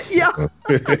 Yeah.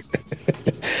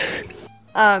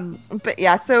 But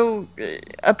yeah, so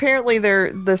apparently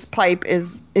this pipe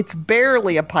it's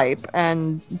barely a pipe,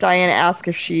 and Diana asks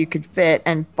if she could fit,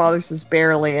 and Father says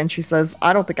barely, and she says,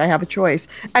 I don't think I have a choice.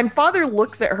 And Father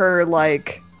looks at her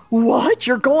like, what?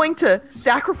 You're going to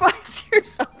sacrifice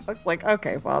yourself? I was like,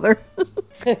 okay, Father.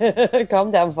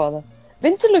 Calm down, Father.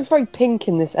 Vincent looks very pink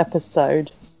in this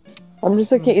episode. I'm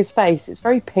just looking at his face. It's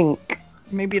very pink.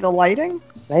 Maybe the lighting?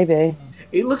 Maybe.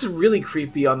 It looks really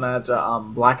creepy on that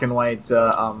black and white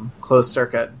closed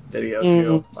circuit video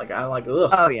too. Like I'm like, ugh.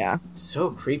 Oh, yeah. It's so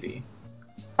creepy.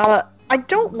 I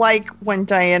don't like when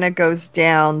Diana goes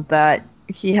down that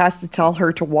he has to tell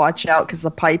her to watch out because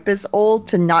the pipe is old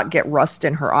to not get rust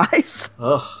in her eyes.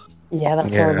 Ugh. Yeah,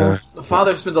 that's horrible. The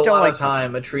father spends a Don't lot like of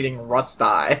time treating rust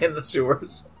dye in the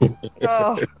sewers.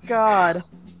 Oh, God.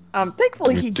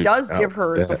 Thankfully, he does give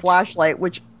her the flashlight,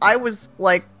 which I was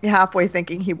like halfway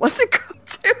thinking he wasn't going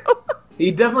to.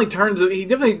 He definitely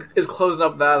is closing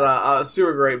up that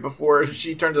sewer grate before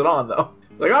she turns it on, though.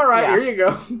 Like, all right, here you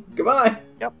go. Goodbye.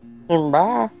 Yep.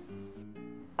 Bye.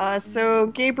 So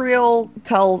Gabriel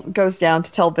goes down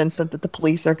to tell Vincent that the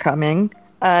police are coming,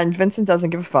 and Vincent doesn't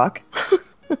give a fuck.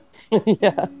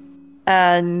 Yeah.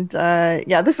 And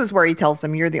this is where he tells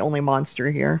him, "You're the only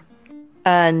monster here."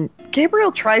 And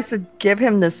Gabriel tries to give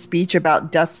him this speech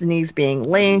about destinies being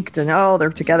linked and they're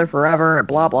together forever and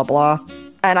blah blah blah.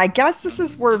 And I guess this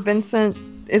is where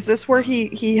is this where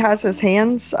he has his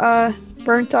hands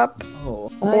burnt up?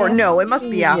 Oh. Or no, it must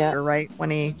be after, yeah. right?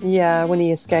 When he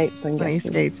escapes, I'm when he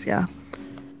guessing. escapes, yeah.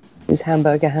 His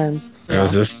hamburger hands.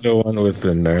 Was this the one with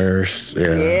the nurse?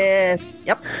 Yeah. Yes.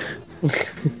 Yep.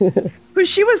 But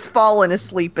she was falling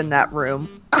asleep in that room.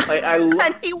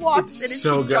 And he walks in and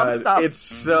so she jumps good. up. It's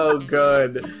so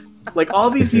good. Like all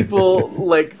these people,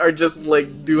 like are just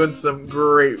like doing some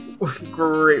great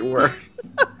work.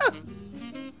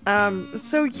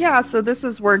 So this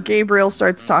is where Gabriel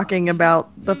starts talking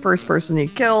about the first person he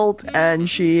killed, and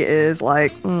she is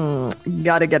like,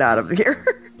 "Gotta get out of here."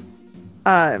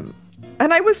 And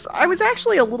I was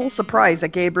actually a little surprised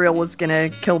that Gabriel was gonna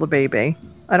kill the baby.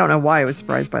 I don't know why I was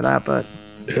surprised by that, but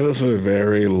It was a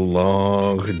very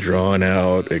long, drawn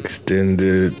out,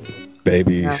 extended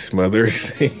baby smother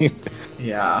scene.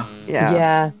 Yeah.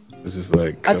 Yeah. This is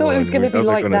like, I thought it was going to be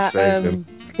like that. Save him.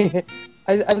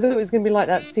 I thought it was going to be like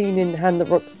that scene in Hand That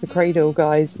Rocks the Cradle,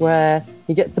 guys, where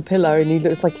he gets the pillow and he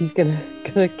looks like he's gonna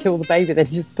kill the baby. Then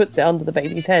he just puts it under the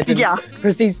baby's head and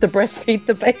proceeds to breastfeed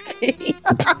the baby.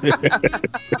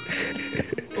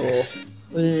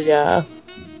 Yeah.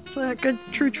 it's a good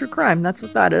true crime. That's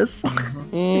what that is.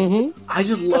 Mm-hmm. I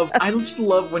just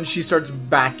love when she starts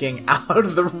backing out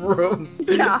of the room.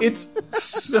 Yeah. It's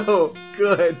so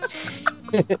good.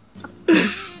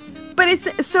 But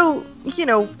it's so,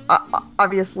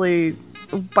 obviously,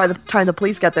 by the time the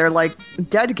police get there, like,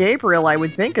 dead Gabriel, I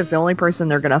would think, is the only person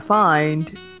they're gonna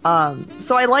find.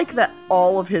 So I like that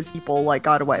all of his people, like,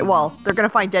 got away. Well, they're gonna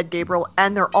find dead Gabriel,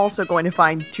 and they're also going to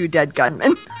find 2 dead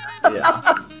gunmen.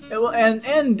 Yeah.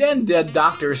 And dead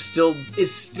doctor is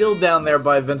still down there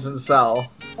by Vincent's cell.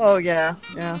 Oh, yeah.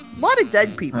 A lot of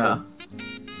dead people.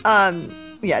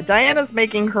 Yeah. Diana's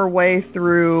making her way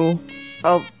through...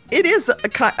 It is,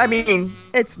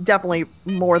 it's definitely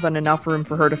more than enough room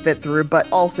for her to fit through, but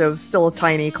also still a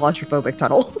tiny claustrophobic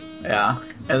tunnel. Yeah.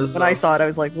 And When I saw it, I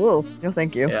was like, whoa, no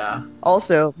thank you. Yeah.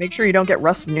 Also, make sure you don't get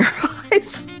rust in your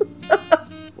eyes.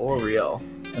 For real.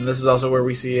 And this is also where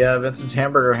we see Vincent's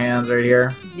hamburger hands right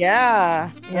here. Yeah.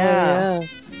 Oh,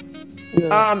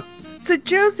 yeah. So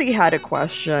Josie had a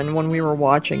question when we were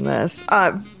watching this.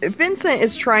 Vincent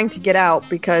is trying to get out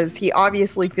because he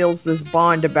obviously feels this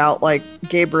bond about, like,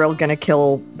 Gabriel gonna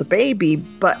kill the baby,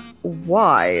 but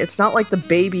why? It's not like the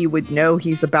baby would know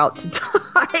he's about to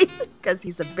die because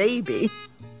he's a baby.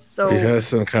 So He has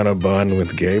some kind of bond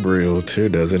with Gabriel too,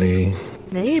 doesn't he?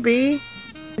 maybe.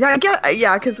 Yeah,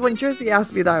 because when Josie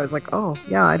asked me that, I was like, oh,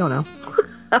 yeah, I don't know.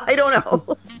 I don't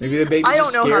know. Maybe the baby's I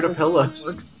just don't know scared how of pillows.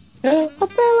 this works. A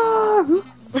pillow!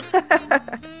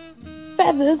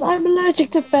 Feathers! I'm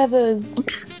allergic to feathers!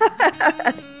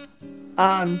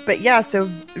 But yeah, so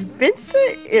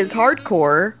Vincent is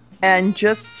hardcore and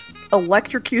just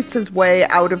electrocutes his way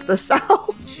out of the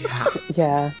cell. Yeah.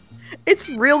 Yeah. It's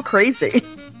real crazy.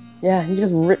 Yeah, he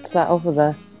just rips that off of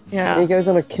there. Yeah. He goes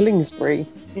on a killing spree.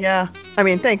 Yeah. I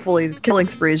mean, thankfully, the killing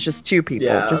spree is just 2 people,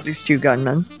 Yeah, just these 2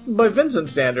 gunmen. By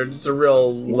Vincent's standards, it's a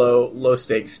real low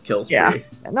stakes kill spree. Yeah.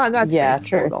 No, that's Yeah, pretty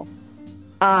true. brutal.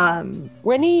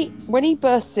 When he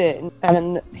bursts in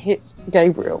and hits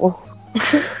Gabriel,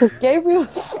 Gabriel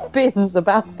spins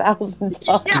about 1,000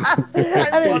 times. Yes! And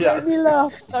it Yes. made me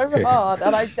laugh so hard,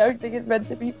 and I don't think it's meant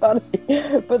to be funny.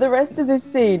 But the rest of this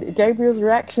scene, Gabriel's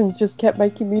reactions just kept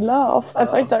making me laugh, and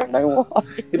I don't know why.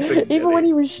 It's a Even when goodie.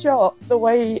 he was shot, the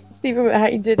way Stephen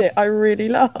McHane did it, I really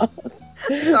laughed.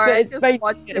 Sorry, I It just made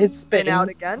watched him his spin spin. out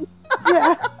again.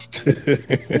 Yeah.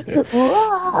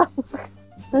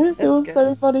 It was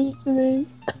so funny to me.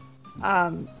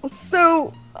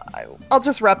 So I'll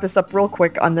just wrap this up real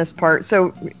quick on this part.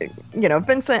 So,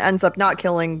 Vincent ends up not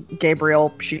killing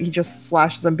Gabriel. He just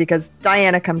slashes him because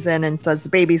Diana comes in and says the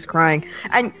baby's crying.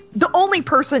 And the only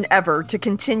person ever to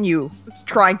continue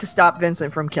trying to stop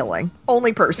Vincent from killing,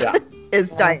 only person, is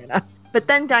Diana. But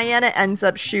then Diana ends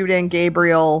up shooting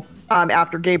Gabriel.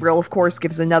 After Gabriel, of course,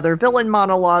 gives another villain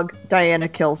monologue, Diana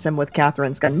kills him with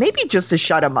Catherine's gun. Maybe just to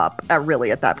shut him up,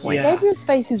 really, at that point. Yeah. Gabriel's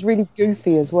face is really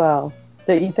goofy as well,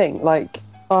 don't you think? Like,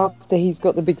 after he's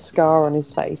got the big scar on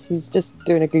his face, he's just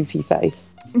doing a goofy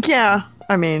face. Yeah,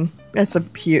 I mean, it's a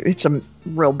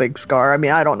real big scar. I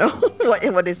mean, I don't know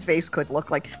what his face could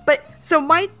look like. But, so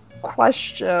my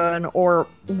question, or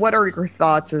what are your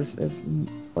thoughts, is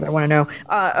what I want to know,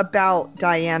 about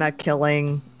Diana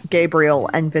killing Gabriel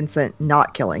and Vincent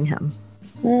not killing him.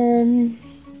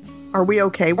 Are we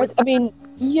okay with I'm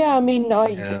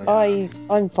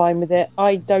fine with it.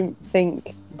 I don't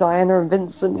think Diana and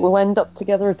Vincent will end up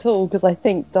together at all, because I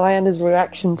think Diana's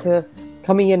reaction to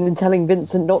coming in and telling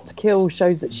Vincent not to kill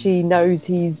shows that she knows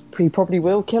he probably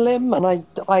will kill him, and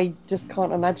I just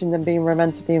can't imagine them being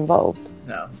romantically involved.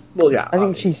 No. Well, yeah. I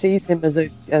think she sees him as a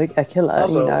killer,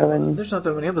 Also, and there's not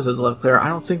that many episodes left, Claire. I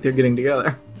don't think they're getting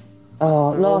together.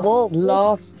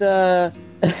 last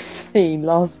scene,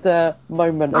 last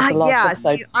moment of the last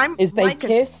episode is they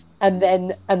kiss, and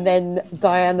then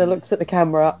Diana looks at the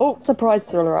camera. Oh, surprise,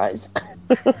 thriller eyes.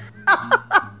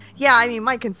 Yeah, I mean,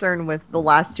 my concern with the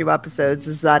last 2 episodes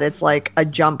is that it's like a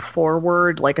jump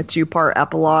forward, like a 2-part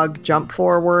epilogue jump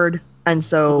forward, and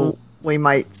so we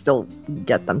might still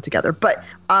get them together. But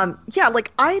I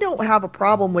don't have a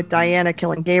problem with Diana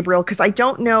killing Gabriel, because I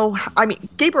don't know. I mean,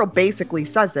 Gabriel basically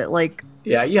says it. Like,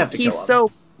 yeah, you have to kill him. He's so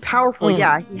powerful.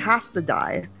 Yeah, he has to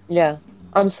die. Yeah.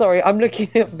 I'm sorry, I'm looking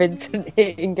at Vincent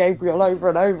hitting Gabriel over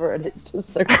and over, and it's just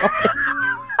so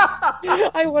funny.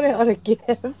 I want it on a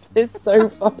gift. It's so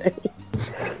funny.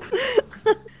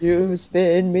 You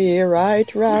spin me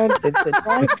right round, Vincent,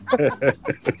 right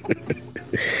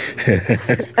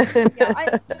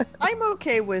round. I'm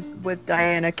okay with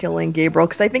Diana killing Gabriel,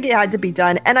 because I think it had to be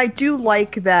done, and I do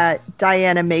like that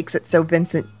Diana makes it so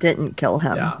Vincent didn't kill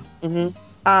him. Yeah.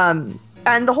 Mm-hmm.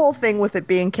 And the whole thing with it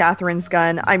being Catherine's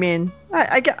gun, I mean,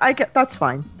 I get that's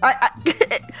fine. I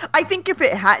think if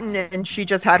it hadn't and she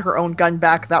just had her own gun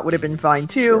back, that would have been fine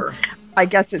too. Sure. I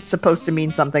guess it's supposed to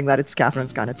mean something that it's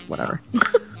Catherine's gun. It's whatever.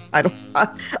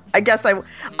 I guess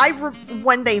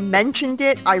when they mentioned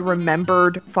it, I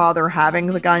remembered Father having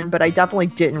the gun, but I definitely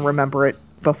didn't remember it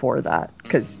before that,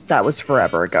 because that was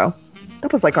forever ago.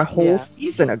 That was like a whole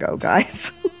season ago,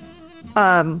 guys.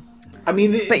 I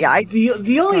mean,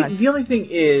 the only thing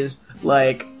is,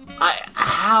 like, I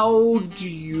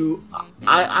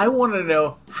want to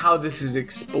know how this is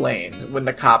explained when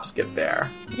the cops get there.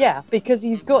 Yeah, because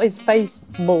he's got his face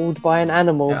mauled by an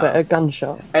animal, but a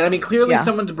gunshot. And I mean, clearly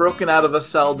someone's broken out of a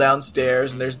cell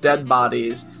downstairs, and there's dead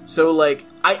bodies. So, like,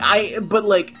 I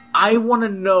want to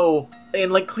know.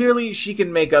 And, like, clearly she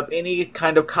can make up any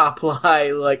kind of cop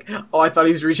lie, like, oh, I thought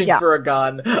he was reaching for a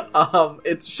gun.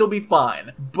 She'll be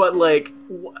fine. But, like,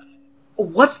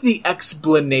 what's the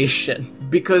explanation?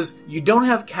 Because you don't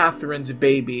have Catherine's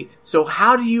baby, so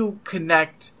how do you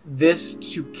connect this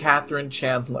to Catherine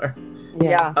Chandler?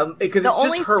 Yeah. Because it's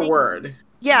just her word.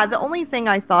 Yeah, the only thing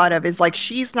I thought of is, like,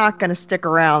 she's not going to stick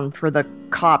around for the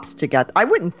cops to get... I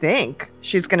wouldn't think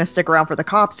she's going to stick around for the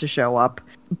cops to show up.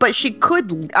 But she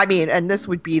could, I mean, and this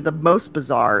would be the most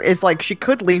bizarre, is like she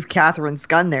could leave Catherine's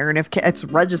gun there, and if it's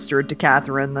registered to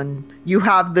Catherine, then you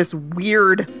have this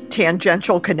weird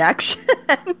tangential connection.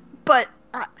 But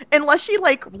unless she,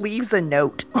 like, leaves a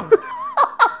note.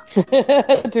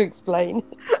 To explain.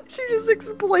 She just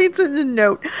explains in a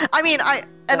note. I mean, I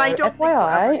don't think we're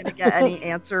ever going to get any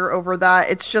answer over that.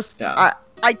 It's just...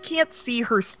 I can't see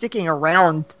her sticking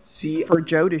around for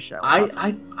Joe to show up.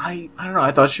 I don't know.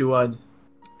 I thought she would.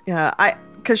 Yeah,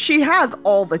 because she has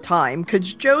all the time,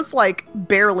 because Joe's, like,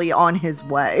 barely on his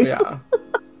way. Yeah.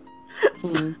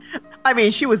 I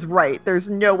mean, she was right. There's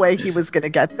no way he was going to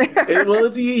get there.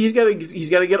 He's got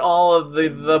to get all of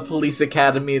the police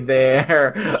academy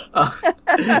there.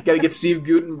 Got to get Steve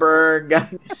Gutenberg. Got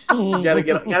to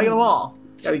get them all.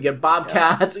 Got to get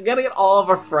Bobcat. Got to get all of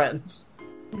our friends.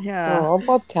 Yeah. Oh,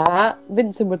 Bobcat.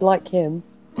 Vincent would like him.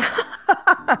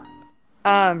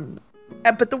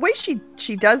 But the way she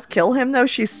does kill him, though,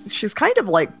 she's kind of,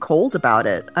 like, cold about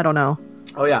it. I don't know.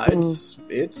 Oh yeah, it's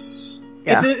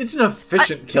an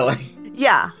efficient killing.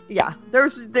 Yeah.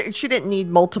 She didn't need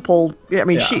multiple. I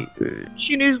mean,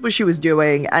 she knew what she was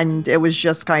doing, and it was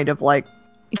just kind of like,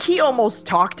 he almost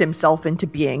talked himself into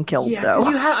being killed, Yeah, though.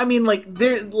 because I mean,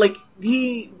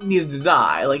 he needed to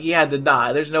die. Like, he had to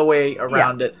die. There's no way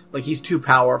around it. Like, he's too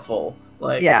powerful.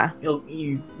 Like, Yeah.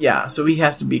 So he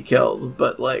has to be killed.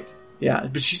 But, like, yeah,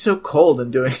 but she's so cold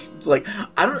and doing it's like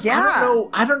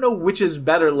I don't know which is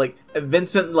better, like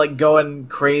Vincent like going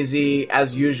crazy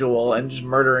as usual and just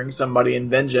murdering somebody in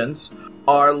vengeance,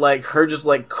 or like her just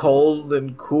like cold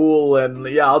and cool and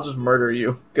I'll just murder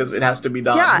you because it has to be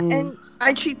done. Yeah,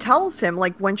 and she tells him,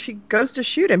 like, when she goes to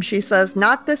shoot him, she says,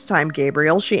 "Not this time,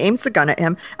 Gabriel." She aims the gun at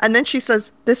him, and then she says,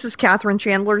 "This is Catherine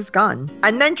Chandler's gun,"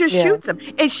 and then just shoots him.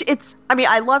 It's. I mean,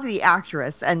 I love the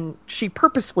actress, and she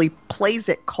purposefully plays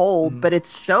it cold, but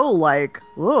it's so like,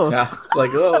 ugh. Yeah, it's like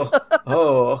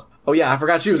oh yeah, I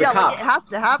forgot she was a cop. Like, it has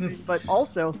to happen, but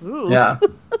also, ooh. Yeah,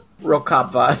 real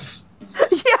cop vibes.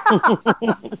 Yeah.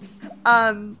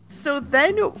 So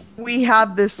then we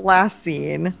have this last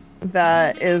scene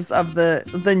that is of the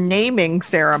naming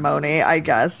ceremony, I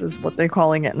guess, is what they're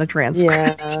calling it in the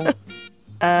transcript. Yeah.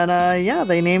 And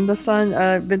they named the son.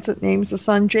 Vincent names the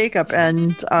son Jacob,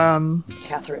 and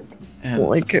Catherine. And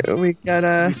like we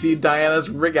got we see Diana's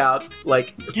rig out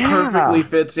like perfectly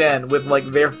fits in with like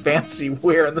their fancy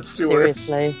wear in the sewers.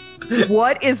 Seriously.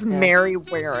 what is Mary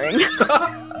wearing?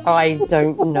 I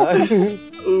don't know.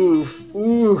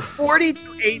 Oof. 40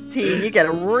 to 18. You get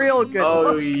a real good Oh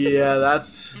look. yeah,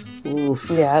 that's oof.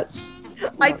 Yeah, it's.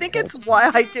 I think it's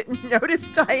why I didn't notice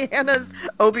Diana's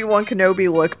Obi-Wan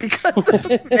Kenobi look, because of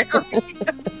Mary.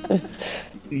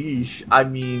 Eesh. I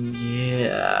mean,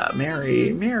 yeah, Mary.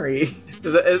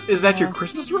 Is that your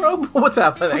Christmas robe? What's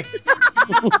happening?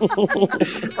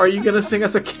 Are you gonna sing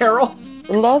us a carol?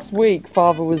 Last week,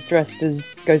 Father was dressed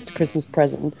as Ghost of Christmas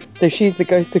Present, so she's the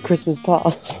Ghost of Christmas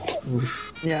Past.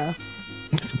 Oof. Yeah.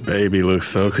 This baby looks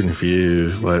so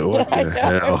confused. Like, what I the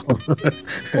hell?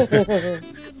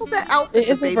 Well, that outfit It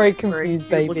is the a very baby's wearing, confused too,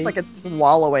 baby. looks like it's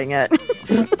swallowing it.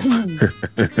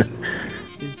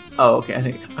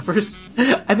 Okay. I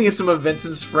think it's some of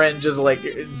Vincent's friend just like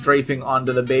draping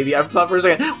onto the baby. I thought for a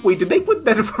second, wait, did they put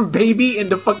that baby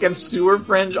into fucking sewer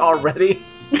fringe already?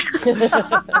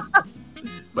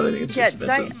 But I think it's just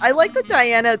Vincent's. I like that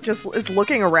Diana just is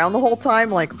looking around the whole time,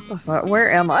 like,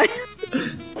 where am I?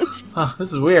 Huh,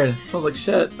 this is weird. It smells like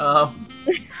shit.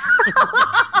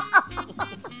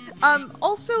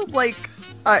 Also, like,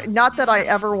 not that I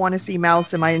ever want to see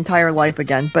Mouse in my entire life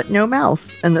again, but no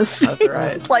Mouse in this scene. That's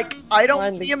right. Like, I don't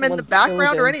Finally, see him in the someone's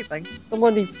background killed or him. anything.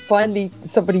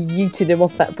 Somebody yeeted him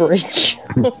off that bridge.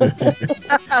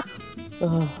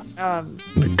 Oh,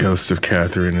 The ghost of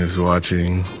Catherine is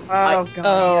watching. Oh, God.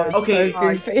 oh, yes. Okay, so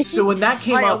goofy. so when that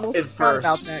came I up almost at forgot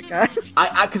about first, that, guys.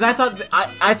 because I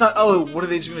thought, oh, what are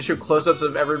they just going to show close-ups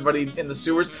of everybody in the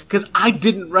sewers? Because I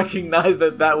didn't recognize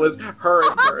that was her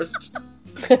at first.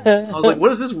 I was like,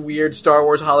 what is this weird Star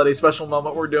Wars holiday special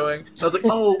moment we're doing? And I was like,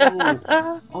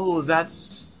 oh,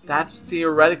 that's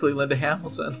theoretically Linda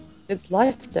Hamilton. It's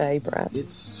Life Day, Brad. It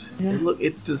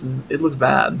looks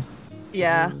bad.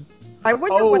 Yeah. I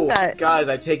wonder what that... guys,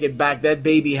 I take it back. That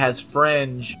baby has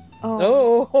fringe.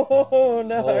 Oh. Oh,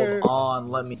 no. Hold on,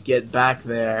 let me get back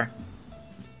there.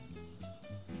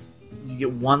 You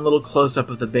get one little close-up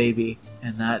of the baby,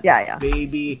 and that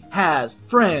baby has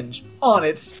fringe on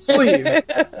its sleeves.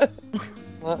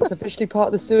 Well, it's officially part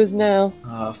of the sewers now.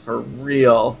 For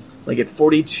real. Like at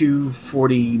 42,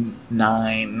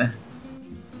 49.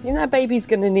 You know that baby's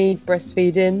gonna need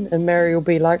breastfeeding, and Mary will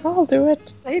be like, "I'll do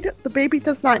it." The baby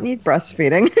does not need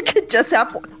breastfeeding. It could just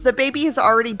have... The baby has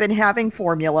already been having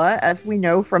formula, as we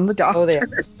know from the doctor. Oh, yeah,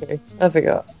 that's true. I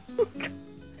forgot.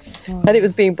 And it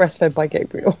was being breastfed by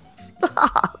Gabriel.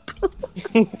 Stop.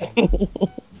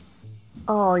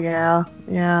 Oh, yeah.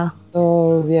 Yeah.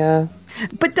 Oh, yeah.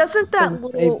 But doesn't that Oh,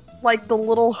 little, like, the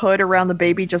little hood around the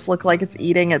baby just look like it's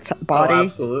eating its body? Oh,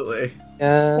 absolutely.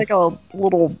 Yeah. Like a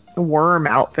little worm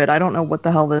outfit. I don't know what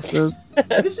the hell this is.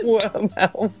 Worm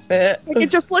outfit. Like, it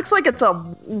just looks like it's a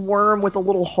worm with a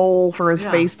little hole for his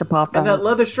Yeah. face to pop And out. that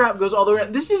leather strap goes all the way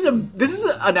around. This is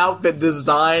an outfit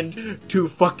designed to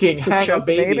fucking hang a choke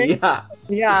baby. baby? Yeah.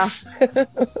 Yeah.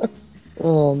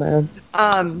 Oh, man.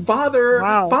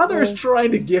 Father is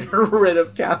trying to get rid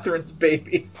of Catherine's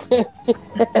baby.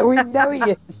 We know he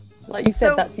is. Like you said,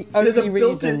 So, that's the there's a only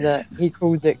reason built-in- that he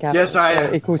calls it Catherine.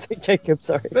 Yes, He calls it Jacob,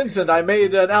 sorry. Vincent, I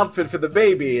made an outfit for the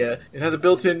baby. It has a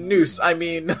built-in noose. I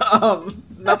mean, nothing.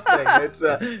 It's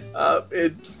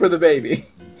for the baby.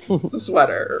 It's a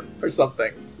sweater or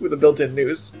something with a built-in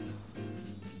noose.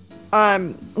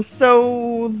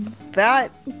 So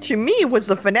that, to me, was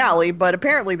the finale, but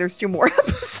apparently there's 2 more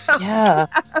episodes. Yeah.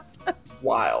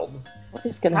 Wild. What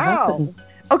is going to How? happen?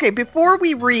 Okay, before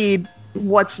we read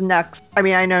what's next. I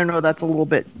mean, I know that's a little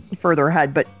bit further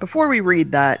ahead, but before we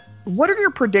read that, what are your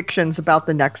predictions about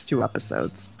the next 2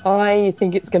 episodes? I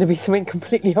think it's going to be something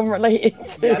completely unrelated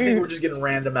to. Yeah, I think we're just getting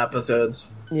random episodes.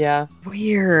 Yeah.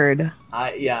 Weird.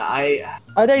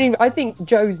 I think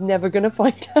Joe's never going to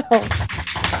find out.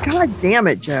 God damn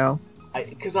it, Joe.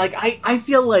 Because I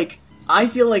feel like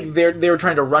they were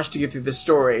trying to rush to get through this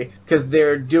story because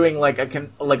they're doing like a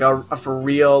for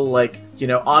real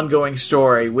ongoing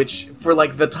story, which for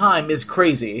like the time is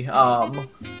crazy. And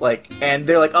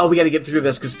they're like, oh, we got to get through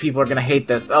this because people are gonna hate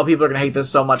this. Oh, people are gonna hate this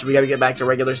so much. We got to get back to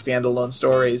regular standalone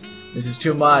stories. This is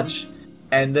too much.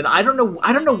 And then I don't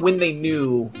know when they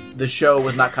knew the show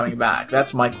was not coming back.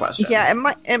 That's my question. Yeah,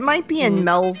 it might be in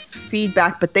Mel's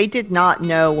feedback, but they did not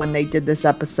know when they did this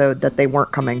episode that they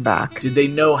weren't coming back. Did they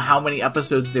know how many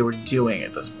episodes they were doing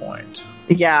at this point?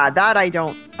 Yeah, that I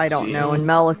don't know. And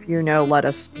Mel, if you know, let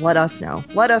us know.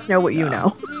 Let us know what you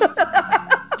know.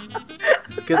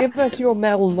 Give us your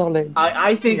Mel knowledge.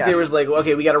 I think there was like,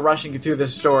 okay, we got to rush and get through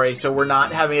this story, so we're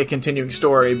not having a continuing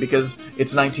story because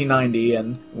it's 1990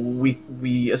 and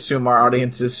we assume our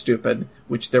audience is stupid,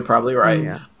 which they're probably right.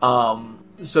 Yeah.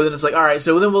 So then it's like, all right,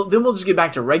 so then we'll just get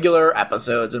back to regular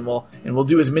episodes and we'll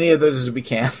do as many of those as we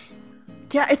can.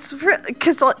 Yeah, it's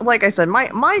because, like I said,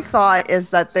 my thought is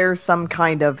that there's some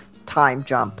kind of time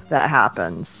jump that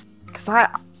happens. Because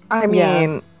I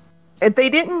mean, if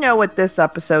they didn't know at this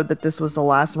episode that this was the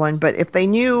last one, but if they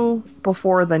knew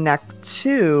before the next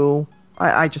 2,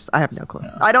 I have no clue.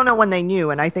 Yeah. I don't know when they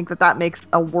knew, and I think that makes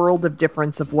a world of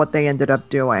difference of what they ended up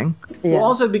doing. Yeah. Well,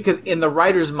 also because in the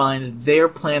writers' minds, their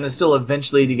plan is still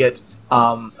eventually to get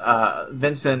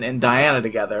Vincent and Diana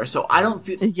together. So I don't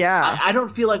feel I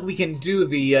don't feel like we can do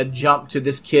the jump to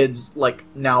this kid's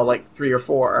now 3 or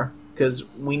 4 because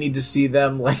we need to see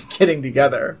them getting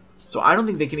together. So I don't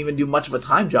think they can even do much of a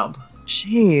time jump.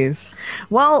 Jeez.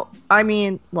 Well, I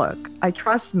mean, look, I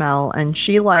trust Mel, and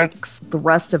she likes the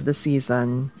rest of the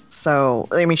season. So,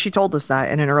 I mean, she told us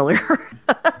that in an earlier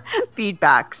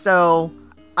feedback. So,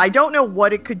 I don't know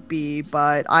what it could be,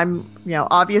 but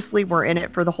obviously we're in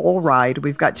it for the whole ride.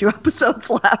 We've got 2 episodes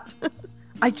left.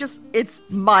 It's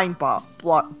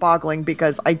mind-boggling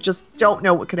because I just don't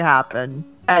know what could happen.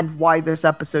 And why this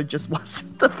episode just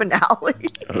wasn't the finale.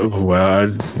 Oh, wow.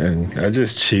 I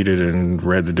just cheated and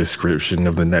read the description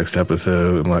of the next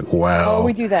episode. I'm like, wow. Oh,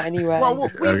 we do that anyway. Well, we'll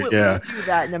do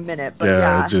that in a minute. But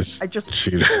I just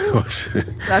cheated.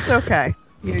 That's okay.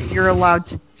 You're allowed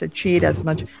to cheat as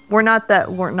much. We're not that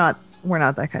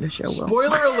kind of show, Will.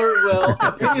 Spoiler alert, Will.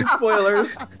 Opinion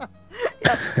spoilers.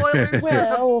 Yeah, spoilers.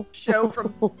 Will. Show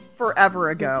from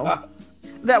forever ago.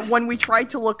 That when we tried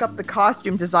to look up the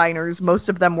costume designers, most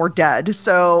of them were dead.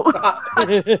 So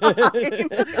it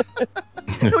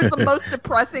was the most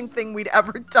depressing thing we'd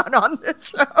ever done on this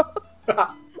show.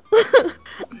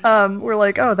 We're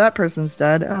like, oh, that person's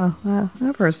dead. Oh,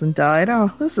 that person died.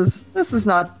 Oh, this is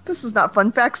not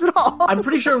fun facts at all. I'm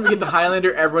pretty sure when we get to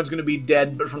Highlander, everyone's going to be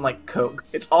dead, but from coke.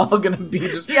 It's all going to be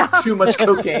just too much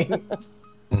cocaine.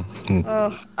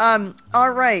 All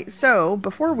right. So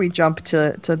before we jump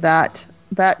to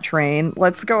that train,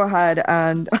 let's go ahead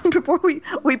and before we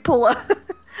pull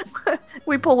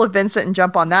a Vincent and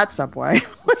jump on that subway.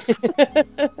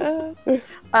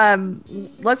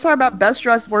 Let's talk about best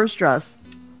dress, worst dress.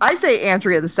 I say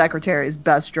Andrea the secretary is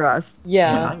best dressed.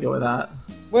 Yeah, I can go with that.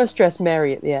 Worst dressed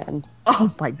Mary at the end.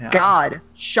 Oh my god,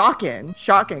 shocking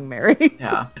Mary.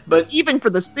 Yeah, but even for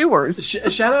the sewers.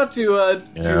 Shout out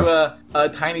to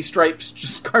Tiny Stripes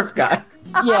scarf guy.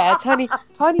 Yeah,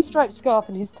 tiny striped scarf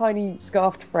and his tiny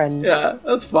scarfed friend. Yeah,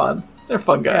 that's fun. They're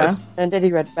fun guys. Yeah. And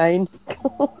Eddie Redmayne.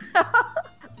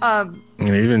 And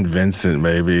even Vincent,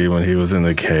 maybe when he was in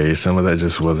the cage, some of that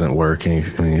just wasn't working.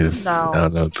 I mean, I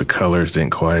don't know, the colors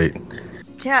didn't quite.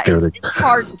 Yeah, it's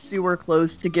hard in sewer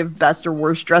clothes to give best or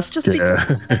worst dress just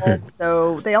because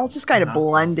so they all just kind of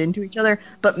blend into each other.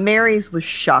 But Mary's was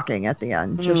shocking at the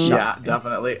end. Just shocking.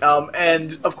 Definitely.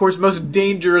 And of course, most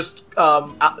dangerous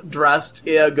dressed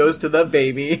goes to the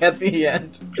baby at the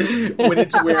end when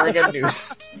it's wearing a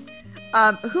noose.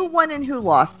 Who won and who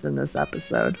lost in this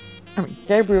episode? I mean,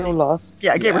 Gabriel lost.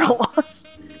 Yeah, Gabriel lost.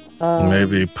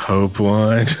 Maybe Pope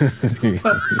won.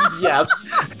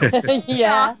 Yes.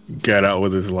 Yeah. Got out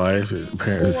with his life, it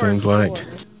apparently seems like.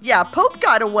 Yeah, Pope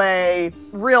got away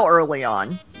real early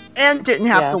on. And didn't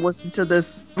have to listen to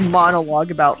this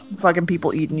monologue about fucking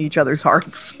people eating each other's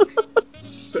hearts.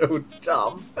 So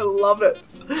dumb. I love it.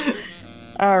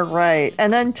 All right.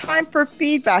 And then time for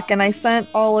feedback. And I sent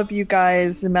all of you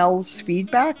guys Mel's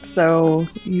feedback, so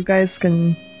you guys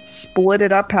can split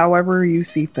it up however you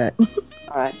see fit.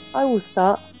 All right, I will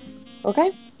start.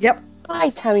 Okay? Yep. Hi,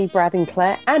 Tammy, Brad, and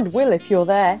Claire, and Will, if you're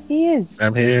there. He is.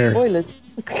 I'm here. Spoilers.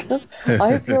 I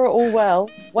hope you're all well.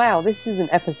 Wow, this is an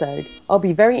episode. I'll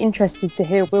be very interested to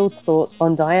hear Will's thoughts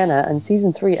on Diana and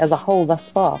season 3 as a whole thus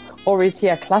far. Or is he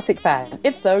a classic fan?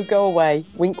 If so, go away.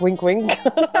 Wink, wink, wink.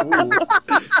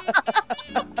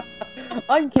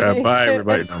 I'm kidding. Bye,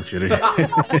 everybody. No, I'm kidding.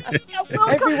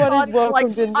 Everyone is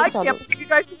welcomed in the I tunnel. can't believe you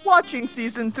guys are watching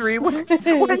season 3.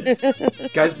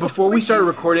 Guys, before we start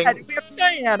recording,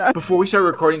 Diana.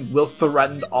 Will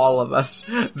threatened all of us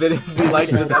that if we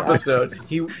liked this episode,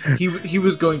 he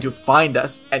was going to find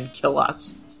us and kill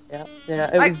us. Yeah,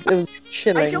 it was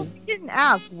chilling. I don't didn't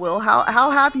ask, Will,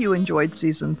 how have you enjoyed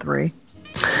season 3?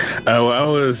 I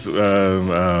was,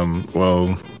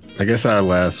 well, I guess our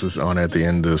last was on at the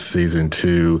end of season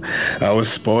 2. I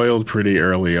was spoiled pretty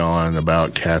early on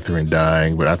about Catherine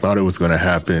dying, but I thought it was going to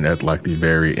happen at like the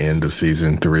very end of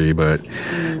season 3. But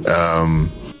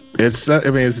it's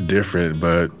different,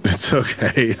 but it's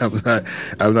okay.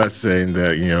 I'm not saying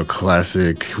that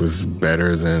classic was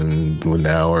better than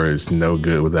now or it's no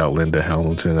good without Linda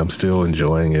Hamilton. I'm still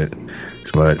enjoying it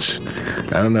as much.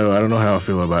 I don't know how I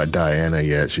feel about Diana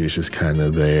yet. She's just kind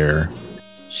of there.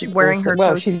 She's wearing her.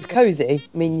 Well, she's cozy.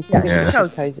 I mean, she's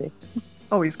cozy.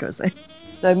 Always cozy.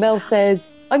 So Mel says,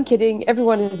 "I'm kidding.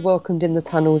 Everyone is welcomed in the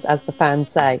tunnels, as the fans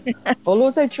say. I'll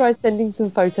also try sending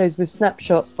some photos with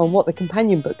snapshots on what the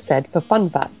companion book said for fun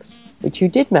facts," which you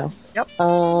did, Mel. Yep.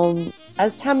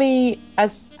 As Tammy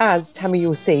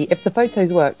you'll see, if the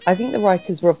photos worked, I think the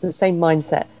writers were of the same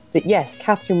mindset that yes,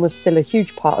 Catherine was still a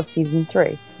huge part of season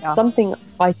 3. Yeah. Something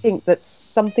that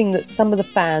some of the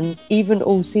fans, even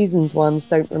all seasons ones,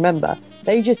 don't remember.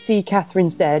 They just see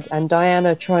Catherine's dead and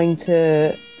Diana trying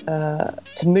to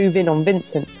move in on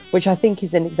Vincent, which I think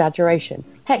is an exaggeration.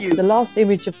 Heck, the last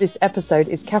image of this episode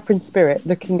is Catherine's spirit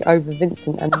looking over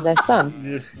Vincent and their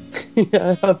son.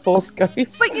 Her Force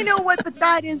Ghost. But you know what? But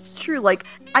that is true. Like,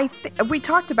 we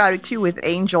talked about it too with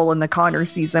Angel in the Connor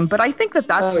season, but I think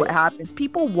that's what happens.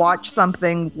 People watch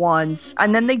something once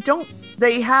and then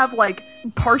they have like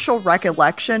partial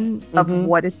recollection of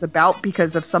what it's about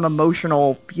because of some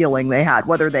emotional feeling they had,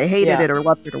 whether they hated it or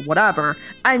loved it or whatever.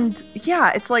 And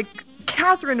yeah, it's like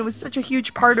Catherine was such a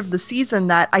huge part of the season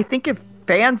that I think if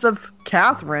fans of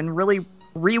Catherine really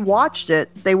rewatched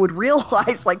it, they would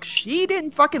realize like she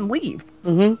didn't fucking leave.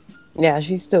 Yeah,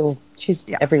 she's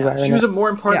everywhere. She was a more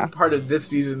important part of this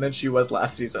season than she was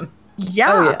last season.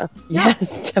 Yeah. Oh, yeah.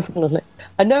 Yes, definitely.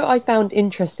 A note I found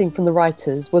interesting from the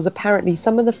writers was apparently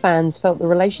some of the fans felt the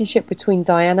relationship between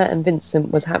Diana and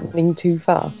Vincent was happening too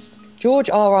fast. George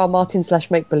R.R. Martin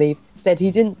 /Make-Believe said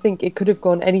he didn't think it could have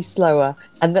gone any slower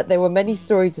and that there were many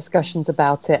story discussions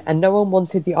about it and no one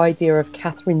wanted the idea of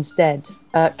Catherine's dead.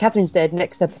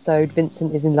 Next episode,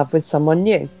 Vincent is in love with someone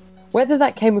new. Whether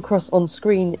that came across on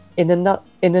screen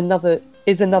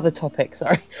is another topic.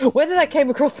 Whether that came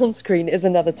across on screen is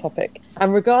another topic.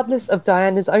 And regardless of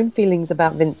Diana's own feelings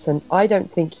about Vincent, I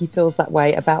don't think he feels that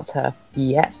way about her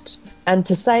yet. And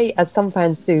to say, as some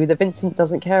fans do, that Vincent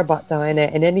doesn't care about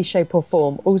Diana in any shape or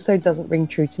form also doesn't ring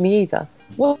true to me either.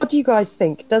 What do you guys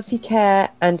think? Does he care,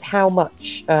 and how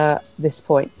much this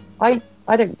point? I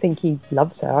don't think he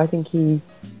loves her. I think he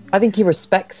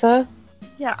respects her.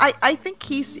 Yeah, I think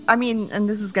and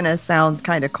this is going to sound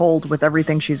kind of cold with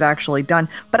everything she's actually done,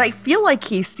 but I feel like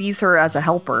he sees her as a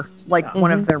helper, like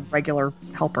one of their regular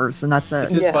helpers, and that's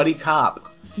it's his buddy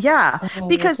cop. Yeah,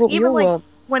 because even like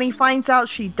when he finds out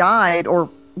she died, or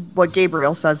what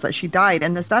Gabriel says that she died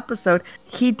in this episode,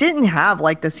 he didn't have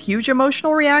like this huge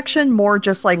emotional reaction, more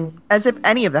just like as if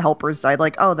any of the helpers died,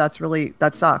 like, oh, that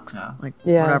sucks. Yeah. Like,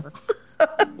 whatever.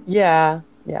 Yeah,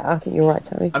 I think you're right,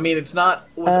 Tony. I mean, it's not.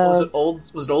 Was it old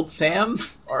Sam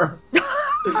or?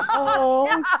 Old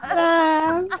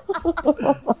Sam.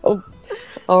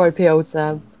 R.I.P. Old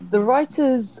Sam. The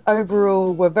writers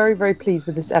overall were very, very pleased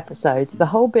with this episode. The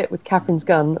whole bit with Catherine's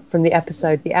gun from the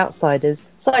episode The Outsiders.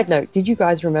 Side note, did you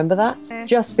guys remember that?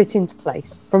 Just fit into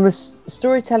place. From a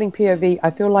storytelling POV, I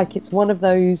feel like it's one of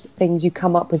those things you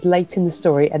come up with late in the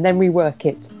story and then rework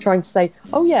it, trying to say,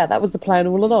 oh yeah, that was the plan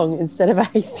all along, instead of a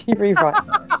hasty rewrite.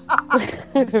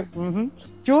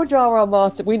 George R.R.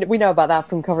 Martin, we know about that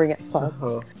from covering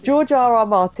X-Files. George R.R.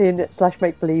 Martin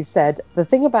 /Make-Believe said, the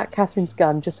thing about Catherine's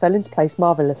gun just fell into place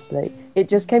marvellously. It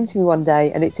just came to me one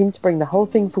day and it seemed to bring the whole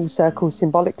thing full circle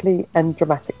symbolically and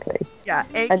dramatically. Yeah.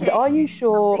 And are you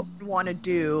sure? You want to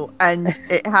do, and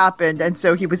it happened, and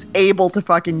so he was able to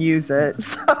fucking use it.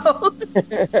 So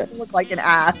it looked like an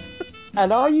ass.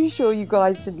 And are you sure you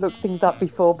guys didn't look things up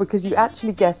before? Because you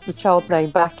actually guessed the child's name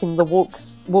back in the Walk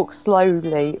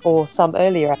Slowly or some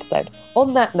earlier episode.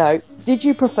 On that note, did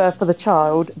you prefer for the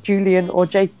child Julian or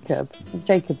Jacob?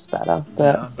 Jacob's better,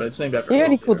 but, Yeah, but it's named after. he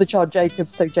only Peter. called the child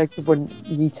Jacob so Jacob wouldn't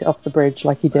yeet it off the bridge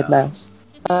like he did Mouse.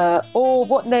 Or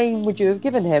what name would you have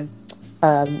given him?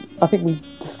 I think we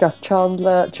discussed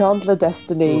Chandler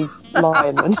Destiny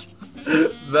Lionman.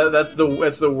 That's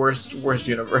the worst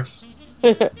universe.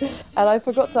 And I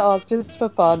forgot to ask, just for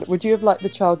fun, would you have liked the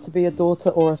child to be a daughter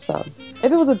or a son?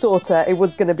 If it was a daughter, it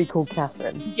was going to be called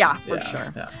Catherine. Yeah, for Yeah,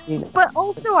 sure. yeah. You know. But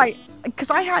also, because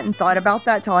I hadn't thought about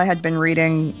that till I had been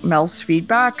reading Mel's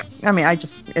feedback. I mean,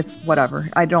 it's whatever.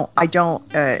 I know,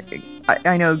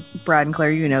 Brad and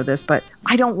Claire, you know this, but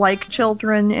I don't like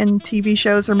children in TV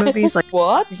shows or movies. Like,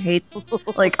 What? I hate,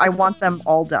 like, I want them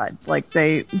all dead. Like,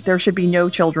 there should be no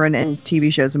children in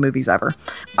TV shows and movies ever.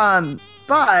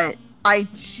 But I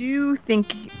do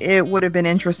think it would have been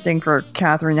interesting for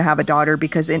Catherine to have a daughter,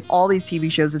 because in all these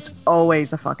TV shows, it's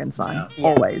always a fucking son. Yeah.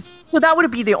 Always. So that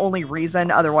would be the only reason.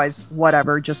 Otherwise,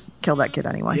 whatever, just kill that kid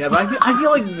anyway. Yeah, but I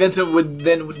feel like Vincent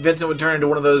would turn into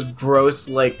one of those gross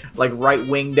like right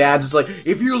wing dads. It's like,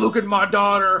 if you look at my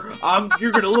daughter,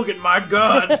 you're gonna look at my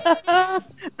gun.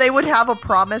 They would have a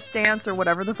promise dance or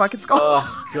whatever the fuck it's called.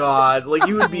 Oh God, like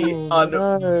you would be Oh,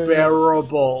 no.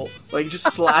 unbearable. Like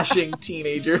just slashing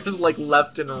teenagers like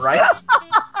left and right.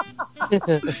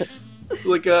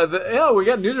 Like we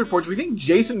got news reports. We think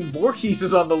Jason Voorhees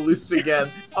is on the loose again.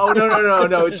 Oh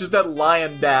no! It's just that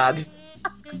lion dad.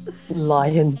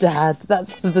 Lion Dad.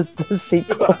 That's the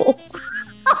sequel.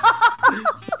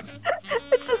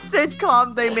 It's a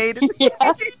sitcom they made. Yeah.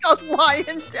 It's called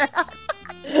Lion Dad.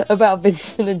 About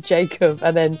Vincent and Jacob,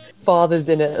 and then father's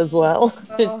in it as well.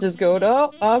 It's just going,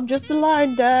 oh, I'm just a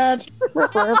lion dad.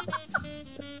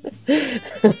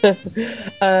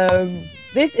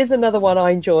 This is another one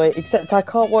I enjoy, except I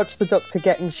can't watch the doctor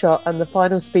getting shot and the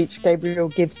final speech Gabriel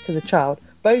gives to the child.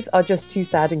 Both are just too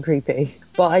sad and creepy.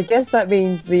 But I guess that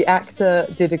means the actor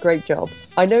did a great job.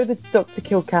 I know the doctor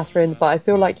killed Catherine, but I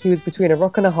feel like he was between a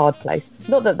rock and a hard place.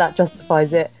 Not that that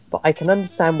justifies it, but I can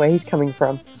understand where he's coming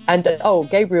from. And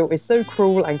Gabriel is so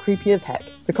cruel and creepy as heck.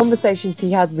 The conversations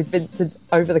he had with Vincent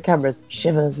over the cameras,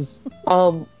 shivers.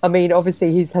 I mean,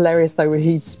 obviously he's hilarious though when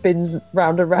he spins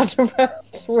round and round and round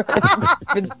when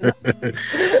Vincent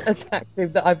attacks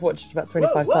him. That I've watched about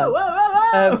 25 times.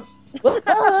 Whoa.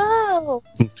 Whoa!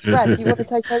 Brad, do you want to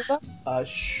take over?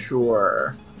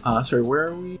 Sure. Sorry, where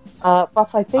are we?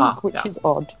 But I think, which yeah. is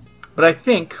odd. But I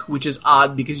think, which is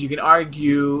odd, because you can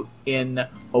argue in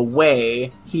a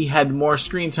way he had more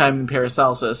screen time than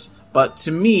Paracelsus. But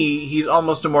to me, he's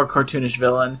almost a more cartoonish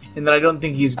villain in that I don't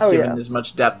think he's given as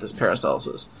much depth as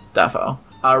Paracelsus. Defo.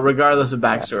 Regardless of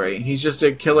backstory. He's just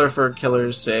a killer for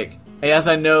killer's sake. Yes,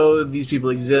 I know these people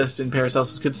exist, and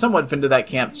Paracelsus could somewhat fit into that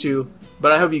camp too,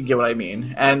 but I hope you get what I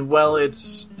mean. And, well,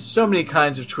 it's so many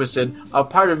kinds of twisted. A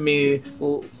part of me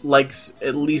likes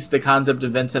at least the concept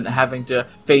of Vincent having to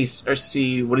face or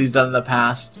see what he's done in the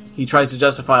past. He tries to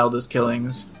justify all those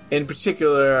killings. In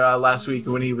particular, last week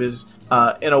when he was,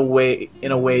 in a way,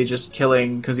 just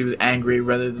killing because he was angry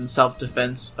rather than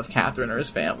self-defense of Catherine or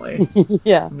his family.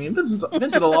 Yeah. I mean,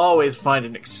 Vincent will always find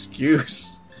an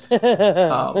excuse.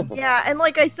 Yeah, and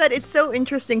like I said, it's so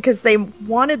interesting because they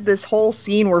wanted this whole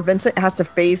scene where Vincent has to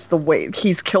face the way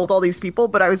he's killed all these people,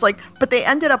 but I was like, but they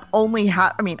ended up only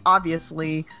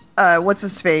obviously, what's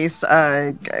his face?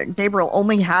 Gabriel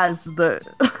only has the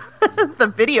the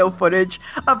video footage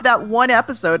of that one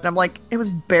episode, and I'm like, it was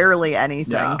barely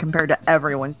anything compared to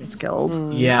everyone gets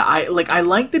killed. Yeah, I like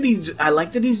that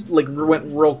he's like went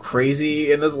real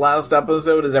crazy in this last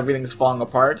episode as everything's falling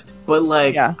apart. But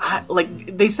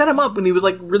they set him up and he was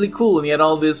like really cool and he had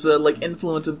all this like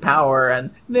influence and power, and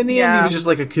then in the end he was just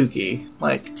like a kooky.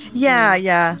 Like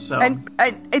yeah. So and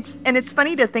it's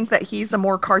funny to think that he's a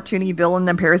more cartoony villain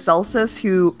than Paracelsus,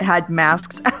 who had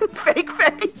masks and fake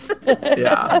face.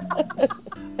 Yeah.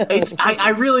 I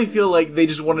really feel like they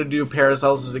just wanted to do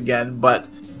Paracelsus again, but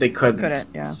they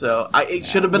couldn't. So it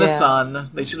should have been a son.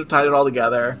 They should have tied it all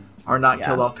together, or not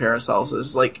killed off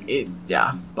Paracelsus.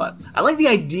 But I like the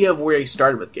idea of where he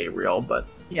started with Gabriel, but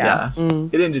it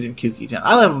ended in Kooky Town.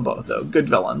 I love them both though. Good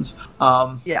villains.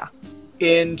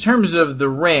 In terms of the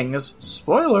rings,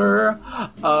 spoiler,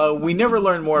 we never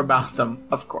learn more about them,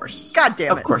 of course. God damn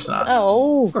it. Of course not.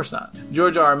 Oh. Of course not.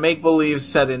 George R. Make-Believe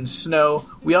set in snow.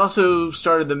 We also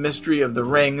started the mystery of the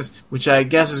rings, which I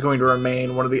guess is going to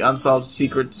remain one of the unsolved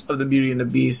secrets of the Beauty and the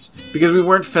Beast, because we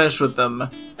weren't finished with them.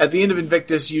 At the end of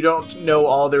Invictus, you don't know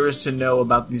all there is to know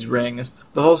about these rings.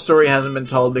 The whole story hasn't been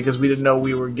told because we didn't know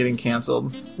we were getting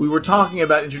canceled. We were talking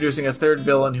about introducing a third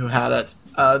villain who had it.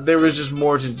 There was just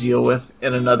more to deal with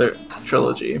in another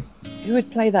trilogy. Who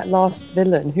would play that last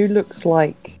villain? Who looks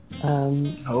like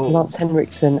Lance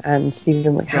Henriksen and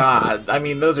Stephen McHattie? God, I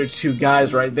mean, those are two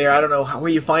guys right there. I don't know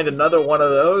where you find another one of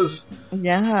those.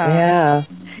 Yeah. Yeah.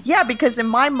 Yeah, because in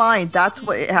my mind, that's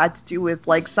what it had to do with,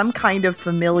 like, some kind of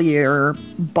familiar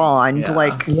bond. Yeah.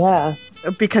 Like, Yeah.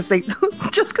 because they,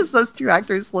 just because those two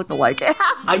actors look alike. It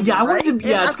has to be, I want right? to.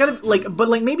 Yeah, it's gotta but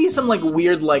maybe some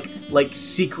weird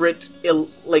secret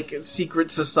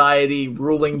secret society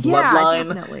ruling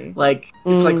bloodline. Definitely.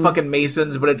 It's like fucking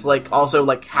Masons, but it's also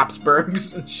like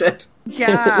Habsburgs and shit.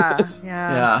 Yeah.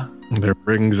 Yeah. They're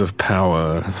rings of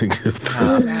power.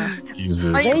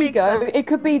 Users. I- There you go. It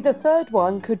could be the third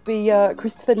one. Could be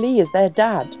Christopher Lee as their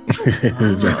dad.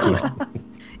 Exactly.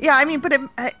 Yeah, I mean, but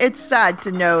it's sad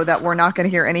to know that we're not going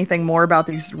to hear anything more about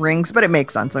these rings, but it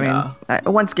makes sense. I mean,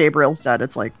 once Gabriel's dead,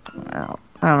 it's like, I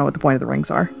don't know what the point of the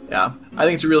rings are. Yeah, I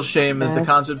think it's a real shame as the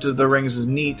concept of the rings was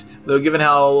neat. Though given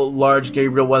how large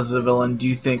Gabriel was as a villain, do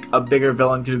you think a bigger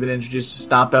villain could have been introduced to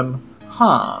stop him?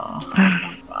 Huh.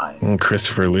 And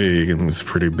Christopher Lee was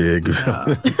pretty big.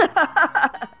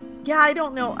 Yeah, I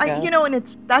don't know. Yeah. And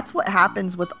that's what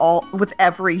happens with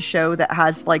every show that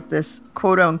has like this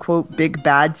quote unquote big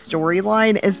bad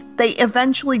storyline is they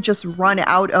eventually just run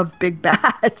out of big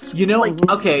bads.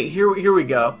 Okay, here we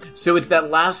go. So it's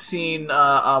that last scene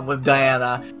with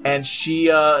Diana, and she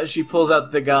pulls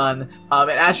out the gun,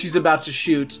 and as she's about to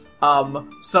shoot,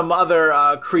 some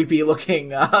other creepy looking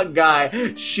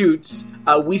guy shoots.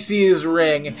 We see his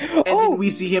ring, and then we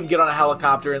see him get on a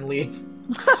helicopter and leave.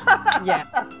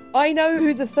 Yes. I know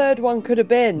who the third one could have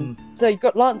been. So you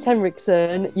got Lance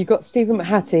Henriksen, you got Stephen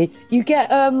McHattie, you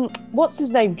get what's his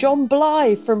name? John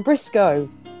Bly from Briscoe.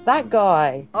 That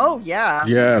guy. Oh yeah.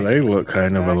 Yeah, they look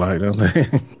kind of alike, don't they?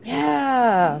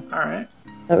 Yeah. All right.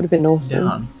 That would have been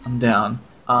awesome. I'm down.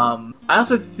 I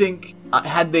also think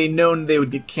had they known they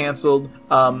would get canceled,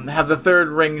 have the third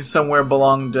ring somewhere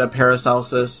belong to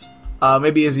Paracelsus.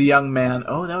 Maybe as a young man.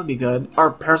 Oh, that would be good.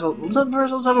 Or let's have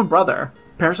Paracelsus have a brother.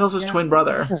 Paracelsus' twin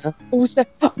brother. Also,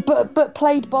 but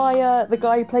played by the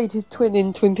guy who played his twin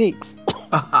in Twin Peaks.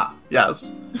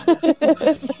 Yes.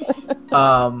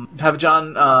 Have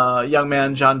young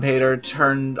man John Pater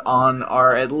turned on,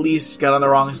 or at least got on the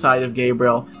wrong side of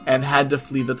Gabriel and had to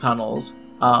flee the tunnels.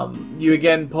 You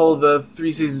again pull the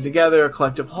three seasons together, a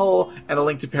collective whole, and a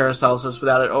link to Paracelsus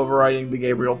without it overriding the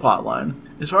Gabriel plotline.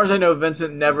 As far as I know,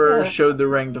 Vincent never showed the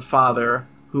ring to Father,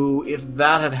 who, if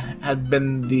that had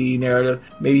been the narrative,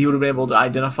 maybe he would have been able to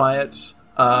identify it,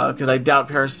 because I doubt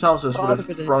Paracelsus would have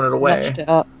thrown it away. Snatched it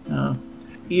up.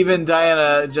 Even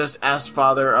Diana just asked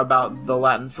Father about the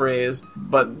Latin phrase,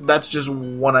 but that's just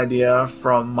one idea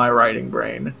from my writing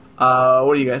brain.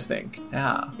 What do you guys think?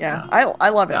 Yeah. I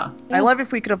love it. Yeah. I love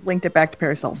if we could have linked it back to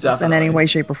Paracelsus in Definitely. any way,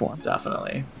 shape, or form.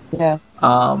 Definitely. Yeah.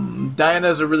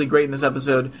 Diana's really great in this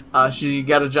episode. She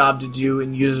got a job to do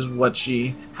and uses what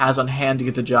she has on hand to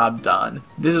get the job done.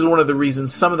 This is one of the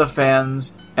reasons some of the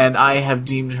fans and I have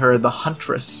deemed her the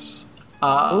Huntress.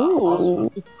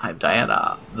 Also, I'm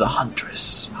Diana, the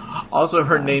Huntress. Also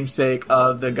her namesake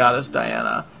of the goddess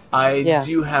Diana. I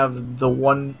do have the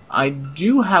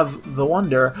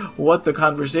wonder what the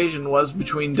conversation was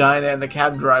between Diana and the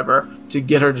cab driver to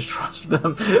get her to trust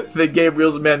them that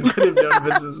Gabriel's men could have known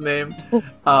Vincent's name.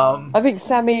 I think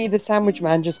Sammy the sandwich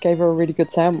man just gave her a really good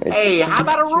sandwich. Hey, how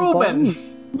about a She was like, Reuben?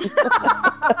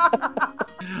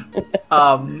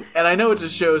 And I know it's a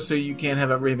show, so you can't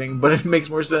have everything, but it makes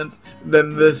more sense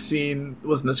than the scene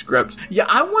was in the script. Yeah,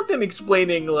 I want them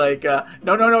explaining no,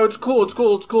 it's cool.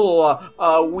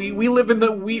 We live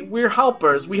in we're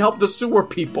helpers. We help the sewer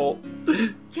people.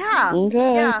 Yeah.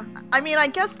 Okay. Yeah. I mean, I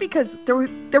guess because there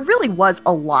really was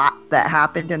a lot that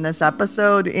happened in this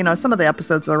episode. Some of the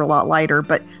episodes are a lot lighter,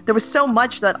 but there was so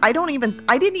much that I didn't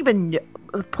even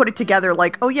put it together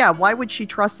like, oh yeah, why would she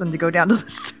trust them to go down to the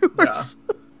sewers?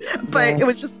 Yeah. But it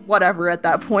was just whatever at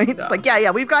that point. Yeah. It's like,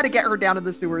 yeah, we've got to get her down to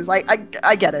the sewers. I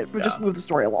get it. We'll just move the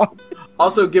story along.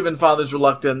 Also, given Father's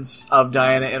reluctance of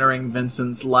Diana entering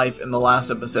Vincent's life in the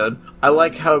last episode, I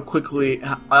liked how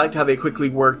they quickly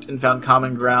worked and found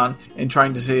common ground in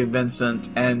trying to save Vincent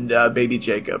and baby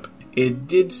Jacob. It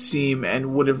did seem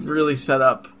and would have really set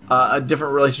up a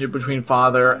different relationship between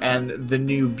father and the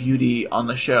new beauty on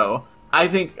the show. I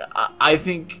think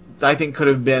could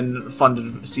have been fun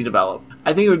to see develop.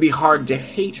 I think it would be hard to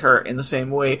hate her in the same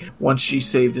way once she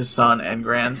saved his son and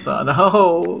grandson. I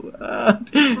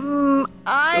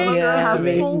have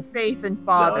full faith in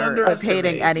father of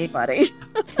hating anybody.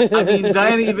 I mean,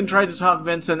 Diana even tried to talk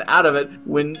Vincent out of it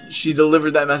when she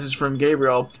delivered that message from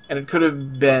Gabriel, and it could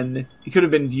have been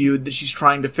viewed that she's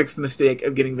trying to fix the mistake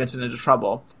of getting Vincent into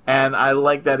trouble. And I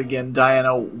like that, again,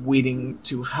 Diana waiting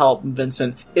to help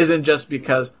Vincent isn't just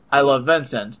because I love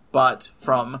Vincent, but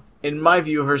from, in my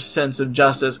view, her sense of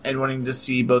justice and wanting to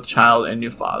see both child and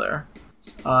new father.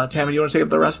 Tammy, do you want to take up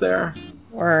the rest there?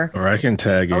 Or I can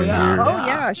tag in yeah. here. Oh,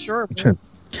 yeah, sure.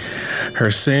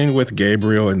 Her scene with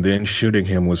Gabriel and then shooting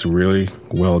him was really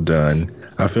well done.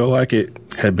 I feel like it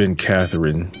had been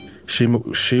Catherine.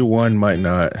 She one might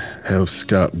not have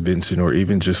stopped Vincent or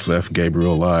even just left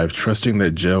Gabriel alive, trusting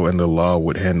that Joe and the law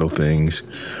would handle things,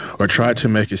 or tried to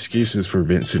make excuses for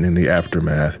Vincent in the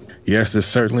aftermath. Yes, this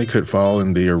certainly could fall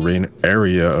in the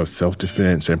area of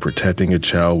self-defense and protecting a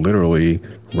child literally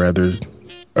rather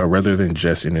than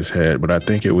just in his head, but I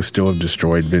think it would still have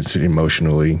destroyed Vincent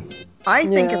emotionally. I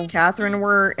think if Catherine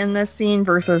were in this scene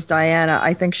versus Diana,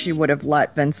 I think she would have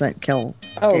let Vincent kill.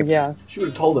 Oh, Gabriel. yeah. She would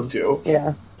have told him to.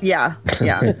 Yeah. Yeah.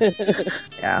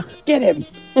 Yeah. Get him.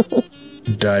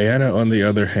 Diana, on the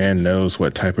other hand, knows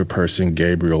what type of person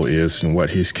Gabriel is and what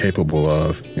he's capable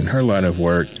of. In her line of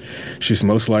work, she's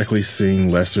most likely seen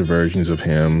lesser versions of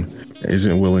him,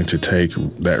 isn't willing to take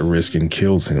that risk and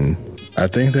kills him. I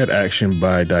think that action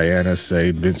by Diana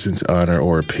saved Vincent's honor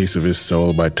or a piece of his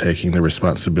soul by taking the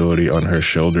responsibility on her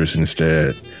shoulders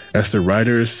instead. As the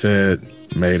writers said,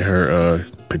 made her a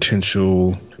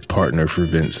potential partner for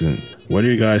Vincent. What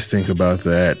do you guys think about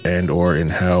that, and or in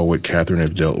how would Catherine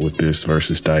have dealt with this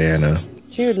versus Diana?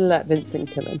 She would let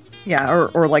Vincent kill him. Yeah,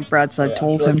 or like Brad said,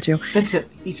 told him to. Vincent,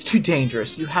 he's too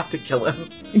dangerous. You have to kill him.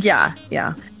 Yeah.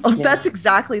 Oh, that's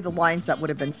exactly the lines that would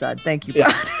have been said. Thank you,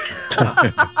 Brad.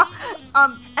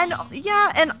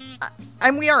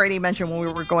 And we already mentioned when we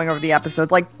were going over the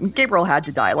episode, like, Gabriel had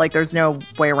to die. Like, there's no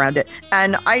way around it.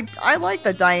 And I like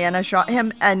that Diana shot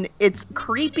him, and it's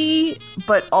creepy,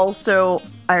 but also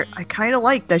I kind of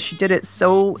like that she did it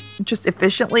so just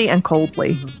efficiently and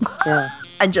coldly. Yeah.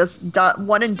 And just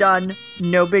one and done,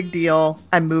 no big deal,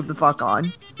 and move the fuck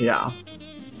on. Yeah.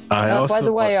 By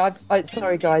the way,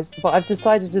 sorry guys, but I've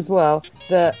decided as well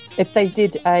that if they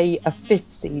did a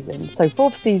fifth season, so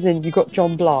fourth season you got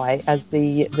John Bly as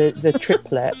the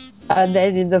triplet, and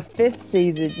then in the fifth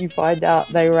season you find out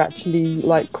they were actually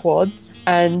like quads,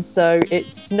 and so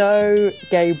it's Snow,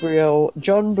 Gabriel,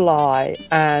 John Bly,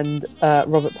 and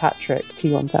Robert Patrick,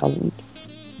 T-1000.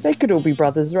 They could all be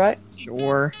brothers, right?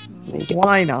 Sure.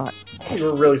 Why not?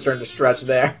 We're really starting to stretch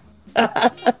there.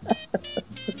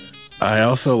 I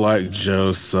also like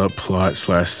Joe's subplot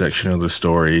 / section of the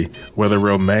story. Whether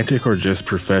romantic or just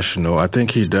professional, I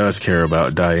think he does care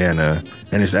about Diana,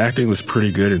 and his acting was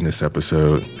pretty good in this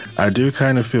episode. I do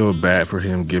kind of feel bad for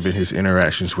him given his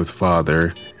interactions with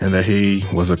Father, and that he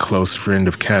was a close friend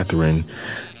of Catherine,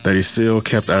 that he still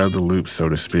kept out of the loop, so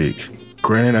to speak.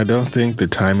 Granted, I don't think the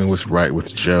timing was right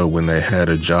with Joe when they had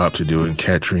a job to do in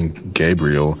capturing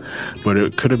Gabriel, but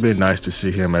it could have been nice to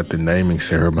see him at the naming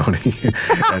ceremony.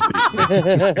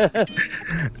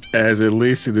 As at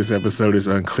least in this episode, it's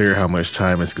unclear how much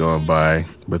time has gone by.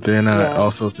 But then I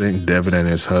also think Devin and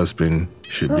his husband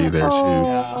should be there too.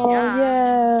 Oh,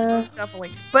 yeah.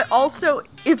 Definitely. But also,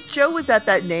 if Joe was at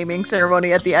that naming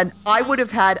ceremony at the end, I would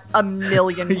have had a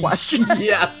million questions.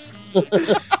 Yes.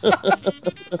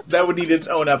 That would need its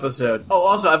own episode. Oh,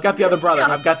 also, I've got the other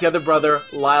brother.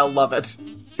 Lyle Lovett.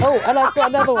 Oh, and I've got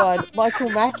another one, Michael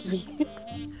Mackey.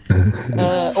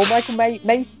 Or Michael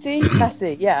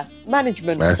Massey, yeah.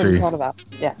 Management Massey. from Carnival.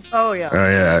 Yeah. Oh, yeah. Oh,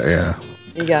 yeah.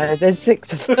 There you go. There's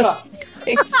 6 of them.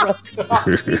 6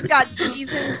 brothers. We've got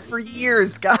seasons for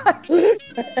years, guys.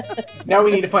 Now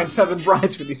we need to find 7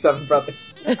 brides for these 7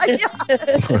 brothers.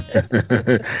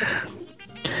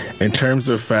 In terms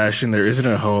of fashion, there isn't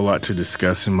a whole lot to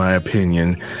discuss in my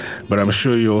opinion, but I'm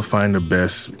sure you'll find the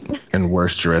best and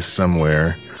worst dress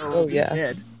somewhere. Oh,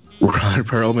 yeah. Ron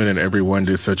Perlman and everyone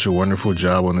did such a wonderful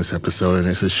job on this episode, and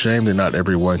it's a shame that not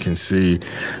everyone can see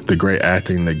the great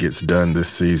acting that gets done this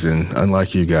season,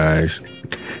 unlike you guys.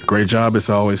 Great job as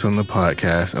always on the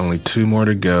podcast. Only 2 more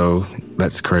to go.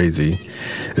 That's crazy.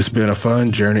 It's been a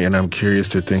fun journey, and I'm curious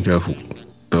to think of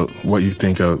what you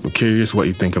think of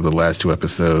the last 2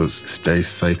 episodes. Stay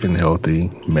safe and healthy,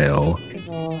 Mel.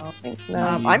 Oh, thanks,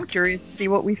 Mel. I'm curious to see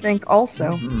what we think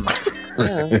also.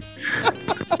 Mm-hmm. Yeah.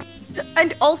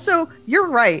 And also, you're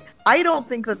right. I don't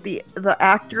think that the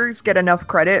actors get enough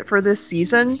credit for this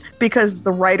season because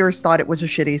the writers thought it was a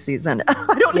shitty season. I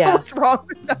don't know what's wrong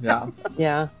with that. Yeah.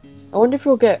 Yeah. I wonder if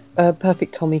we'll get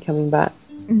Perfect Tommy coming back.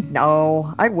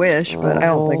 No, I wish, but I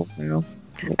don't think so.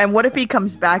 And what if he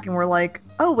comes back and we're like,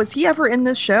 oh, was he ever in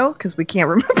this show? Because we can't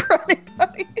remember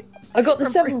anybody. I got the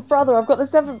seventh brother. I've got the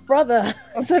seventh brother.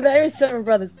 So there is seven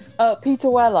brothers. Peter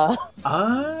Weller.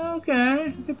 Okay,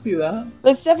 I can see that.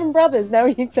 There's seven brothers. Now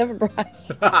we need seven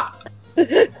brides. I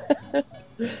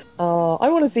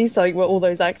want to see something where all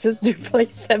those actors do play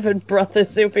seven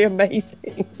brothers. It'll be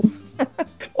amazing.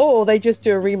 Or they just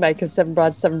do a remake of Seven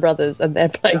Brides, Seven Brothers, and they're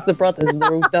playing the brothers and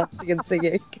they're all dancing and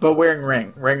singing. But wearing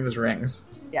rings.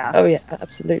 Yeah. Oh yeah,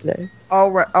 absolutely.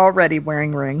 Already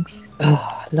wearing rings.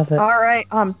 Oh, I love it. All right.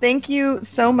 Thank you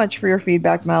so much for your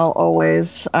feedback, Mel.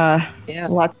 Always. Yeah.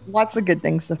 Lots of good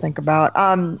things to think about.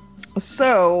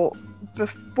 So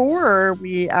before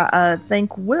we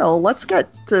thank Will, let's get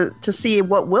to see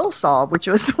what Will saw, which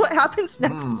was what happens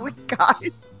next week,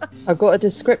 guys. I've got a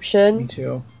description. Me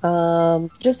too.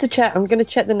 Just to check, I'm going to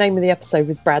check the name of the episode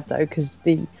with Brad though, because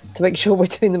to make sure we're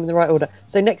doing them in the right order.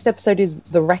 So next episode is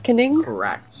The Reckoning.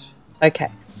 Correct. Okay,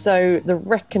 so The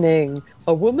Reckoning.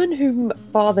 A woman whom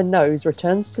father knows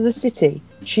returns to the city.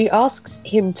 She asks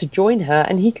him to join her,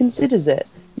 and he considers it.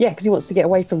 Yeah, because he wants to get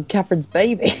away from Catherine's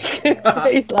baby.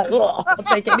 He's like, oh, I'll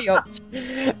take any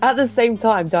option. At the same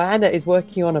time, Diana is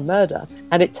working on a murder,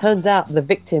 and it turns out the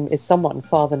victim is someone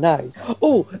father knows.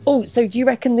 Oh, so do you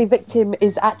reckon the victim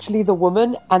is actually the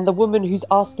woman, and the woman who's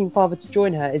asking father to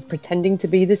join her is pretending to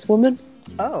be this woman?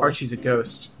 Oh. Archie's a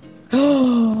ghost. I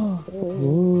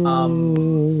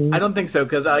don't think so,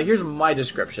 because here's my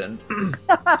description.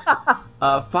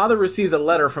 Father receives a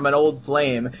letter from an old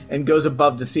flame and goes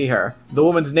above to see her. The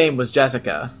woman's name was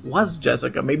Jessica.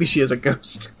 Maybe she is a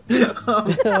ghost. Maybe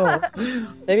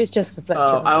it's Jessica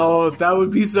Fletcher. Oh, that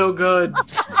would be so good.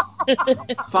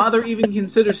 Father even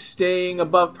considers staying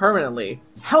above permanently.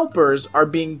 Helpers are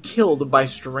being killed by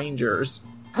strangers.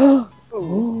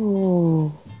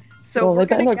 Ooh. So well, they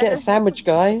better not get a sandwich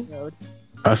guy.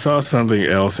 I saw something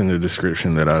else in the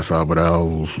description that I saw, but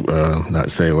I'll not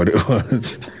say what it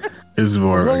was. It's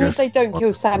more, As long I as guess, they don't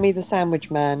kill Sammy the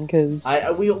Sandwich Man, because...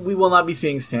 We will not be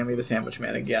seeing Sammy the Sandwich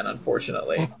Man again,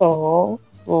 unfortunately. Oh.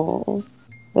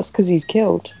 That's because he's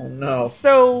killed. Oh no.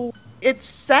 So it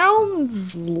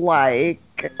sounds like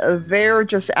they're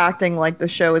just acting like the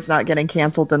show is not getting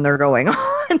canceled and they're going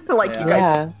on. Like you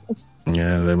guys.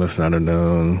 Yeah, they must not have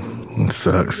known. It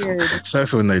sucks. Weird.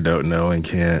 Sucks when they don't know and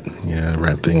can't,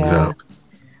 wrap things up.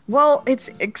 Well,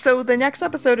 so the next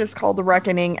episode is called The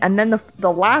Reckoning, and then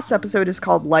the last episode is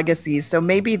called Legacies. So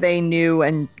maybe they knew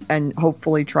and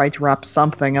hopefully tried to wrap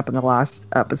something up in the last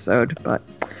episode, but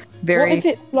What if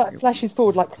it flashes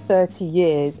forward like 30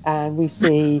 years and we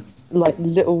see like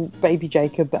little baby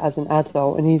Jacob as an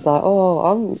adult, and he's like,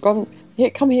 "Oh, I'm here.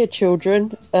 Come here,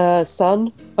 children.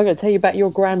 Son, I'm going to tell you about your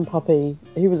grandpuppy.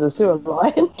 He was a sewer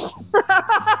lion."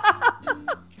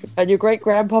 And your great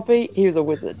grandpuppy, he was a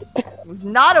wizard. was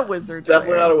not a wizard.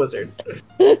 Definitely not a wizard.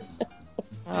 All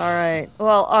right.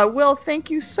 Well, Will,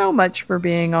 thank you so much for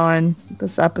being on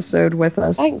this episode with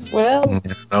us. Thanks, Will.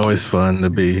 Yeah, always fun to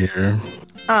be here.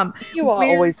 You are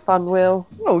always fun, Will.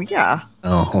 Oh yeah.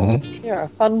 Oh. You're a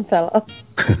fun fella.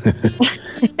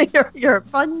 You're a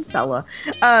fun fella.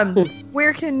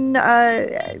 Where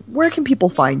can people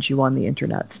find you on the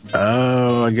internet?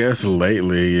 I guess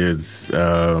lately it's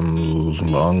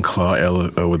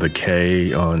Longclaw with a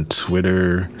K on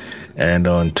Twitter and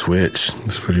on Twitch.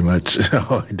 That's pretty much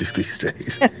all I do these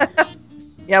days.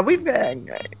 Yeah, we've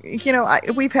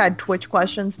had Twitch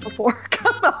questions before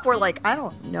come up. We're like, I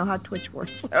don't know how Twitch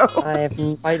works. So. I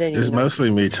don't It's even know. mostly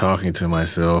me talking to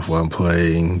myself while I'm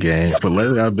playing games, but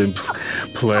lately I've been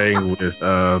playing with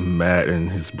Matt and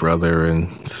his brother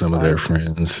and some of their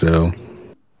friends. So,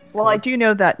 Well, I do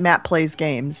know that Matt plays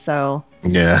games, so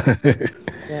yeah,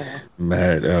 Yeah.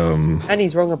 Matt, And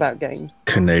he's wrong about games.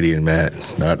 Canadian Matt,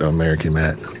 not American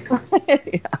Matt.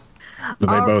 yeah,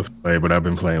 But they both play, but I've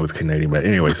been playing with Canadian Matt.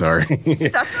 Anyway, sorry.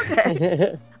 that's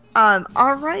okay.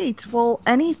 All right. Well,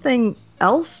 anything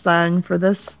else then for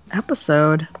this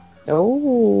episode?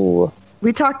 Oh.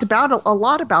 We talked about a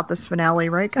lot about this finale,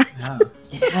 right, guys? Yeah.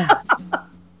 Yeah.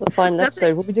 The final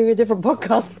episode. We'll be doing a different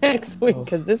podcast next week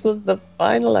because this was the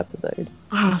final episode.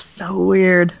 Oh, so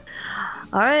weird.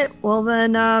 All right. Well,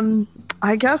 then,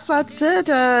 I guess that's it.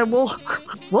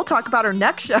 We'll talk about our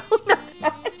next show next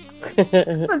time.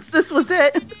 Since this was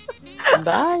it.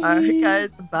 Bye. All right,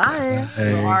 guys. Bye.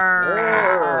 Hey.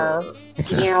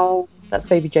 Meow. That's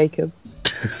baby Jacob.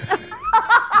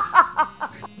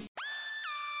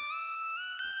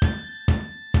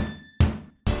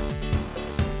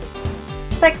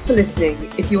 Thanks for listening.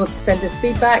 If you want to send us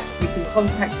feedback, you can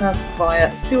contact us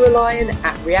via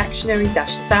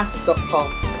sewerlion@reactionary-sass.com,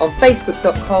 on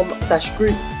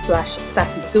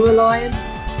facebook.com/groups/sassysewerlion,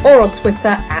 or on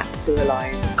Twitter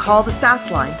 @sewerlion. Call the SAS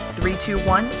line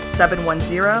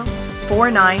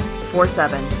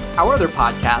 321-710-4947. Our other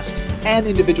podcast and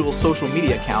individual social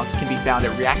media accounts can be found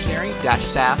at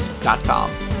reactionary-sass.com.